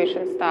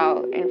 execution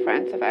style, in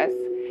front of us,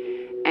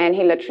 and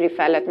he literally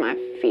fell at my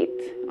feet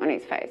on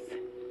his face.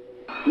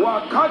 You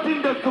are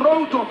cutting the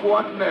throat of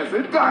whiteness.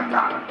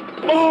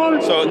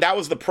 So that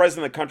was the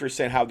president of the country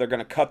saying how they're going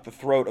to cut the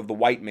throat of the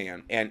white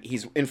man, and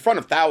he's in front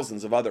of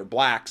thousands of other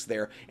blacks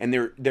there, and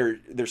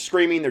they're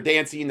screaming, they're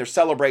dancing, they're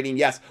celebrating.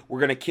 Yes, we're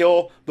going to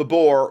kill the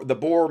Boer. The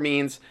Boer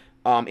means,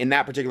 in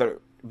that particular,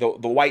 the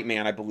white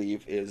man, I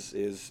believe,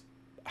 is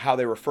how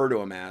they refer to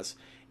him as,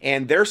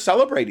 and they're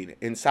celebrating it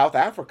in South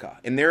Africa,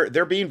 and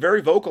they're being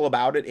very vocal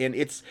about it. And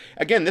it's,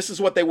 again, this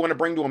is what they want to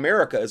bring to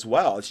America as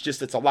well. It's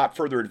just it's a lot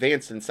further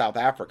advanced in South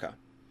Africa.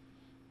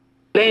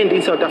 Land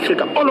in South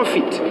Africa, all of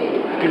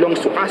it belongs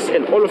to us,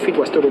 and all of it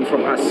was stolen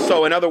from us.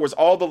 So, in other words,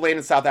 all the land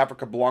in South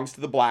Africa belongs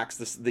to the blacks.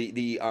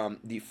 The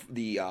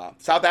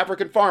South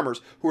African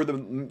farmers, who are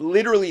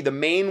literally the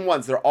main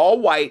ones. They're all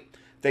white.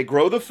 They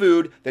grow the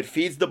food that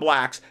feeds the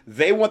blacks.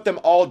 They want them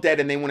all dead,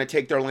 and they want to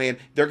take their land.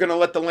 They're going to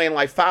let the land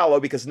lie fallow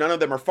because none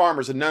of them are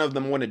farmers and none of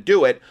them want to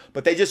do it.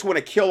 But they just want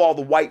to kill all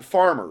the white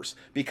farmers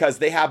because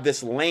they have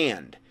this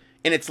land.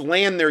 And it's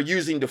land they're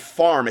using to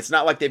farm. It's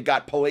not like they've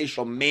got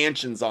palatial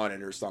mansions on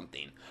it or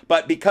something.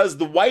 But because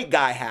the white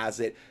guy has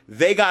it,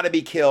 they got to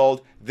be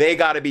killed. They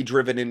got to be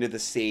driven into the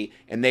sea,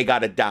 and they got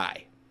to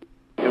die.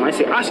 When I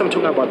say us, I'm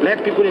talking about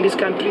black people in this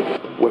country.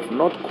 We've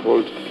not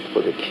called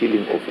for the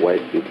killing of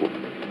white people.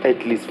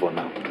 At least for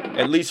now.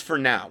 At least for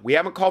now. We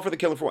haven't called for the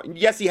killing for it.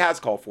 Yes, he has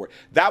called for it.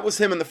 That was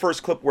him in the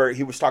first clip where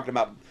he was talking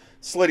about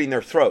slitting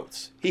their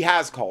throats. He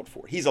has called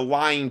for it. He's a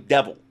lying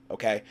devil,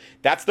 okay?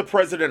 That's the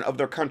president of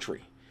their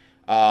country.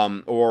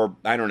 Or,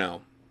 I don't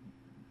know,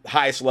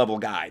 highest level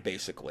guy,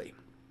 basically.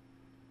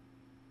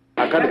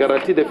 I can't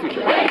guarantee the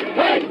future.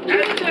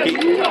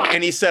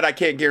 And he said, I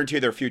can't guarantee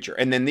their future.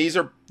 And then these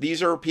are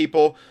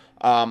people...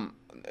 and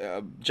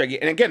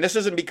again, this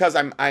isn't because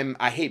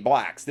I hate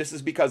blacks. This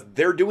is because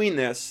they're doing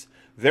this.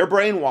 They're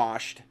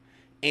brainwashed,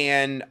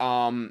 and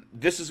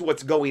this is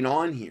what's going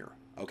on here.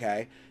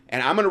 Okay,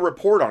 and I'm going to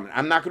report on it.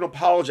 I'm not going to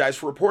apologize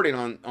for reporting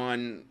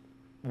on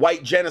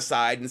white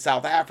genocide in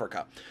South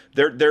Africa.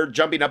 They're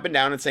jumping up and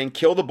down and saying,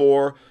 "Kill the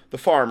Boer, the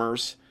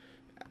farmers."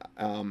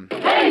 I'm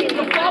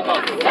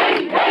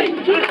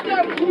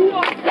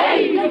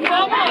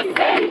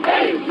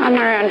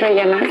Mariandra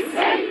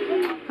Yennis.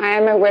 I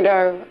am a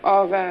widow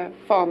of a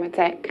farm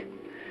attack.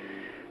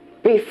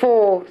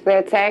 Before the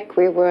attack,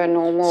 we were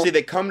normal. See,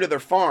 they come to their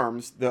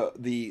farms,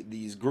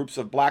 these groups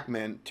of black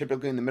men,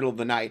 typically in the middle of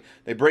the night.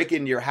 They break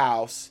into your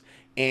house,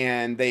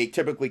 and they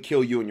typically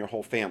kill you and your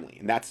whole family.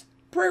 And that's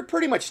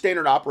pretty much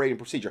standard operating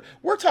procedure.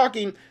 We're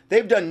talking,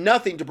 they've done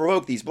nothing to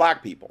provoke these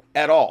black people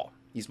at all,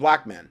 these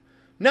black men.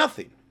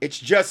 Nothing. It's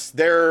just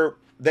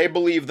they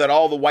believe that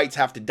all the whites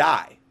have to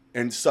die.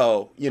 And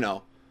so, you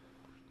know.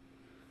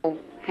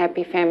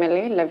 Happy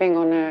family living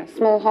on a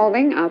small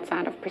holding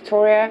outside of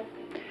Pretoria.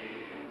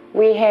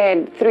 We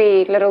had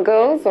 3 little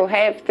girls, or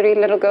have 3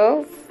 little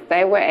girls.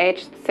 They were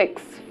aged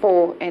 6,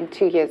 4, and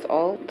 2 years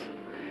old.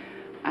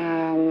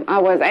 I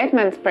was 8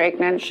 months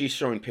pregnant. She's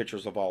showing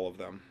pictures of all of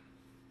them.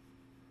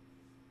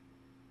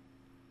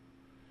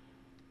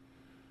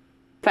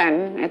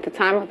 Son, at the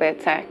time of the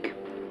attack.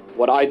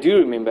 What I do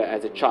remember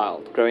as a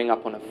child growing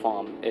up on a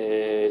farm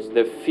is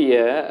the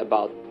fear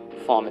about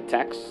farm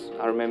attacks.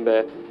 I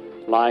remember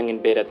lying in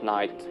bed at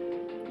night,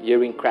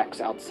 hearing cracks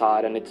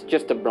outside, and it's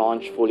just a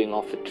branch falling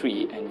off a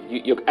tree,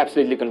 and you're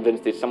absolutely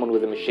convinced there's someone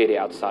with a machete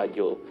outside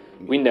your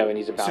window and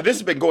he's about So this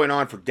has been going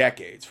on for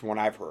decades, from what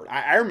I've heard.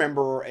 I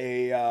remember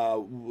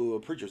a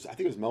preacher, I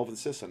think it was Melvin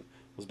Sisson,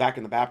 was back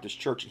in the Baptist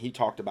church, and he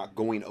talked about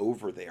going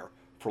over there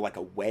for like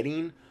a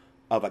wedding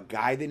of a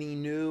guy that he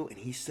knew, and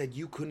he said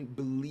you couldn't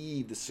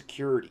believe the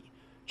security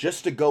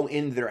just to go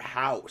into their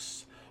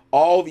house.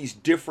 All these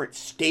different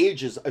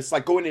stages. It's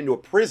like going into a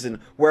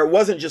prison where it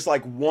wasn't just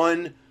like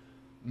one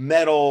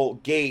metal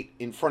gate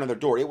in front of their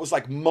door. It was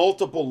like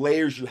multiple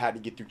layers you had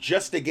to get through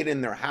just to get in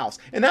their house.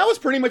 And that was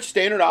pretty much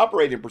standard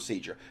operating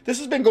procedure. This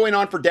has been going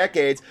on for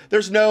decades.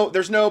 There's no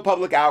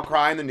public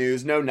outcry in the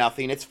news, no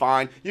nothing. It's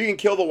fine. You can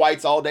kill the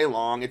whites all day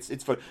long.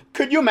 It's fun.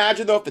 Could you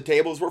imagine though if the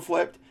tables were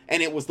flipped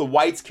and it was the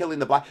whites killing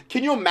the black?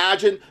 Can you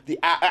imagine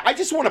I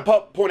just want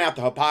to point out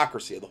the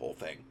hypocrisy of the whole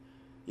thing.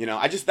 You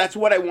know, that's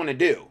what I want to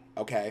do.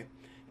 Okay,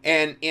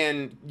 and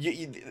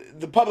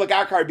the public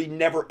outcry would be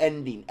never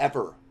ending,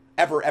 ever.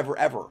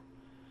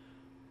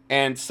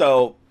 And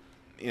so,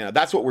 you know,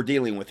 that's what we're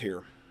dealing with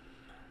here.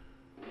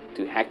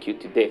 To hack you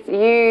to death.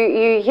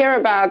 You hear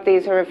about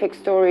these horrific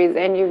stories,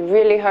 and you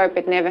really hope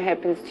it never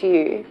happens to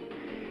you.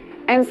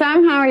 And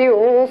somehow you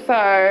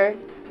also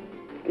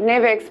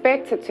never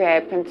expect it to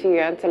happen to you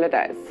until it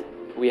does.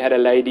 We had a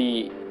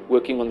lady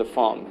working on the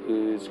farm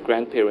whose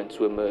grandparents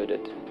were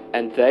murdered,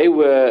 and they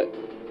were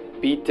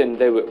beaten.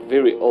 They were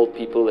very old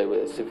people. They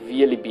were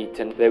severely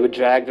beaten. They were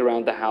dragged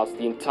around the house.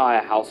 The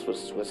entire house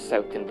was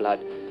soaked in blood.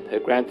 Her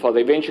grandfather,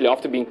 eventually,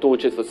 after being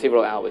tortured for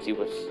several hours, he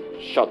was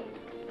shot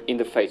in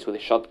the face with a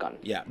shotgun.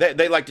 Yeah,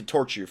 they like to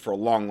torture you for a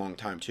long, long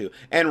time, too,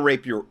 and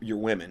rape your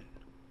women.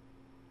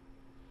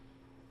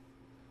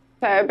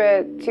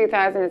 October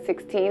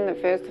 2016, the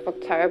 1st of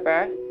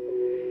October,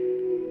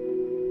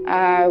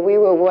 we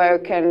were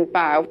woken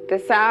by the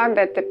sound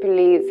that the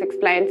police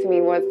explained to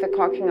me was the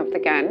cocking of the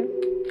gun.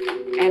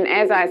 And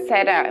as I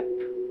sat up,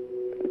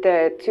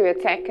 the 2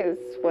 attackers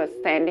were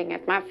standing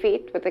at my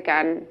feet with the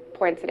gun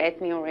pointed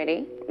at me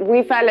already.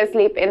 We fell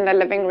asleep in the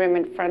living room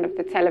in front of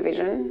the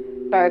television,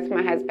 both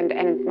my husband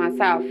and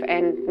myself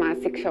and my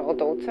 6-year-old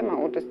daughter, my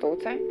oldest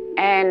daughter.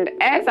 And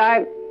as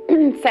I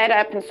sat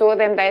up and saw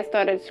them, they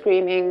started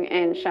screaming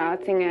and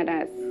shouting at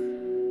us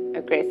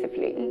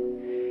aggressively.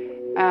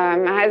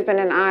 My husband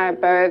and I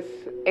both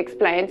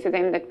explained to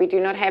them that we do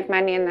not have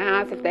money in the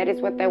house. If that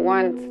is what they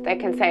want, they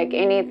can take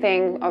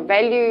anything of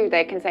value.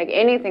 They can take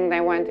anything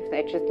they want if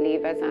they just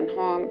leave us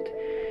unharmed.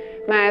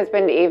 My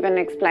husband even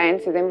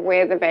explained to them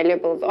where the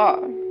valuables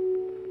are.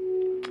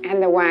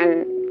 And the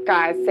one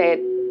guy said,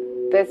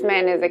 "This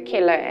man is a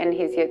killer and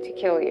he's here to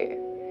kill you."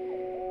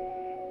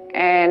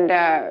 And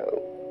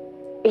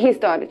he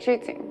started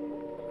shooting.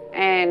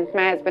 And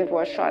my husband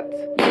was shot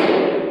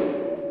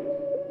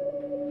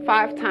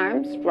 5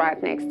 times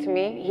right next to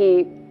me.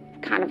 He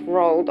kind of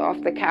rolled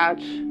off the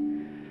couch.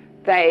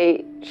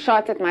 They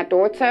shot at my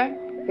daughter,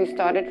 who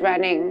started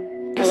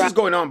running. This is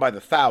going on by the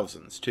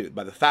thousands, too.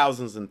 By the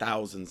thousands and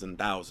thousands and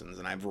thousands.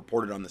 And I've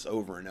reported on this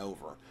over and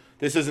over.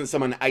 This isn't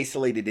some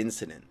isolated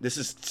incident. This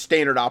is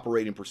standard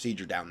operating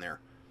procedure down there.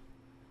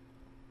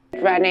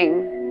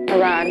 Running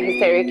around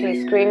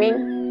hysterically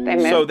screaming.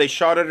 So they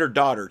shot at her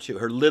daughter, too.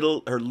 Her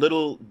little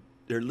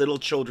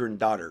children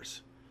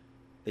daughters.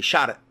 They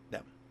shot at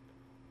them.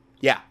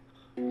 Yeah.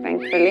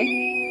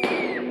 Thankfully.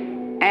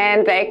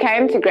 And they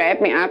came to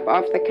grab me up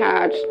off the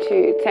couch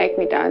to take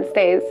me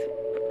downstairs,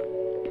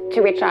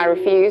 to which I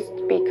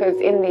refused, because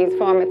in these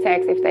farm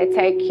attacks, if they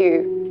take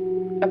you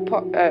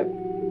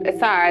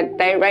aside,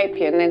 they rape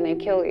you and then they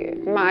kill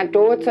you. My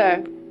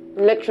daughter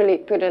literally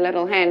put a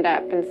little hand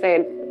up and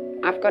said,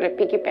 "I've got a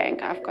piggy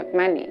bank, I've got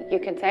money, you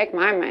can take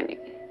my money."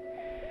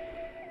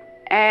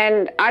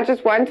 And I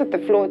just wanted the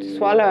floor to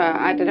swallow her.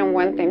 I didn't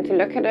want them to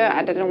look at her.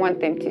 I didn't want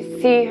them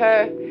to see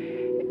her.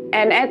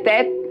 And at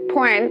that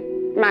point,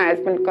 my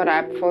husband got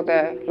up for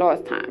the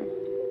last time.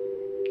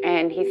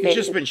 And he said, "He's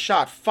just been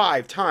shot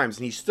 5 times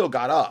and he still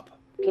got up."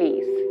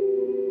 "Please."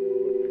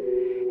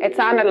 It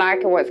sounded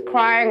like he was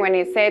crying when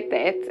he said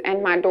that.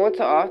 And my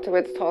daughter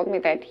afterwards told me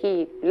that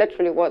he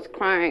literally was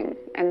crying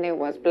and there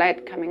was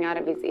blood coming out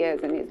of his ears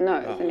and his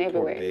nose and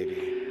everywhere. Poor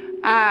baby.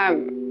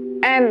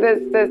 And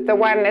the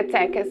one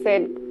attacker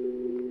said,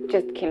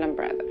 "Just kill him,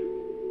 brother."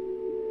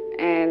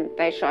 And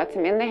they shot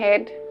him in the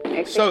head.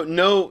 So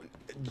no,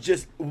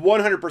 just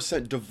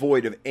 100%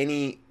 devoid of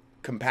any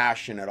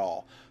compassion at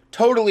all.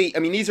 Totally, I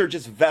mean, these are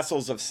just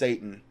vessels of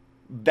Satan.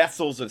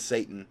 Vessels of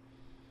Satan.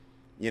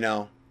 You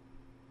know?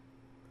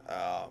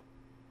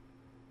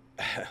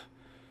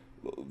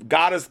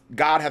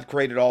 God hath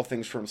created all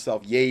things for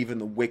himself, yea, even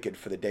the wicked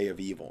for the day of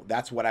evil.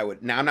 That's what I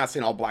would... Now, I'm not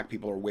saying all black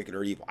people are wicked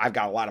or evil. I've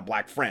got a lot of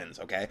black friends,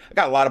 okay? I've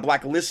got a lot of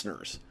black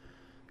listeners,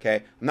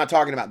 okay? I'm not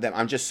talking about them.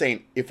 I'm just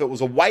saying, if it was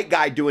a white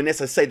guy doing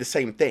this, I'd say the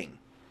same thing.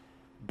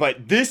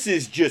 But this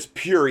is just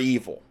pure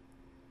evil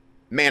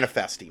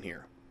manifesting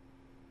here.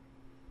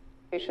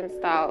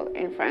 Style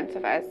in front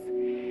of us,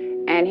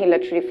 and he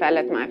literally fell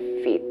at my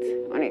feet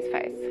on his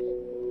face.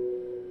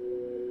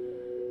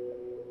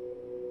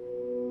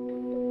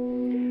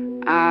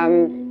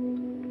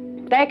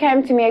 They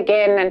came to me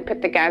again and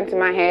put the gun to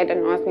my head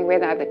and asked me where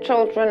the other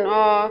children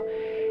are,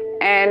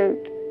 and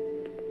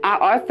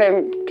I asked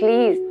them,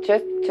 "Please,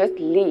 just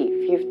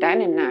leave. You've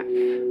done enough."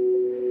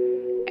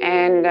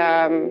 And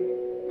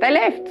they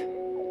left.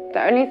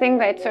 The only thing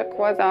they took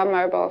was our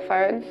mobile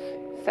phones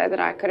so that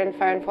I couldn't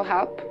phone for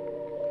help.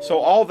 So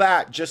all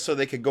that just so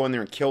they could go in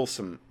there and kill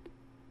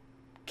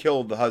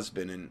the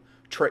husband and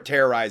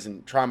terrorize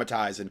and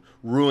traumatize and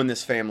ruin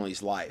this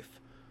family's life,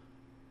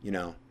 you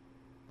know.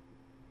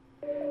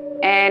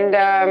 And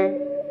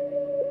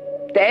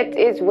that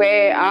is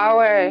where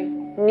our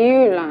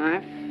new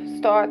life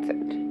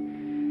started.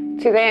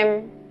 To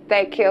them,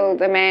 they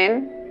killed a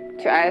man.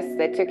 To us,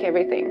 they took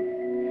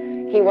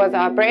everything. He was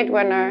our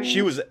breadwinner.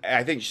 She was,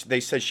 I think they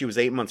said she was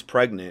 8 months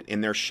pregnant,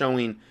 and they're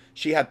showing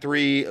she had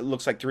 3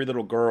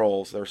 little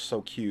girls. They're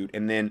so cute.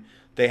 And then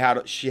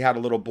she had a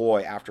little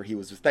boy after he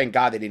was, thank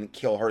God they didn't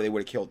kill her. They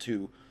would have killed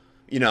 2,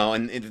 you know,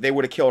 and if they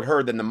would have killed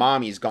her, then the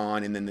mommy's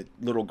gone, and then the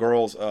little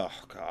girls, oh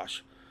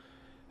gosh.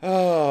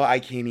 Oh, I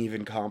can't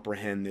even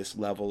comprehend this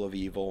level of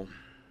evil.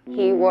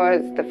 He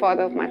was the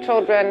father of my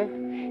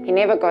children. He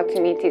never got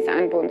to meet his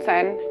unborn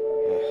son.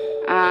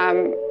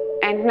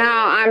 And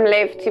now I'm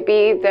left to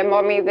be the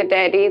mommy, the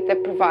daddy, the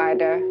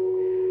provider.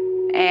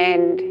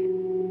 And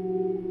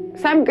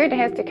some good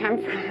has to come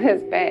from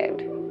this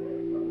bad.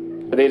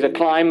 There's a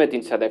climate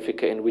in South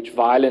Africa in which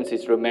violence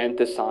is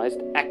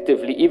romanticized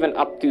actively, even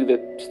up to the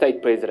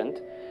state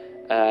president.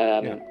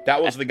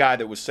 That was the guy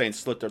that was saying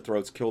slit their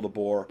throats, kill the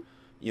boar,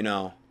 you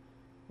know.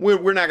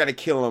 We're not going to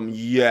kill them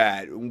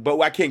yet, but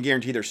I can't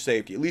guarantee their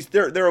safety. At least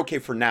they're okay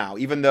for now,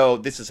 even though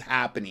this is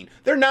happening.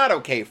 They're not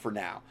okay for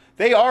now.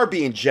 They are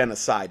being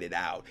genocided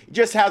out. It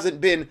just hasn't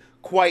been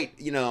quite,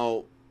 you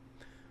know,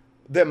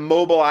 them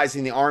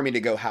mobilizing the army to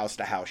go house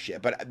to house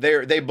yet. But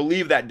they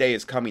believe that day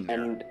is coming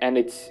there. And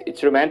it's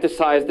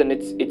romanticized and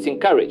it's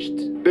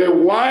encouraged. The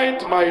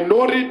white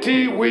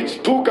minority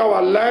which took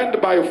our land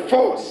by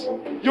force.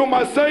 You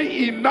must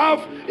say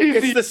enough is...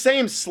 It's the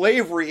same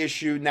slavery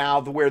issue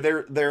now where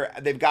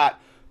they've got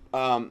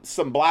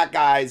some black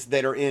guys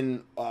that are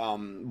in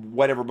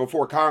whatever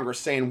before Congress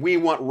saying we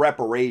want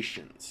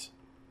reparations.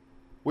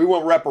 We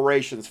want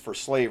reparations for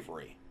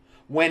slavery.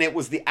 when it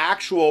was the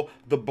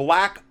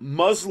black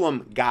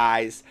Muslim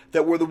guys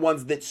that were the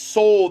ones that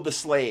sold the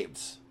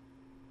slaves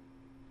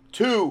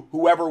to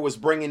whoever was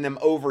bringing them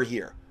over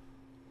here.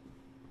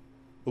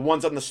 The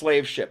ones on the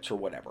slave ships or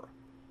whatever.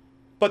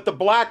 But the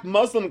black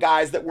Muslim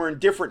guys that were in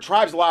different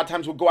tribes a lot of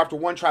times would go after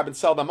one tribe and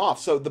sell them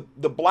off. So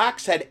the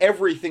blacks had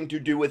everything to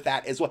do with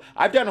that as well.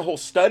 I've done a whole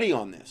study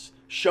on this,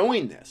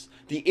 showing this.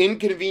 The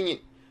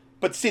inconvenient...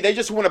 But see, they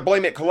just want to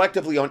blame it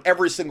collectively on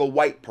every single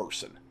white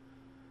person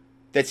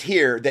that's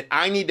here, that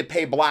I need to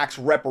pay blacks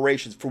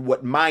reparations for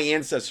what my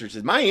ancestors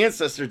did. My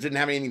ancestors didn't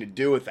have anything to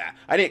do with that.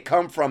 We didn't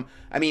come from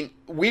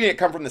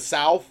the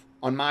South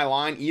on my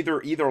line,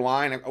 either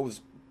line. I was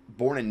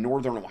born in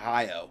northern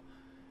Ohio,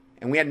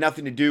 and we had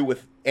nothing to do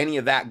with any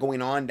of that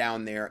going on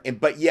down there.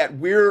 But yet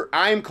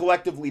I am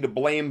collectively to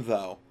blame,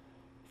 though,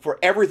 for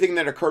everything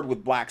that occurred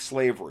with black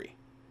slavery.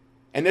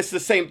 And this is the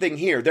same thing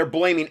here. They're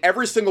blaming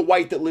every single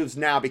white that lives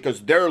now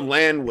because their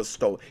land was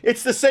stolen.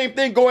 It's the same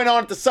thing going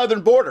on at the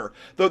southern border.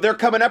 Though they're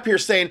coming up here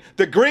saying,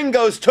 the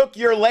gringos took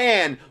your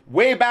land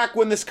way back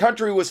when this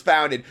country was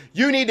founded.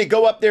 You need to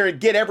go up there and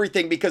get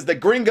everything because the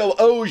gringo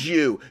owes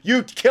you.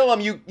 You kill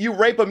him, you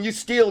rape him, you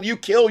steal, you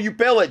kill, you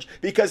pillage.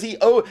 Because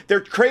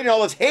they're creating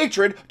all this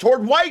hatred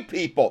toward white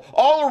people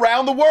all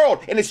around the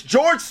world. And it's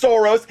George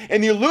Soros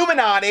and the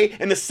Illuminati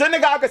and the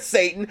Synagogue of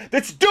Satan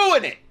that's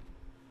doing it.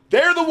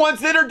 They're the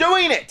ones that are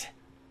doing it.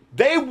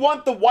 They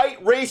want the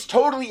white race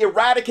totally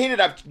eradicated.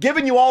 I've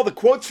given you all the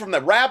quotes from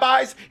the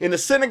rabbis in the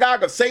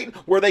Synagogue of Satan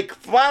where they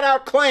flat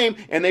out claim,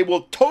 and they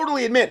will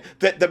totally admit,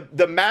 that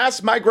the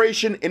mass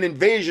migration and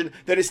invasion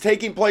that is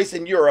taking place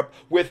in Europe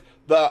with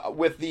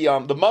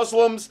the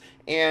Muslims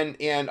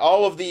and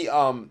all of the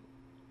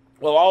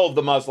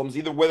Muslims,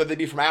 either whether they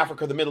be from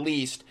Africa or the Middle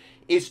East,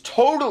 is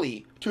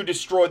totally to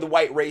destroy the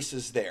white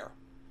races there.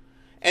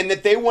 And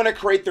that they want to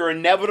create their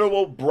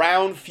inevitable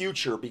brown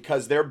future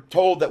because they're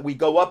told that we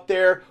go up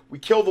there, we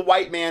kill the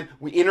white man,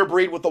 we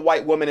interbreed with the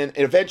white woman, and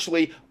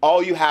eventually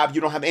you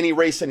don't have any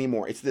race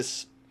anymore. It's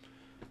this,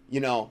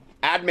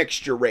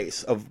 admixture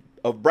race of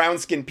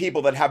brown-skinned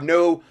people that have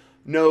no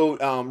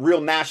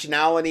real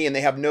nationality, and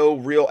they have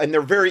and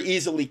they're very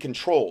easily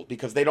controlled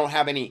because they don't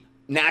have any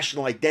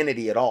national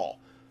identity at all.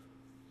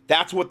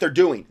 That's what they're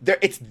doing.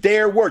 It's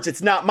their words.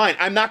 It's not mine.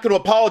 I'm not going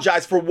to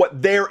apologize for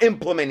what they're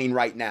implementing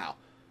right now.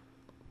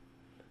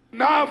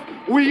 Now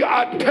we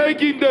are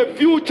taking the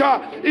future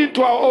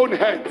into our own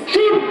hands.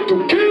 Shoot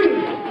to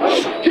kill.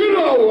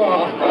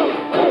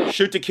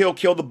 Shoot to kill,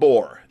 kill the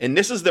Boer. And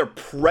this is their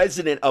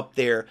president up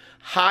there,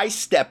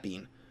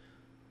 high-stepping,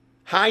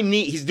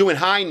 he's doing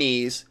high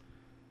knees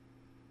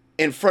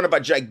in front of a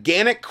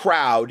gigantic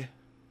crowd.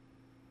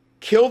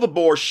 Kill the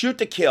Boer, shoot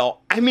to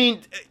kill. I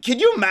mean, can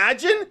you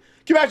imagine?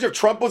 Can you imagine if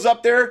Trump was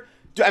up there?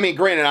 I mean,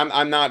 granted,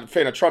 I'm not a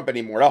fan of Trump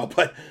anymore at all,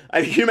 but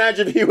can you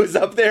imagine if he was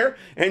up there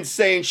and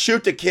saying,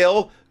 shoot to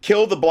kill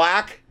the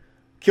blacks?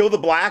 Can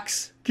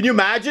you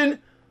imagine?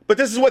 But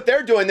this is what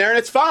they're doing there, and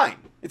it's fine.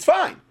 It's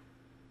fine.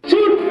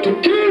 Shoot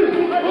to kill.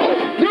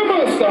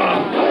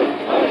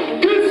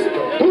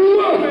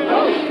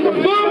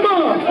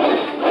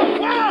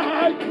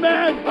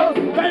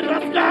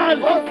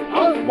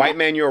 White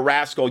man, you're a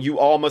rascal. You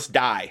all must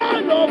die.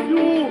 I love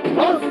you.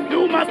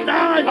 You must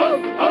die.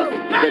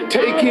 The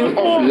taking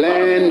of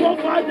land.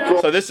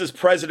 So this is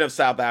President of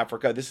South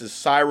Africa. This is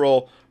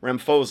Cyril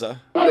Ramaphosa.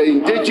 The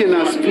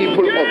indigenous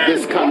people of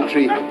this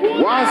country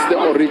was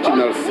the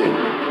original sin.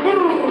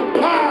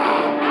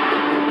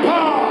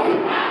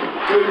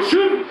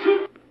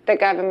 The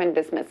government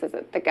dismisses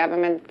it. The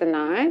government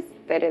denies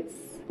that it's...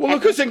 Well,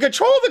 look who's in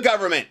control of the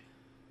government.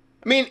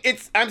 I mean,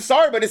 I'm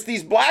sorry, but it's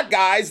these black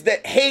guys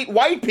that hate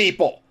white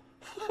people.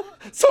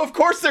 So of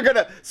course they're going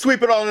to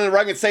sweep it all under the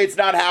rug and say it's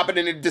not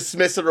happening and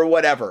dismiss it or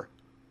whatever.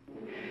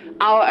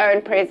 Our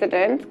own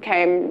president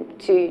came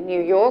to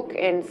New York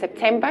in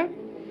September,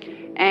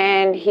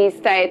 and he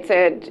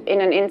stated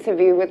in an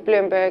interview with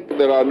Bloomberg,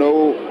 there are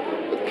no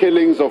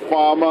killings of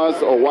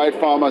farmers or white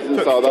farmers in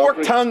South Africa.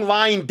 Fork-tongued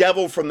lying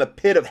devil from the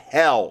pit of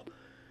hell.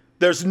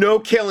 There's no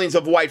killings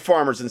of white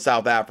farmers in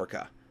South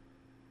Africa.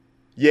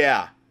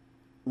 Yeah,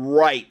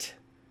 right.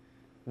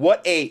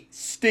 What a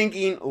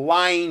stinking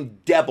lying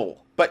devil.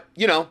 But,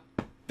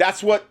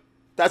 that's what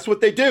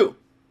they do.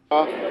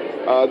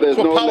 There's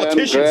no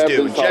land grab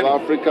in South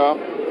Africa.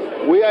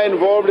 We are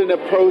involved in a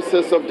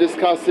process of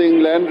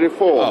discussing land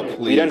reform. Oh,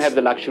 we don't have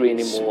the luxury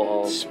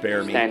anymore of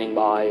standing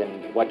by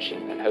and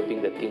watching and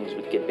hoping that things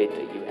would get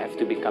better. You have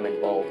to become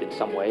involved in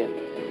some way, and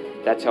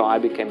that's how I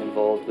became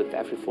involved with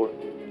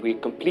AfriForum. We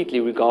completely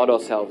regard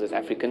ourselves as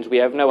Africans. We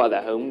have no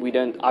other home.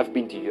 I've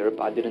been to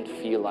Europe. I didn't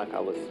feel like I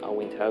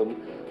went home.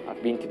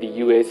 I've been to the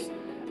US.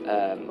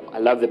 I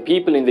love the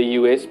people in the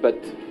US, but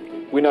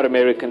we're not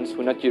Americans,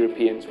 we're not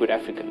Europeans, we're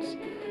Africans.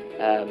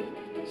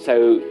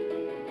 So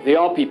there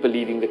are people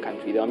leaving the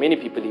country, there are many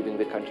people leaving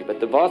the country, but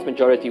the vast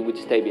majority would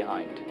stay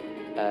behind.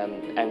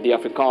 And the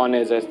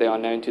Afrikaners, as they are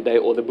known today,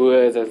 or the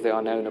Boers, as they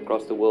are known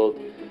across the world,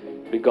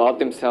 regard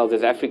themselves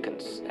as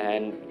Africans,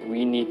 and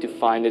we need to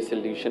find a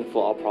solution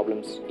for our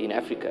problems in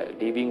Africa.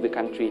 Leaving the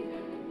country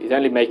It's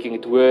only making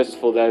it worse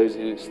for those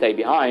who stay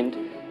behind,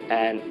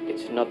 and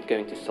it's not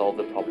going to solve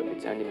the problem.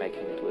 It's only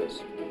making it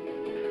worse.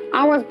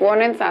 I was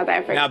born in South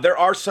Africa. Now there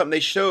are they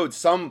showed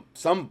some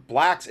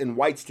blacks and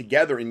whites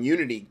together in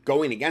unity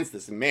going against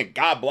this, and man,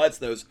 God bless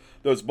those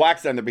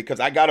blacks down there, because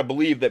I gotta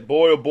believe that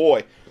boy oh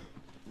boy,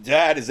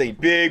 that is a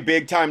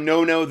big time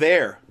no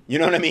there. You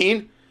know what I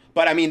mean?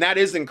 But I mean that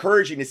is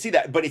encouraging to see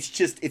that, but it's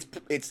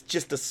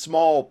just a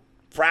small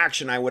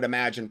fraction, I would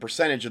imagine,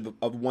 percentage of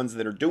the ones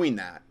that are doing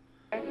that.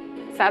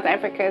 South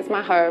Africa is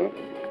my home.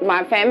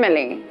 My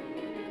family,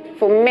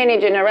 for many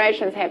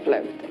generations, have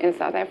lived in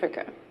South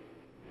Africa.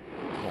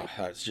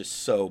 Oh, it's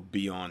just so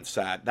beyond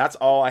sad. That's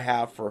all I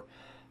have for.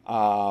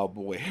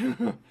 Boy,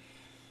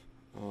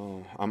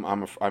 oh,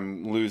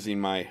 I'm losing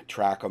my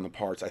track on the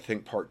parts. I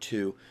think part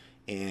 2,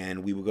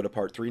 and we will go to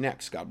part 3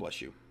 next. God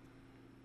bless you.